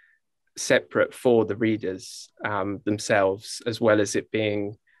something separate for the readers themselves, as well as it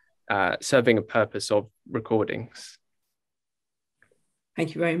being serving a purpose of recordings.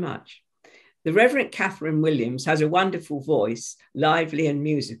 Thank you very much. The Reverend Catherine Williams has a wonderful voice, lively and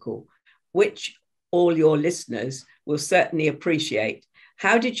musical, which all your listeners will certainly appreciate.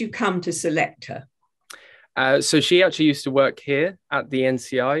 How did you come to select her? So she actually used to work here at the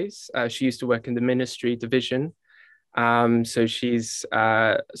NCIs. She used to work in the ministry division. So she's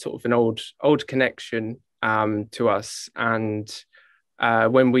sort of an old connection to us. And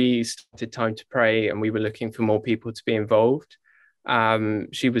when we started Time to Pray and we were looking for more people to be involved,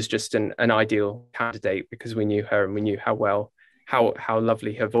 she was just an ideal candidate, because we knew her and we knew how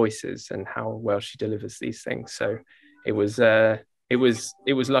lovely her voice is and how well she delivers these things. So it was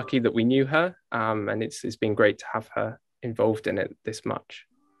lucky that we knew her, and it's been great to have her involved in it this much.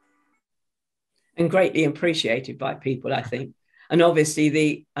 And greatly appreciated by people, I think. And obviously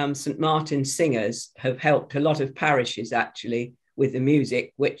the St. Martin's singers have helped a lot of parishes actually with the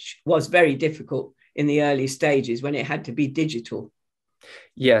music, which was very difficult in the early stages when it had to be digital.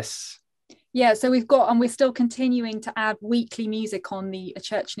 Yes. Yeah, so we're still continuing to add weekly music on the A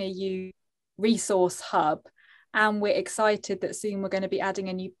Church Near You resource hub. And we're excited that soon we're going to be adding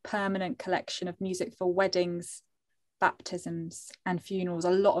a new permanent collection of music for weddings, baptisms and funerals, a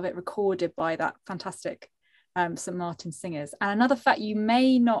lot of it recorded by that fantastic St. Martin's singers. And another fact you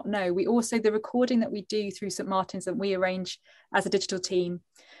may not know, we also, the recording that we do through St. Martin's and we arrange as a digital team,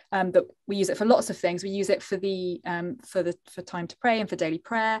 that we use it for lots of things. We use it for for time to pray and for daily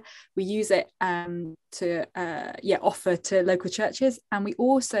prayer. We use it to offer to local churches, and we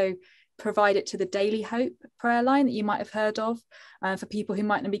also provide it to the Daily Hope prayer line that you might have heard of, for people who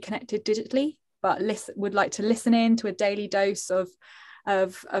might not be connected digitally but would like to listen in to a daily dose of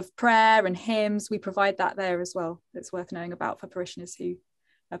prayer and hymns. We provide that there as well. It's worth knowing about for parishioners who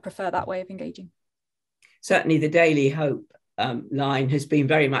prefer that way of engaging. Certainly the Daily Hope line has been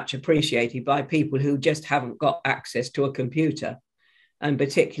very much appreciated by people who just haven't got access to a computer, and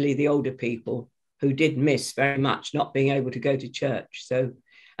particularly the older people who did miss very much not being able to go to church. So,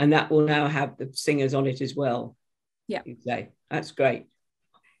 and that will now have the singers on it as well. Yeah, that's great.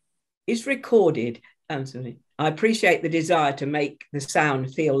 It's recorded, Anthony. I appreciate the desire to make the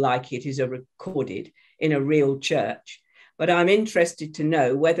sound feel like it is recorded in a real church, but I'm interested to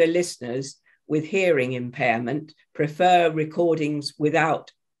know whether listeners with hearing impairment prefer recordings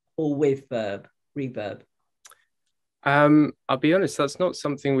without or with reverb. I'll be honest, that's not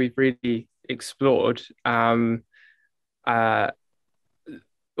something we've really explored.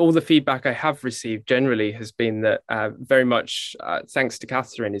 All the feedback I have received generally has been that very much thanks to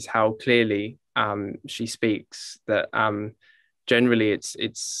Catherine is how clearly she speaks, that generally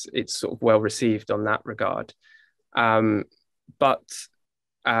it's sort of well received on that regard. But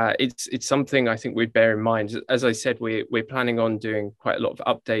it's something I think we'd bear in mind. As I said, we're planning on doing quite a lot of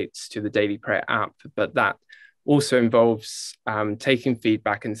updates to the Daily Prayer app, but that also involves taking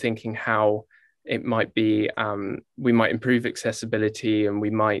feedback and thinking how it might be, we might improve accessibility, and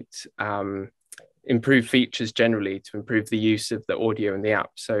we might improve features generally to improve the use of the audio in the app.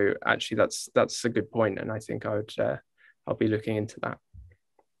 So actually that's a good point, and I think I'll be looking into that.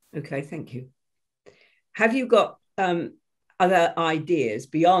 Okay, thank you. Have you got other ideas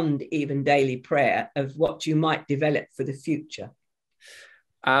beyond even daily prayer of what you might develop for the future?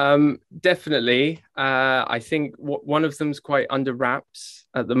 Definitely. I think one of them's quite under wraps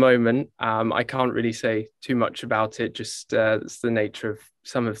at the moment. I can't really say too much about it, just it's the nature of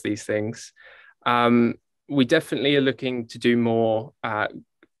some of these things. We definitely are looking to do more,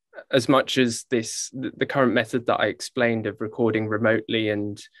 as much as the current method that I explained of recording remotely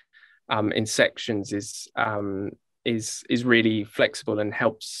and in sections is really flexible and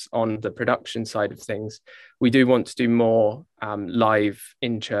helps on the production side of things. We do want to do more live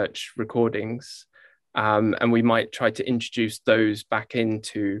in-church recordings, and we might try to introduce those back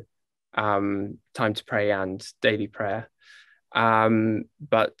into time to pray and daily prayer.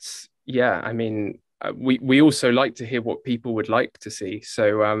 But yeah, I mean, we also like to hear what people would like to see.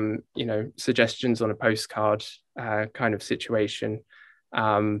 So, suggestions on a postcard kind of situation.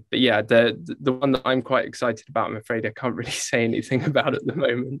 But yeah, the one that I'm quite excited about, I'm afraid I can't really say anything about at the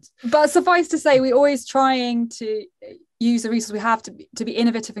moment. But suffice to say, we're always trying to use the resources we have to be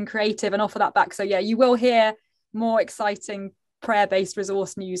innovative and creative and offer that back. So yeah, you will hear more exciting prayer-based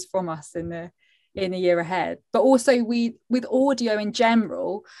resource news from us in the year ahead. But also with audio in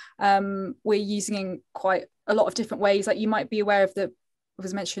general, we're using in quite a lot of different ways. Like you might be aware of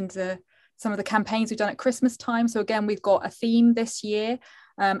was mentioned some of the campaigns we've done at Christmas time. So again, we've got a theme this year,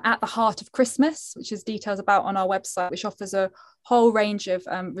 at the heart of Christmas, which is details about on our website, which offers a whole range of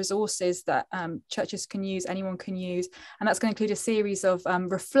resources that churches can use, anyone can use. And that's going to include a series of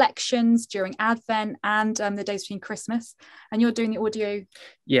reflections during Advent and the days between Christmas. And you're doing the audio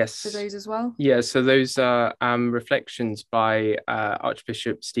for those as well? Yeah, so those are reflections by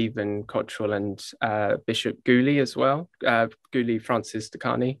Archbishop Stephen Cottrell and Bishop Gooley as well, Gooley Francis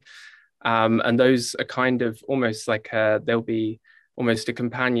Decani. And those are kind of almost like they'll be almost a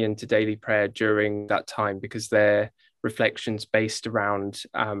companion to daily prayer during that time, because they're reflections based around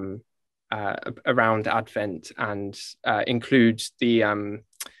Advent and include the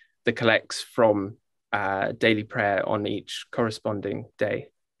collects from daily prayer on each corresponding day.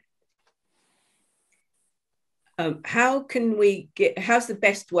 How's the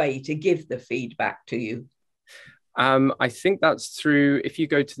best way to give the feedback to you? I think that's through, if you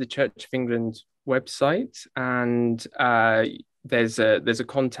go to the Church of England website, and there's a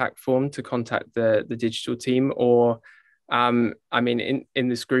contact form to contact the digital team, or in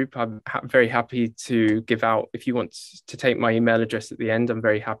this group, I'm very happy to give out, if you want to take my email address at the end, I'm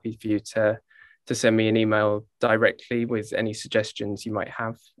very happy for you to send me an email directly with any suggestions you might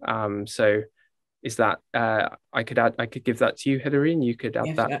have. So is that I could give that to you, Hilary, and you could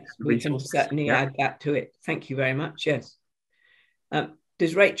add that. We can certainly add that to it. Thank you very much. Yes.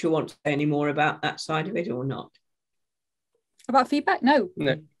 Does Rachel want to say any more about that side of it or not? About feedback? No.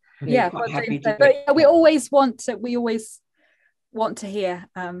 Yeah, quite happy to but yeah, we always want to hear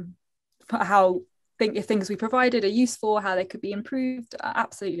how if things we provided are useful, how they could be improved.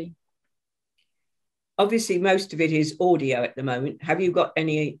 Absolutely. Obviously, most of it is audio at the moment. Have you got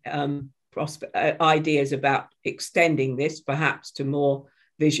any ideas about extending this perhaps to more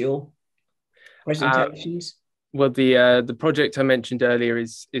visual presentations? Well, the project I mentioned earlier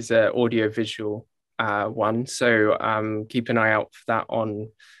is an audio visual one, so keep an eye out for that on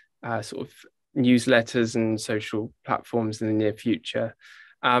sort of newsletters and social platforms in the near future.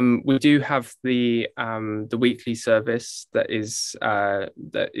 We do have the weekly service that is a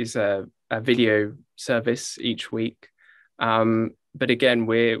video service each week. But again,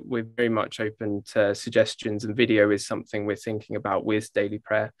 we're very much open to suggestions, and video is something we're thinking about with Daily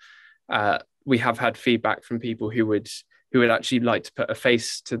Prayer. We have had feedback from people who would actually like to put a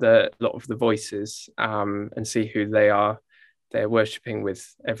face to a lot of the voices and see who they're worshipping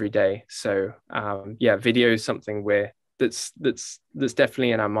with every day. So yeah, video is something that's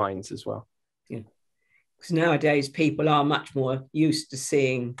definitely in our minds as well. Yeah, because nowadays people are much more used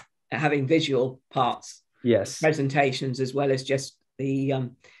to having visual parts, yes, presentations, as well as just the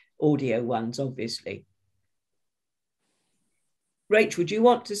audio ones, obviously. Rach, would you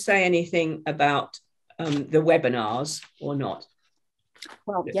want to say anything about the webinars or not?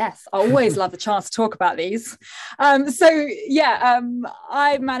 Well, yes, I always love the chance to talk about these. I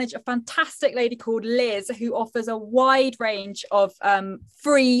manage a fantastic lady called Liz who offers a wide range of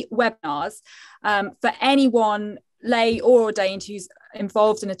free webinars for anyone, lay or ordained, who's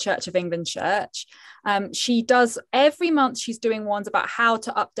involved in a Church of England church. She does every month, she's doing ones about how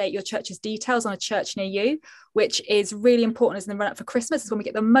to update your church's details on a church near you, which is really important as in the run up for Christmas. Is when we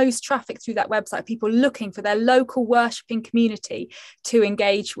get the most traffic through that website, people looking for their local worshipping community to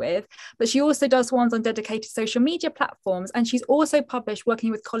engage with. But she also does ones on dedicated social media platforms, and she's also published,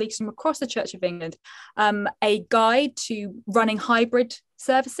 working with colleagues from across the Church of England, a guide to running hybrid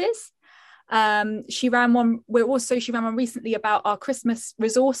services. She ran one recently about our Christmas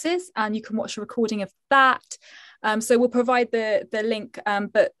resources, and you can watch a recording of that. So we'll provide the link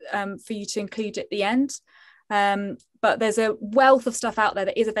for you to include at the end. But there's a wealth of stuff out there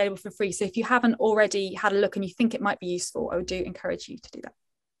that is available for free. So if you haven't already had a look and you think it might be useful, I would do encourage you to do that.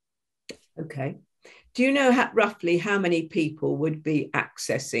 Okay. Do you know roughly how many people would be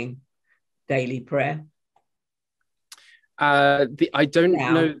accessing Daily Prayer? I don't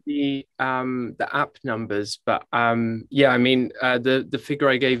know the app numbers, but yeah, I mean, the figure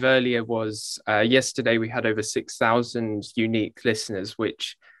I gave earlier was yesterday we had over 6,000 unique listeners,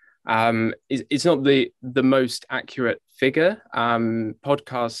 which is not the most accurate figure.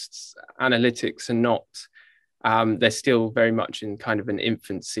 Podcasts analytics are not, they're still very much in kind of an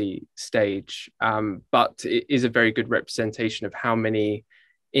infancy stage, but it is a very good representation of how many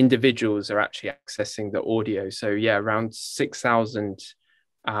individuals are actually accessing the audio. So yeah, around 6,000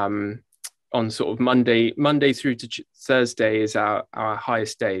 on sort of Monday through to Thursday is our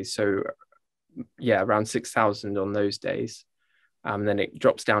highest days. So yeah, around 6,000 on those days. Then it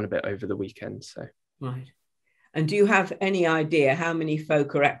drops down a bit over the weekend. So right. And do you have any idea how many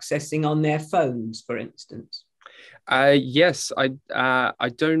folk are accessing on their phones, for instance? Yes, I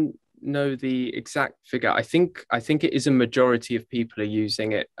don't know the exact figure. I think it is a majority of people are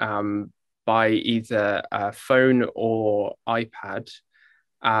using it by either phone or iPad.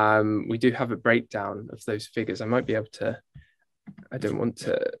 We do have a breakdown of those figures. I might be able to. I don't want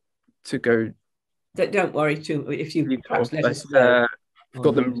to go. Don't worry too. If you perhaps let us know. I've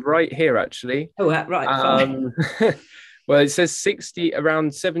got them right here, actually. Oh, right. Fine. Well, it says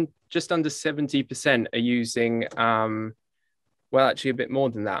just under 70% are using. Well, actually, a bit more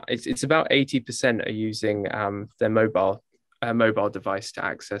than that. It's about 80% are using their mobile device to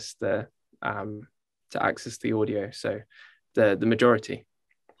access the audio. So the majority.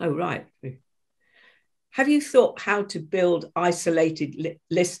 Oh, right. Have you thought how to build isolated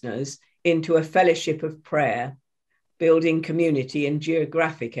listeners into a fellowship of prayer, building community in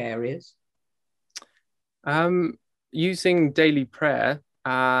geographic areas? Using Daily Prayer,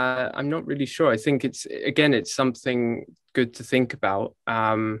 I'm not really sure. I think it's something good to think about.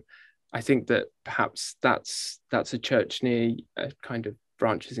 I think that perhaps that's a church near, kind of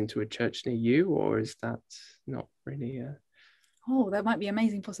branches into a church near you, or is that not really? There might be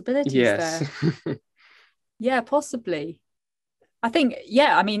amazing possibilities yes. there. Yeah, possibly. I think,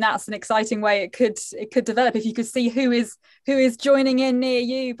 yeah, I mean, that's an exciting way it could develop if you could see who is joining in near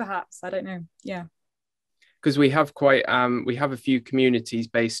you, perhaps. I don't know. Yeah. Because we have a few communities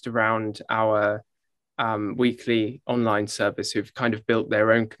based around our weekly online service who've kind of built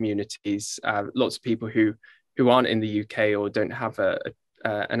their own communities. Lots of people who aren't in the UK or don't have a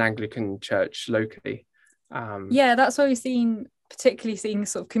an Anglican church locally. Yeah, that's where particularly seeing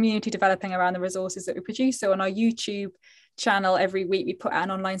sort of community developing around the resources that we produce. So on our YouTube channel, every week we put out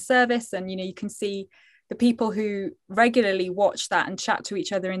an online service, and you can see the people who regularly watch that and chat to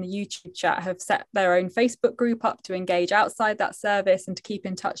each other in the YouTube chat have set their own Facebook group up to engage outside that service and to keep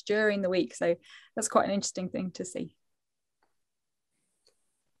in touch during the week. So that's quite an interesting thing to see.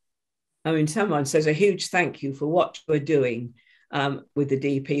 I mean, someone says a huge thank you for what we're doing with the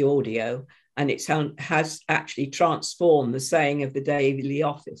DP audio, and it has actually transformed the saying of the daily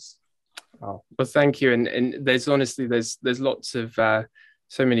office. Oh, well, thank you. And there's honestly, there's lots of,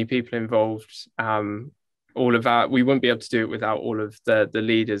 so many people involved. We wouldn't be able to do it without all of the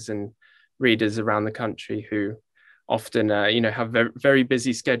leaders and readers around the country who often, have very, very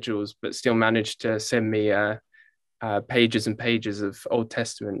busy schedules, but still manage to send me pages and pages of Old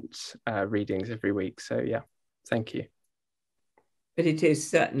Testament readings every week. So yeah, thank you. But it is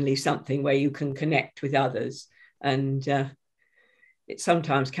certainly something where you can connect with others, and it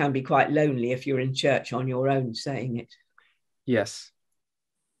sometimes can be quite lonely if you're in church on your own saying it. Yes.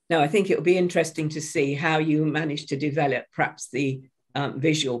 Now, I think it will be interesting to see how you manage to develop perhaps the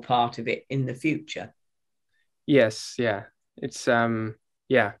visual part of it in the future. Yes, yeah. It's we're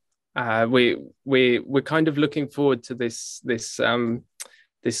kind of looking forward to this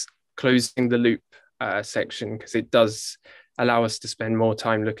closing the loop section, because it does allow us to spend more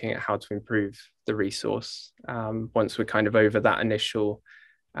time looking at how to improve the resource once we're kind of over that initial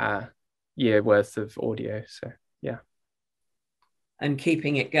year worth of audio. So yeah. And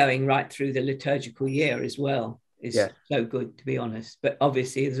keeping it going right through the liturgical year as well is so good, to be honest. But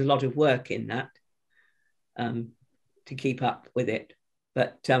obviously there's a lot of work in that to keep up with it.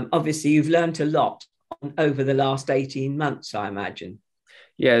 But obviously you've learned a lot over the last 18 months, I imagine.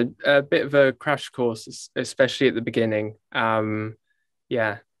 Yeah, a bit of a crash course, especially at the beginning. Trying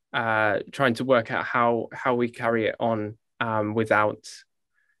to work out how we carry it on without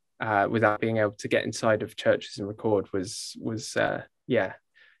being able to get inside of churches and record was it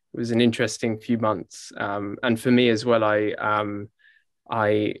was an interesting few months. And for me as well,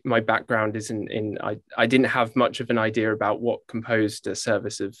 my background isn't in, I didn't have much of an idea about what composed a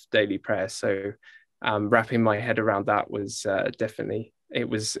service of daily prayer. So wrapping my head around that was definitely, it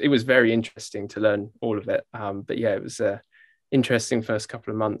was very interesting to learn all of it. But yeah, it was a interesting first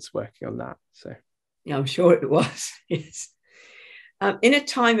couple of months working on that. So yeah, I'm sure it was. Yes. In a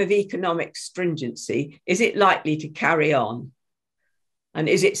time of economic stringency, is it likely to carry on? And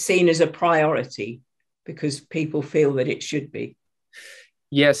is it seen as a priority because people feel that it should be?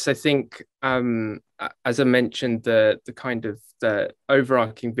 Yes, I think, as I mentioned, the kind of the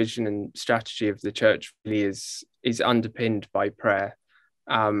overarching vision and strategy of the church really is underpinned by prayer.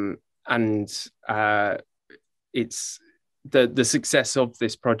 It's the success of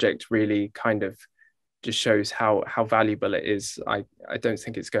this project really kind of just shows how valuable it is. I don't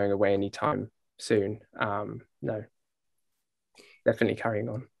think it's going away anytime soon. No, definitely carrying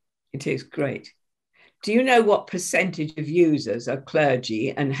on. It is great. Do you know what percentage of users are clergy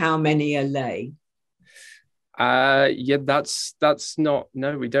and how many are lay? That's not,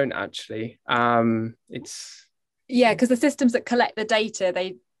 no, we don't actually. It's because the systems that collect the data,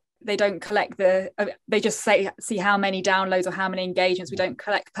 they don't collect they just see how many downloads or how many engagements. We don't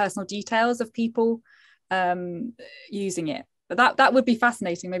collect personal details of people using it. But that would be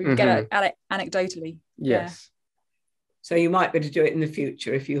fascinating. Maybe we get it anecdotally. Yes. So you might be able to do it in the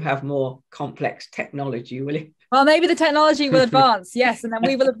future if you have more complex technology, will you? Well, maybe the technology will advance, yes, and then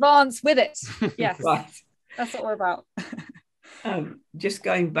we will advance with it. Yes, right. That's what we're about. Just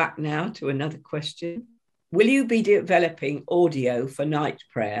going back now to another question. Will you be developing audio for night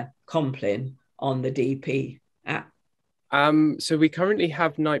prayer, Compline, on the DP app? So we currently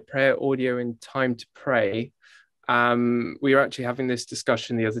have night prayer audio in Time to Pray. We were actually having this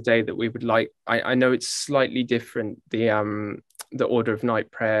discussion the other day that we would like, I know it's slightly different, the order of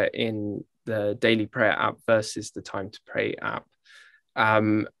night prayer in the daily prayer app versus the Time to Pray app.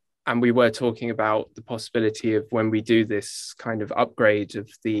 And we were talking about the possibility of when we do this kind of upgrade of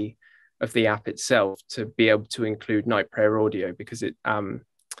the app itself to be able to include night prayer audio, because it,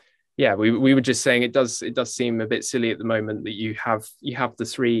 we were just saying it does seem a bit silly at the moment that you have the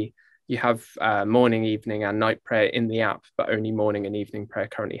three. You have morning, evening, and night prayer in the app, but only morning and evening prayer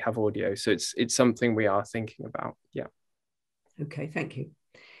currently have audio. So it's something we are thinking about. Yeah. Okay, thank you.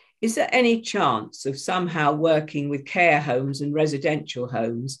 Is there any chance of somehow working with care homes and residential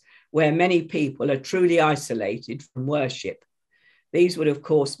homes where many people are truly isolated from worship? These would, of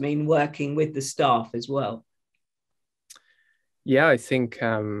course, mean working with the staff as well. Yeah, I think,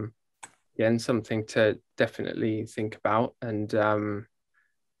 again, something to definitely think about. And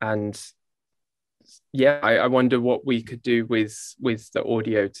And yeah, I wonder what we could do with the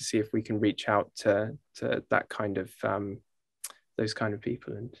audio to see if we can reach out to that kind of those kind of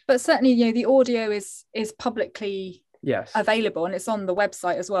people. But certainly, you know, the audio is publicly yes available, and it's on the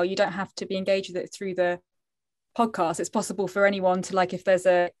website as well. You don't have to be engaged with it through the podcast. It's possible for anyone to, like, if there's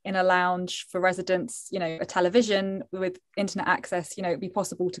in a lounge for residents, you know, a television with internet access, you know, it'd be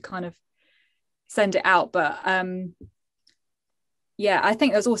possible to kind of send it out. But yeah, I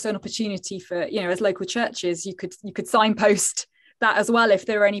think there's also an opportunity for, you know, as local churches, you could signpost that as well if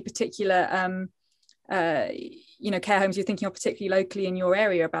there are any particular you know, care homes you're thinking of particularly locally in your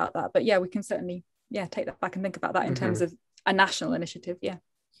area about that. But yeah, we can certainly take that back and think about that in terms of a national initiative. Yeah.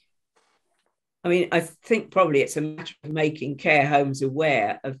 I mean, I think probably it's a matter of making care homes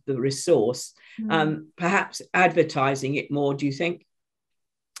aware of the resource, perhaps advertising it more, do you think?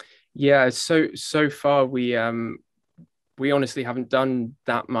 Yeah, so far we honestly haven't done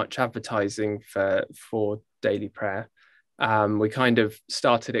that much advertising for daily prayer. We kind of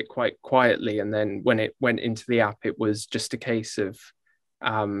started it quite quietly, and then when it went into the app, it was just a case of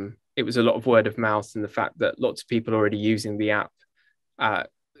it was a lot of word of mouth, and the fact that lots of people already using the app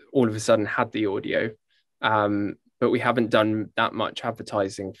all of a sudden had the audio, but we haven't done that much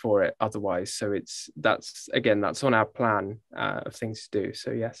advertising for it otherwise. So that's on our plan of things to do.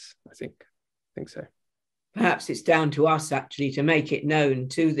 So yes, I think so. Perhaps it's down to us actually to make it known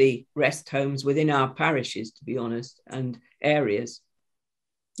to the rest homes within our parishes, to be honest, and areas.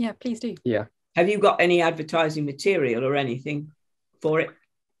 Yeah, please do. Yeah. Have you got any advertising material or anything for it?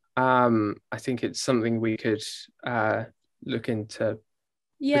 I think it's something we could look into.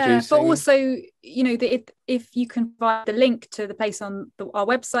 Yeah, producing. but also, you know, if you can provide the link to the place on our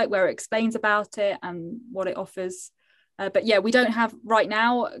website where it explains about it and what it offers. But yeah, we don't have right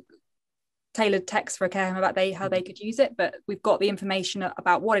now tailored text for a care home about how they could use it, but we've got the information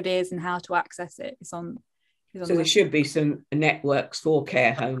about what it is and how to access it. It's on so there should be some networks for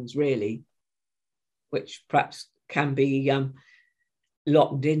care homes, really, which perhaps can be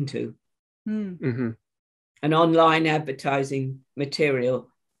logged into. Mm-hmm. An online advertising material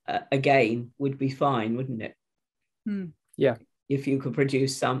again would be fine, wouldn't it? Yeah, if you could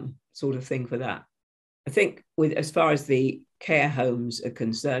produce some sort of thing for that. I think as far as the care homes are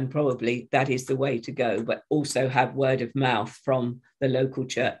concerned, probably that is the way to go, but also have word of mouth from the local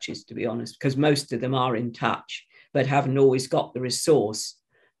churches, to be honest, because most of them are in touch, but haven't always got the resource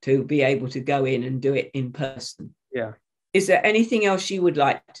to be able to go in and do it in person. Yeah. Is there anything else you would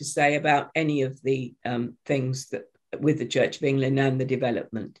like to say about any of the things that with the Church of England and the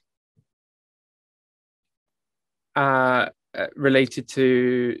development? Related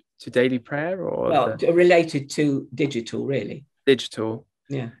to daily prayer, or related to digital, really? Digital.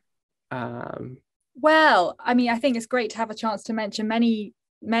 Yeah. Well, I mean, I think it's great to have a chance to mention many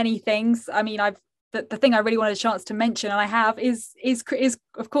things. I mean, the thing I really wanted a chance to mention, and I have, is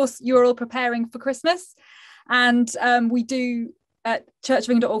of course you're all preparing for Christmas, and we do at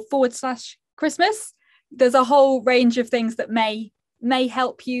churchofengland.org/Christmas. There's a whole range of things that may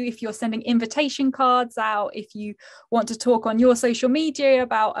help you if you're sending invitation cards out, if you want to talk on your social media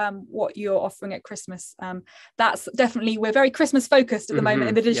about what you're offering at Christmas. That's definitely, we're very Christmas focused at the moment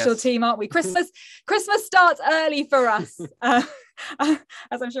in the digital team, aren't we? Christmas starts early for us, as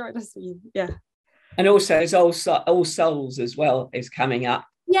I'm sure it does for you. Yeah. And also it's All Souls as well is coming up.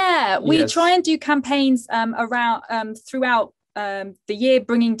 Yeah, we try and do campaigns around throughout the year,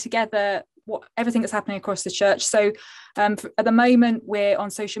 bringing together everything that's happening across the church. So at the moment we're on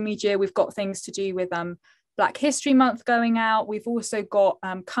social media, we've got things to do with Black History Month going out. We've also got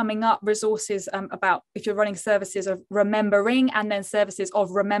coming up resources about if you're running services of remembering and then services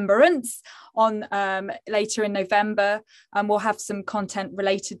of remembrance on later in November, and we'll have some content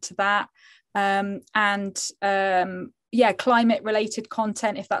related to that, climate related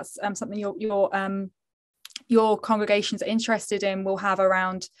content, if that's something your congregations are interested in. We'll have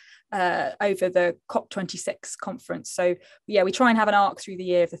around over the COP26 conference. So yeah, we try and have an arc through the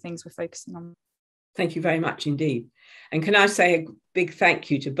year of the things we're focusing on. Thank you very much indeed. And can I say a big thank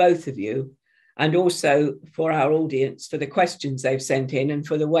you to both of you, and also for our audience for the questions they've sent in and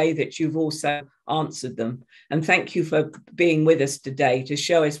for the way that you've also answered them. And thank you for being with us today to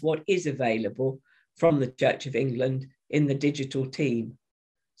show us what is available from the Church of England in the digital team.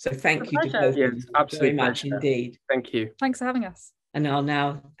 So thank you to both of you very much indeed. Thank you. Thanks for having us. And I'll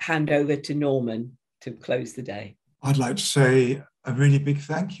now hand over to Norman to close the day. I'd like to say a really big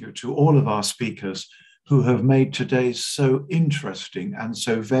thank you to all of our speakers who have made today so interesting and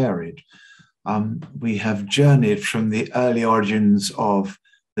so varied. We have journeyed from the early origins of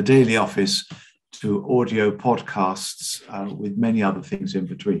the daily office to audio podcasts with many other things in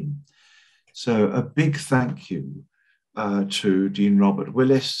between. So a big thank you to Dean Robert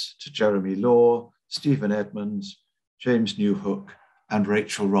Willis, to Jeremy Law, Stephen Edmonds, James Newhook, and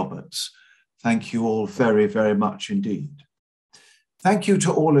Rachel Roberts. Thank you all very, very much indeed. Thank you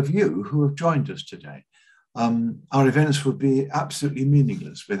to all of you who have joined us today. Our events would be absolutely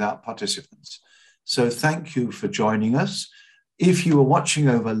meaningless without participants. So thank you for joining us. If you were watching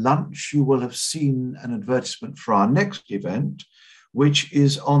over lunch, you will have seen an advertisement for our next event, which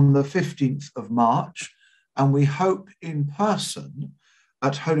is on the 15th of March, and we hope in person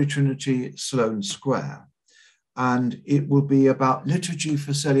at Holy Trinity Sloane Square. And it will be about liturgy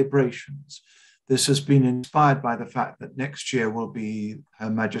for celebrations. This has been inspired by the fact that next year will be Her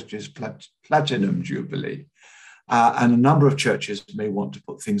Majesty's Platinum Jubilee. And a number of churches may want to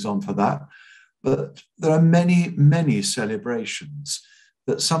put things on for that. But there are many, many celebrations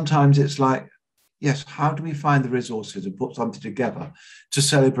that sometimes it's like, yes, how do we find the resources and put something together to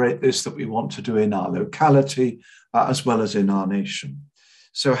celebrate this that we want to do in our locality as well as in our nation?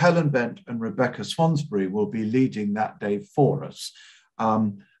 So Helen Bent and Rebecca Swansbury will be leading that day for us.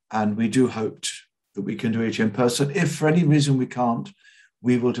 And we do hope that we can do it in person. If for any reason we can't,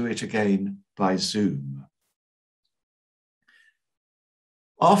 we will do it again by Zoom.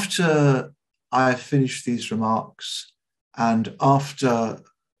 After I finish these remarks and after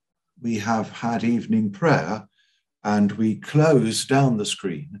we have had evening prayer and we close down the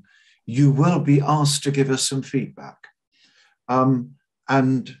screen, you will be asked to give us some feedback.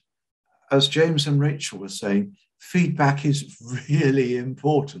 And as James and Rachel were saying, feedback is really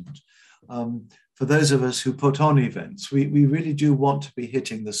important. For those of us who put on events, we really do want to be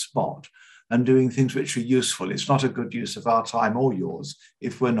hitting the spot and doing things which are useful. It's not a good use of our time or yours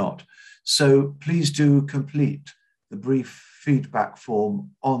if we're not. So please do complete the brief feedback form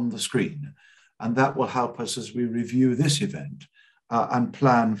on the screen, and that will help us as we review this event and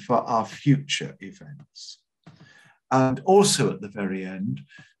plan for our future events. And also at the very end,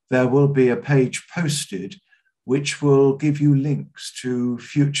 there will be a page posted which will give you links to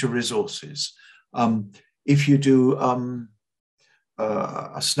future resources. If you do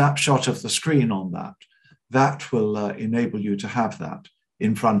a snapshot of the screen on that, that will enable you to have that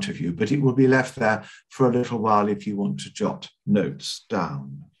in front of you, but it will be left there for a little while if you want to jot notes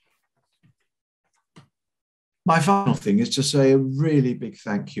down. My final thing is to say a really big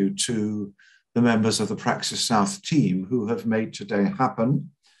thank you to the members of the Praxis South team who have made today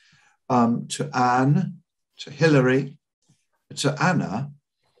happen, to Anne, to Hilary, to Anna,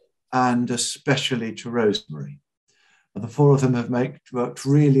 and especially to Rosemary. And the four of them have worked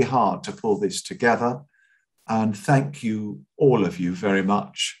really hard to pull this together. And thank you, all of you, very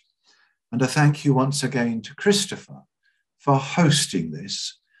much. And a thank you once again to Christopher for hosting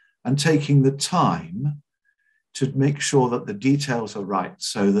this and taking the time to make sure that the details are right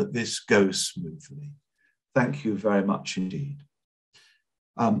so that this goes smoothly. Thank you very much indeed.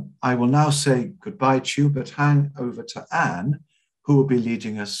 I will now say goodbye to you, but hand over to Anne, who will be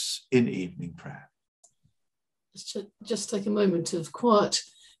leading us in evening prayer. Just take a moment of quiet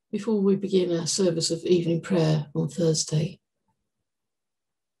before we begin our service of evening prayer on Thursday.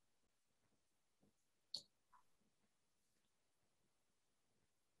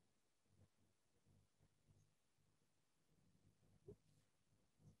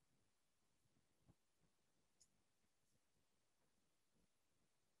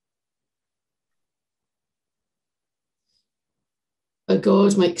 O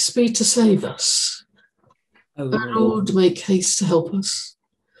God, make speed to save us. O Lord, make haste to help us.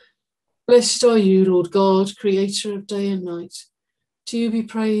 Blessed are you, Lord God, creator of day and night. To you be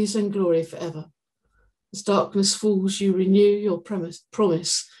praise and glory forever. As darkness falls, you renew your promise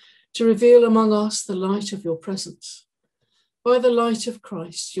to reveal among us the light of your presence. By the light of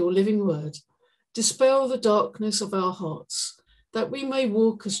Christ, your living word, dispel the darkness of our hearts, that we may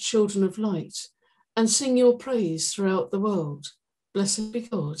walk as children of light and sing your praise throughout the world. Blessed be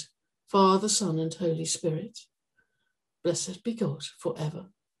God, Father, Son, and Holy Spirit. Blessed be God forever.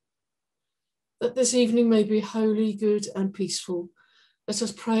 That this evening may be holy, good, and peaceful, let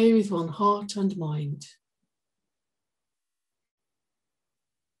us pray with one heart and mind.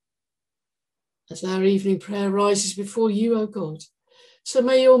 As our evening prayer rises before you, O God, so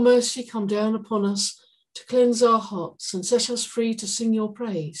may your mercy come down upon us to cleanse our hearts and set us free to sing your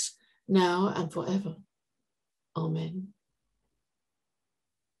praise, now and forever. Amen.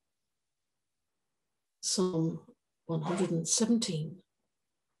 Psalm 117.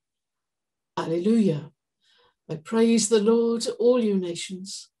 Alleluia. I praise the Lord, all you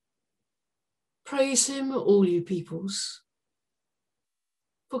nations. Praise him, all you peoples.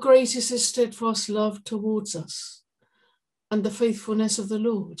 For great is his steadfast love towards us, and the faithfulness of the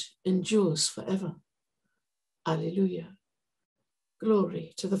Lord endures forever. Alleluia.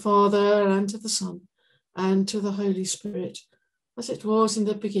 Glory to the Father, and to the Son, and to the Holy Spirit, as it was in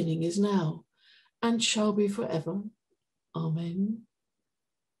the beginning, is now, and shall be forever. Amen.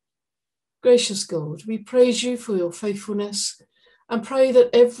 Gracious God, we praise you for your faithfulness and pray that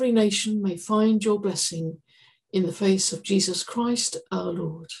every nation may find your blessing in the face of Jesus Christ our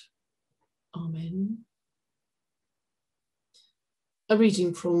Lord. Amen. A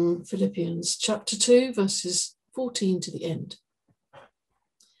reading from Philippians chapter 2, verses 14 to the end.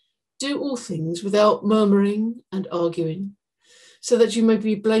 Do all things without murmuring and arguing, so that you may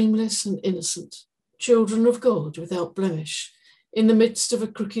be blameless and innocent, children of God without blemish, in the midst of a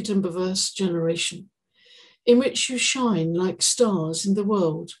crooked and perverse generation, in which you shine like stars in the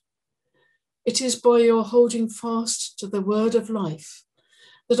world. It is by your holding fast to the word of life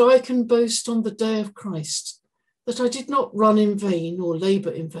that I can boast on the day of Christ, that I did not run in vain or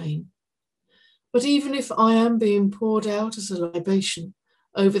labour in vain. But even if I am being poured out as a libation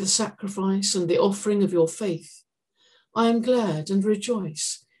over the sacrifice and the offering of your faith, I am glad and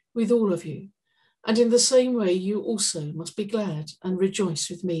rejoice with all of you, and in the same way you also must be glad and rejoice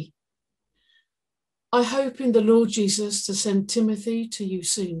with me. I hope in the Lord Jesus to send Timothy to you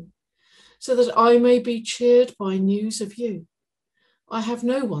soon, so that I may be cheered by news of you. I have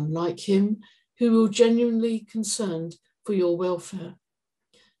no one like him who will genuinely concerned for your welfare.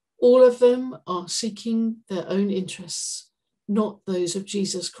 All of them are seeking their own interests, not those of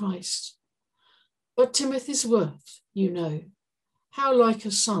Jesus Christ. But Timothy's worth, you know, how like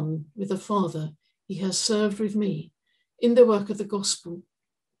a son with a father he has served with me in the work of the gospel.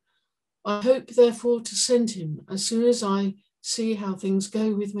 I hope, therefore, to send him as soon as I see how things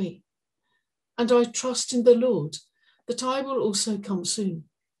go with me. And I trust in the Lord that I will also come soon.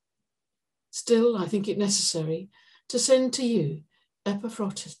 Still, I think it necessary to send to you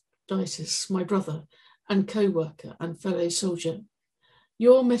Epaphroditus, my brother and co-worker and fellow soldier,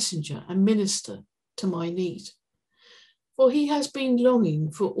 your messenger and minister to my need. For he has been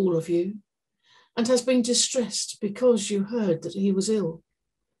longing for all of you and has been distressed because you heard that he was ill.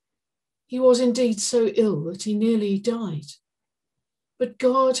 He was indeed so ill that he nearly died. But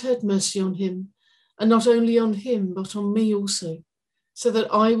God had mercy on him, and not only on him, but on me also, so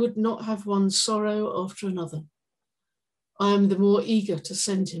that I would not have one sorrow after another. I am the more eager to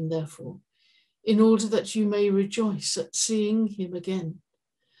send him, therefore, in order that you may rejoice at seeing him again,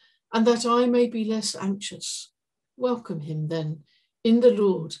 and that I may be less anxious. Welcome him, then, in the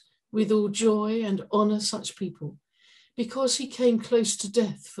Lord, with all joy, and honour such people, because he came close to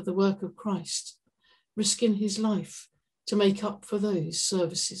death for the work of Christ, risking his life to make up for those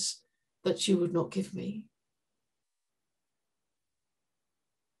services that you would not give me.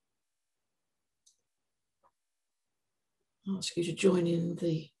 I ask you to join in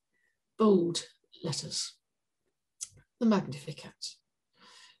the bold letters. The Magnificat.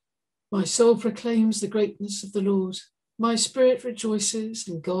 My soul proclaims the greatness of the Lord. My spirit rejoices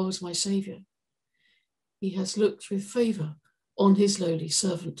in God, my Saviour. He has looked with favour on his lowly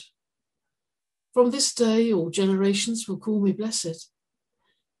servant. From this day, all generations will call me blessed.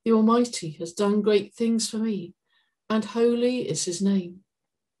 The Almighty has done great things for me, and holy is his name.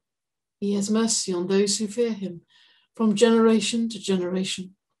 He has mercy on those who fear him from generation to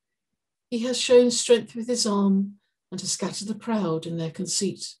generation. He has shown strength with his arm and has scattered the proud in their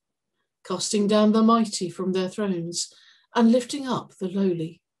conceit, casting down the mighty from their thrones and lifting up the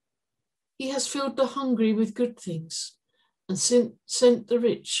lowly. He has filled the hungry with good things and sent the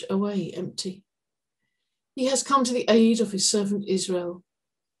rich away empty. He has come to the aid of his servant Israel,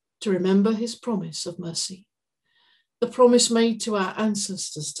 to remember his promise of mercy, the promise made to our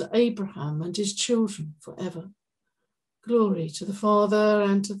ancestors, to Abraham and his children forever. Glory to the Father,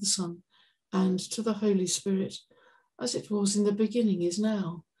 and to the Son, and to the Holy Spirit, as it was in the beginning, is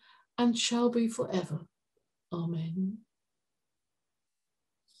now, and shall be forever. Amen.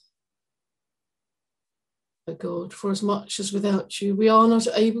 O God, forasmuch as without you we are not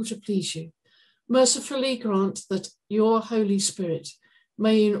able to please you, mercifully grant that your Holy Spirit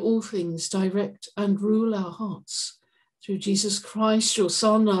may in all things direct and rule our hearts, through Jesus Christ, your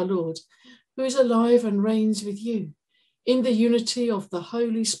Son, our Lord, who is alive and reigns with you, in the unity of the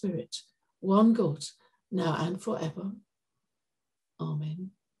Holy Spirit, one God, now and forever.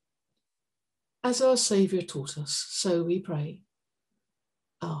 Amen. As our Saviour taught us, so we pray.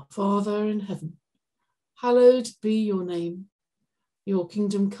 Our Father in heaven, hallowed be your name. Your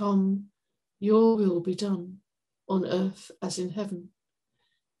kingdom come, your will be done, on earth as in heaven.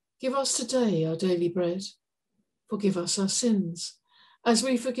 Give us today our daily bread. Forgive us our sins, as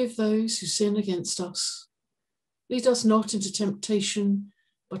we forgive those who sin against us. Lead us not into temptation,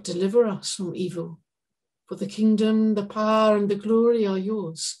 but deliver us from evil. For the kingdom, the power, and the glory are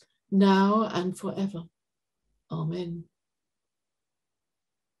yours, now and forever. Amen.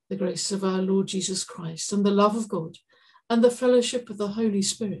 The grace of our Lord Jesus Christ, and the love of God, and the fellowship of the Holy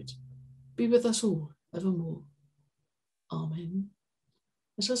Spirit be with us all evermore. Amen.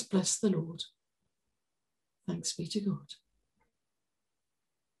 Let us bless the Lord. Thanks be to God.